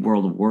play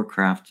World of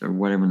Warcraft or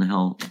whatever the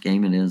hell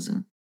game it is,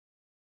 and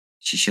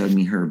she showed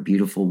me her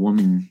beautiful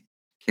woman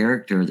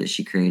character that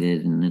she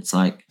created, and it's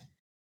like,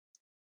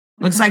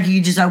 looks like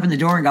you just open the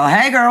door and go,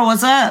 "Hey, girl,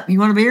 what's up? You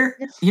want a beer?"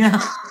 You know.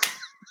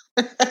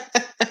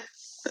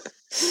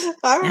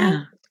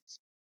 Yeah.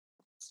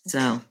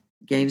 So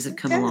games have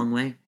come a long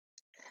way.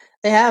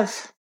 They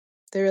have.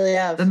 They really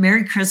have. But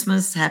Merry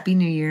Christmas, Happy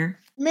New Year.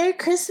 Merry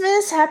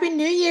Christmas, Happy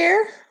New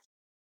Year.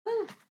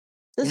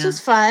 This was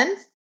fun.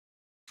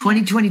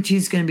 2022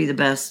 is going to be the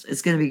best.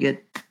 It's going to be good.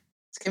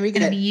 It's going to be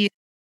good. It's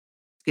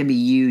going to be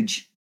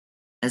huge,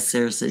 as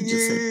Sarah said.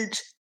 Just said.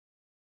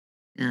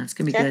 Yeah, it's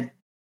going to be good.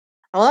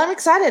 Well, I'm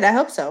excited. I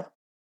hope so.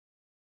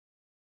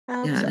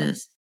 It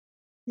is.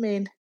 I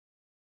mean,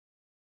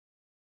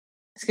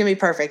 it's going to be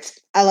perfect.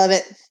 I love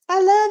it. I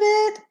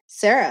love it.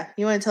 Sarah,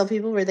 you want to tell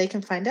people where they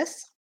can find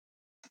us?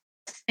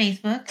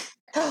 Facebook.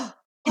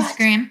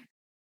 Instagram.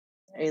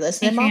 Are you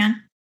listening, Patreon.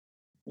 Mom?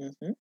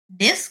 Mm-hmm.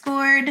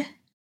 Discord.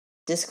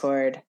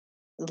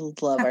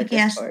 Love our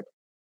Discord.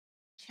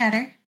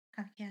 Chatter.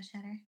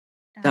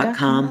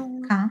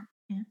 coffeecastchatter.com.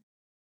 Yeah.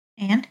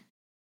 And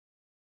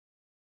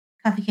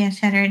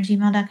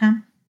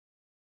coffeecastchatter@gmail.com.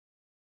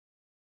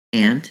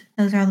 And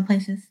those are all the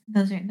places.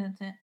 That's it.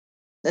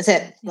 That's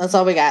it. That's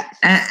all we got.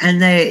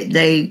 And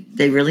they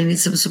really need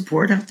some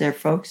support out there,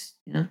 folks.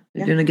 You know,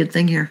 they're doing a good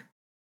thing here.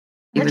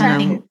 Even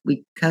though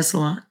we cuss a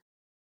lot.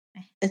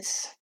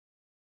 It's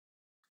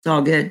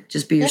all good.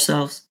 Just be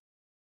yourselves.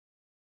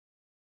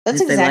 That's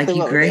if exactly they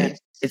like you, great.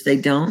 If they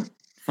don't,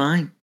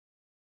 fine.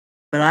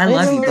 But I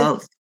love you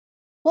both.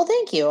 Well,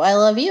 thank you. I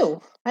love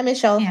you. Hi,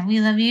 Michelle. Yeah, we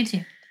love you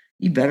too.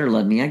 You better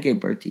love me. I gave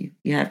birth to you.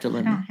 You have to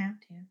love me. I don't have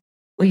to.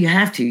 Well, you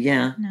have to,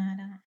 yeah. No, I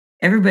don't.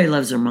 Everybody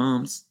loves their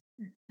moms.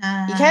 You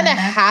kind of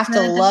have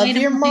to love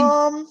your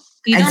mom.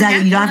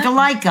 Exactly. You don't have to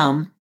like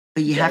them,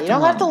 but you have to. You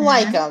don't have to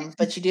like them,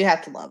 but you do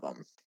have to love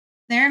them.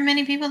 There are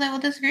many people that will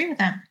disagree with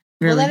that.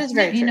 Really? Well, that is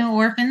very true. You know,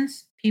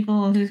 orphans,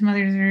 people whose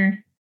mothers are,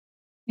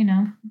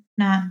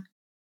 not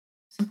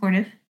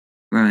supportive.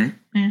 Right.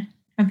 Yeah.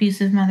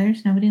 Abusive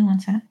mothers. Nobody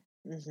wants that.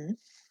 Mm-hmm.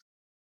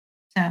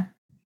 So,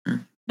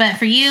 but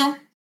for you,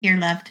 You're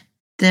loved.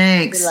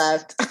 Thanks. You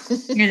loved.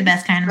 You're the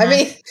best kind of I mom.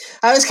 mean,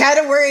 I was kind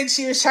of worried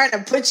she was trying to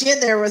put you in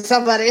there with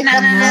somebody. No,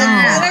 I'm no, like, no,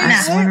 what are no, you- I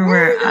just what- wonder what are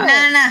where you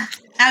doing? No.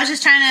 I was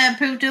just trying to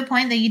prove to a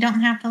point that you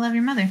don't have to love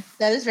your mother.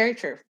 That is very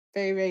true.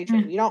 Very, very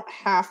true. Mm. You don't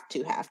have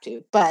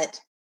to, but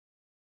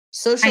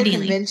social Ideally.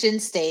 convention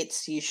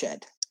states you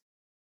should.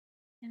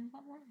 In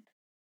what world?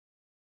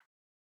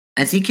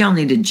 I think y'all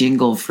need a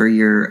jingle for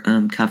your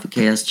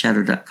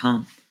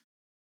coffeechaoschatter.com.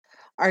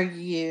 Are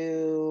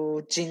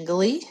you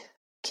jingly?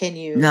 Can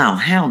you? No,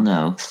 hell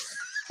no.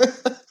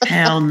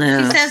 Hell She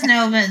no. says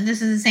no, but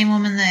this is the same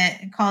woman that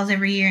calls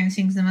every year and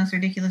sings the most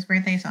ridiculous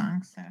birthday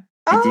songs. So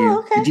I do. Oh,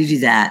 okay. Did you do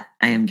that?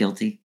 I am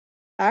guilty.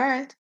 All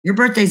right. Your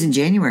birthday's in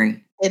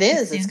January. It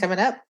is. soon. It's coming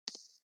up.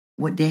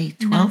 What day?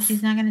 no, 12th?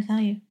 she's not going to tell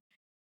you.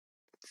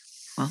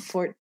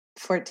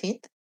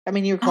 14th. I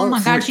mean, you were close. Oh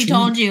my God, she 14.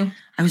 told you.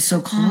 I was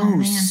so Oh,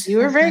 man. close. You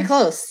were very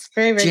close.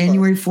 Very, very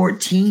January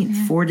 14th,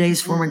 Yeah. 4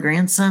 days for my Mm.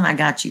 grandson. I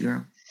got you, girl.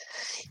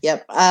 close.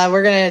 Yep.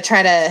 We're gonna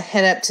try to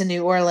head up to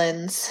New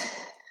Orleans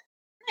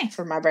Nice.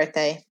 for my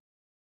birthday.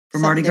 For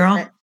Mardi Something Gras?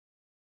 different.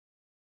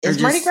 Or Is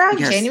Mardi just Gras in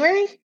because-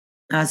 January?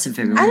 That's in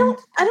February.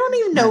 I don't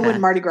even My know when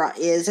bad. Mardi Gras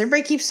is.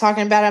 Everybody keeps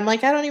talking about it. I'm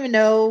like, I don't even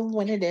know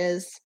when it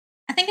is.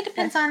 I think it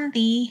depends on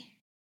the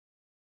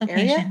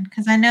Area? location.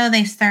 Because I know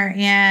they start,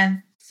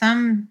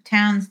 some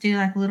towns do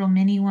like little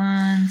mini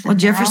ones. Well, and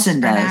they're all Jefferson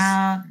spread does.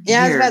 out.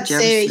 Yeah, I was Here, about to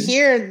say Jefferson.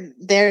 here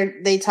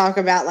they talk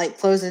about like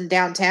closing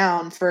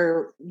downtown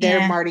for their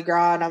Yeah. Mardi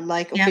Gras, and I'm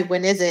like, okay, Yep.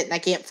 when is it? And I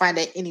can't find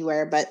it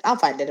anywhere, but I'll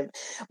find it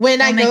when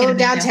We'll I make it a go big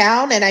deal.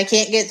 downtown and I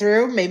can't get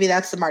through. Maybe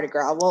that's the Mardi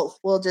Gras.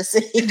 We'll just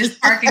see. Just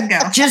park and go.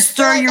 Just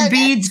throw your Okay.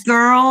 beads,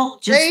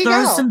 girl. There Just you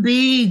throw go. some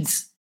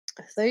beads.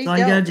 There you That's all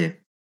go. you gotta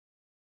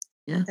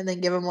do. And then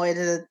give them away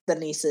to the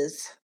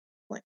nieces.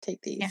 Like,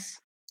 take these. Yeah.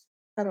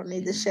 I don't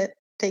need this Yeah. shit.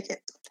 Take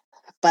it.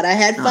 But I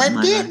had Not fun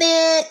mine. getting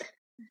it.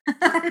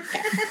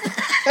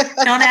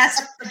 Don't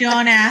ask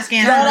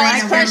Anna Don't Lorena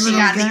ask where she questions.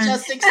 got Guys.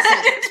 Just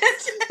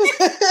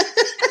accept.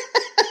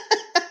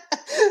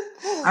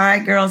 All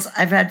right, girls.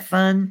 I've had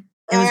fun.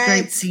 It was All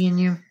great right. seeing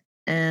you.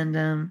 And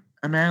I'm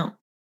out.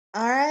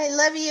 All right.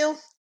 Love you.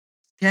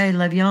 Okay,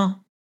 love y'all.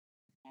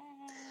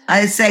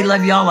 I say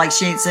love y'all like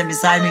she ain't sitting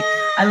beside me.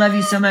 I love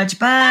you so much.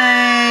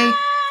 Bye.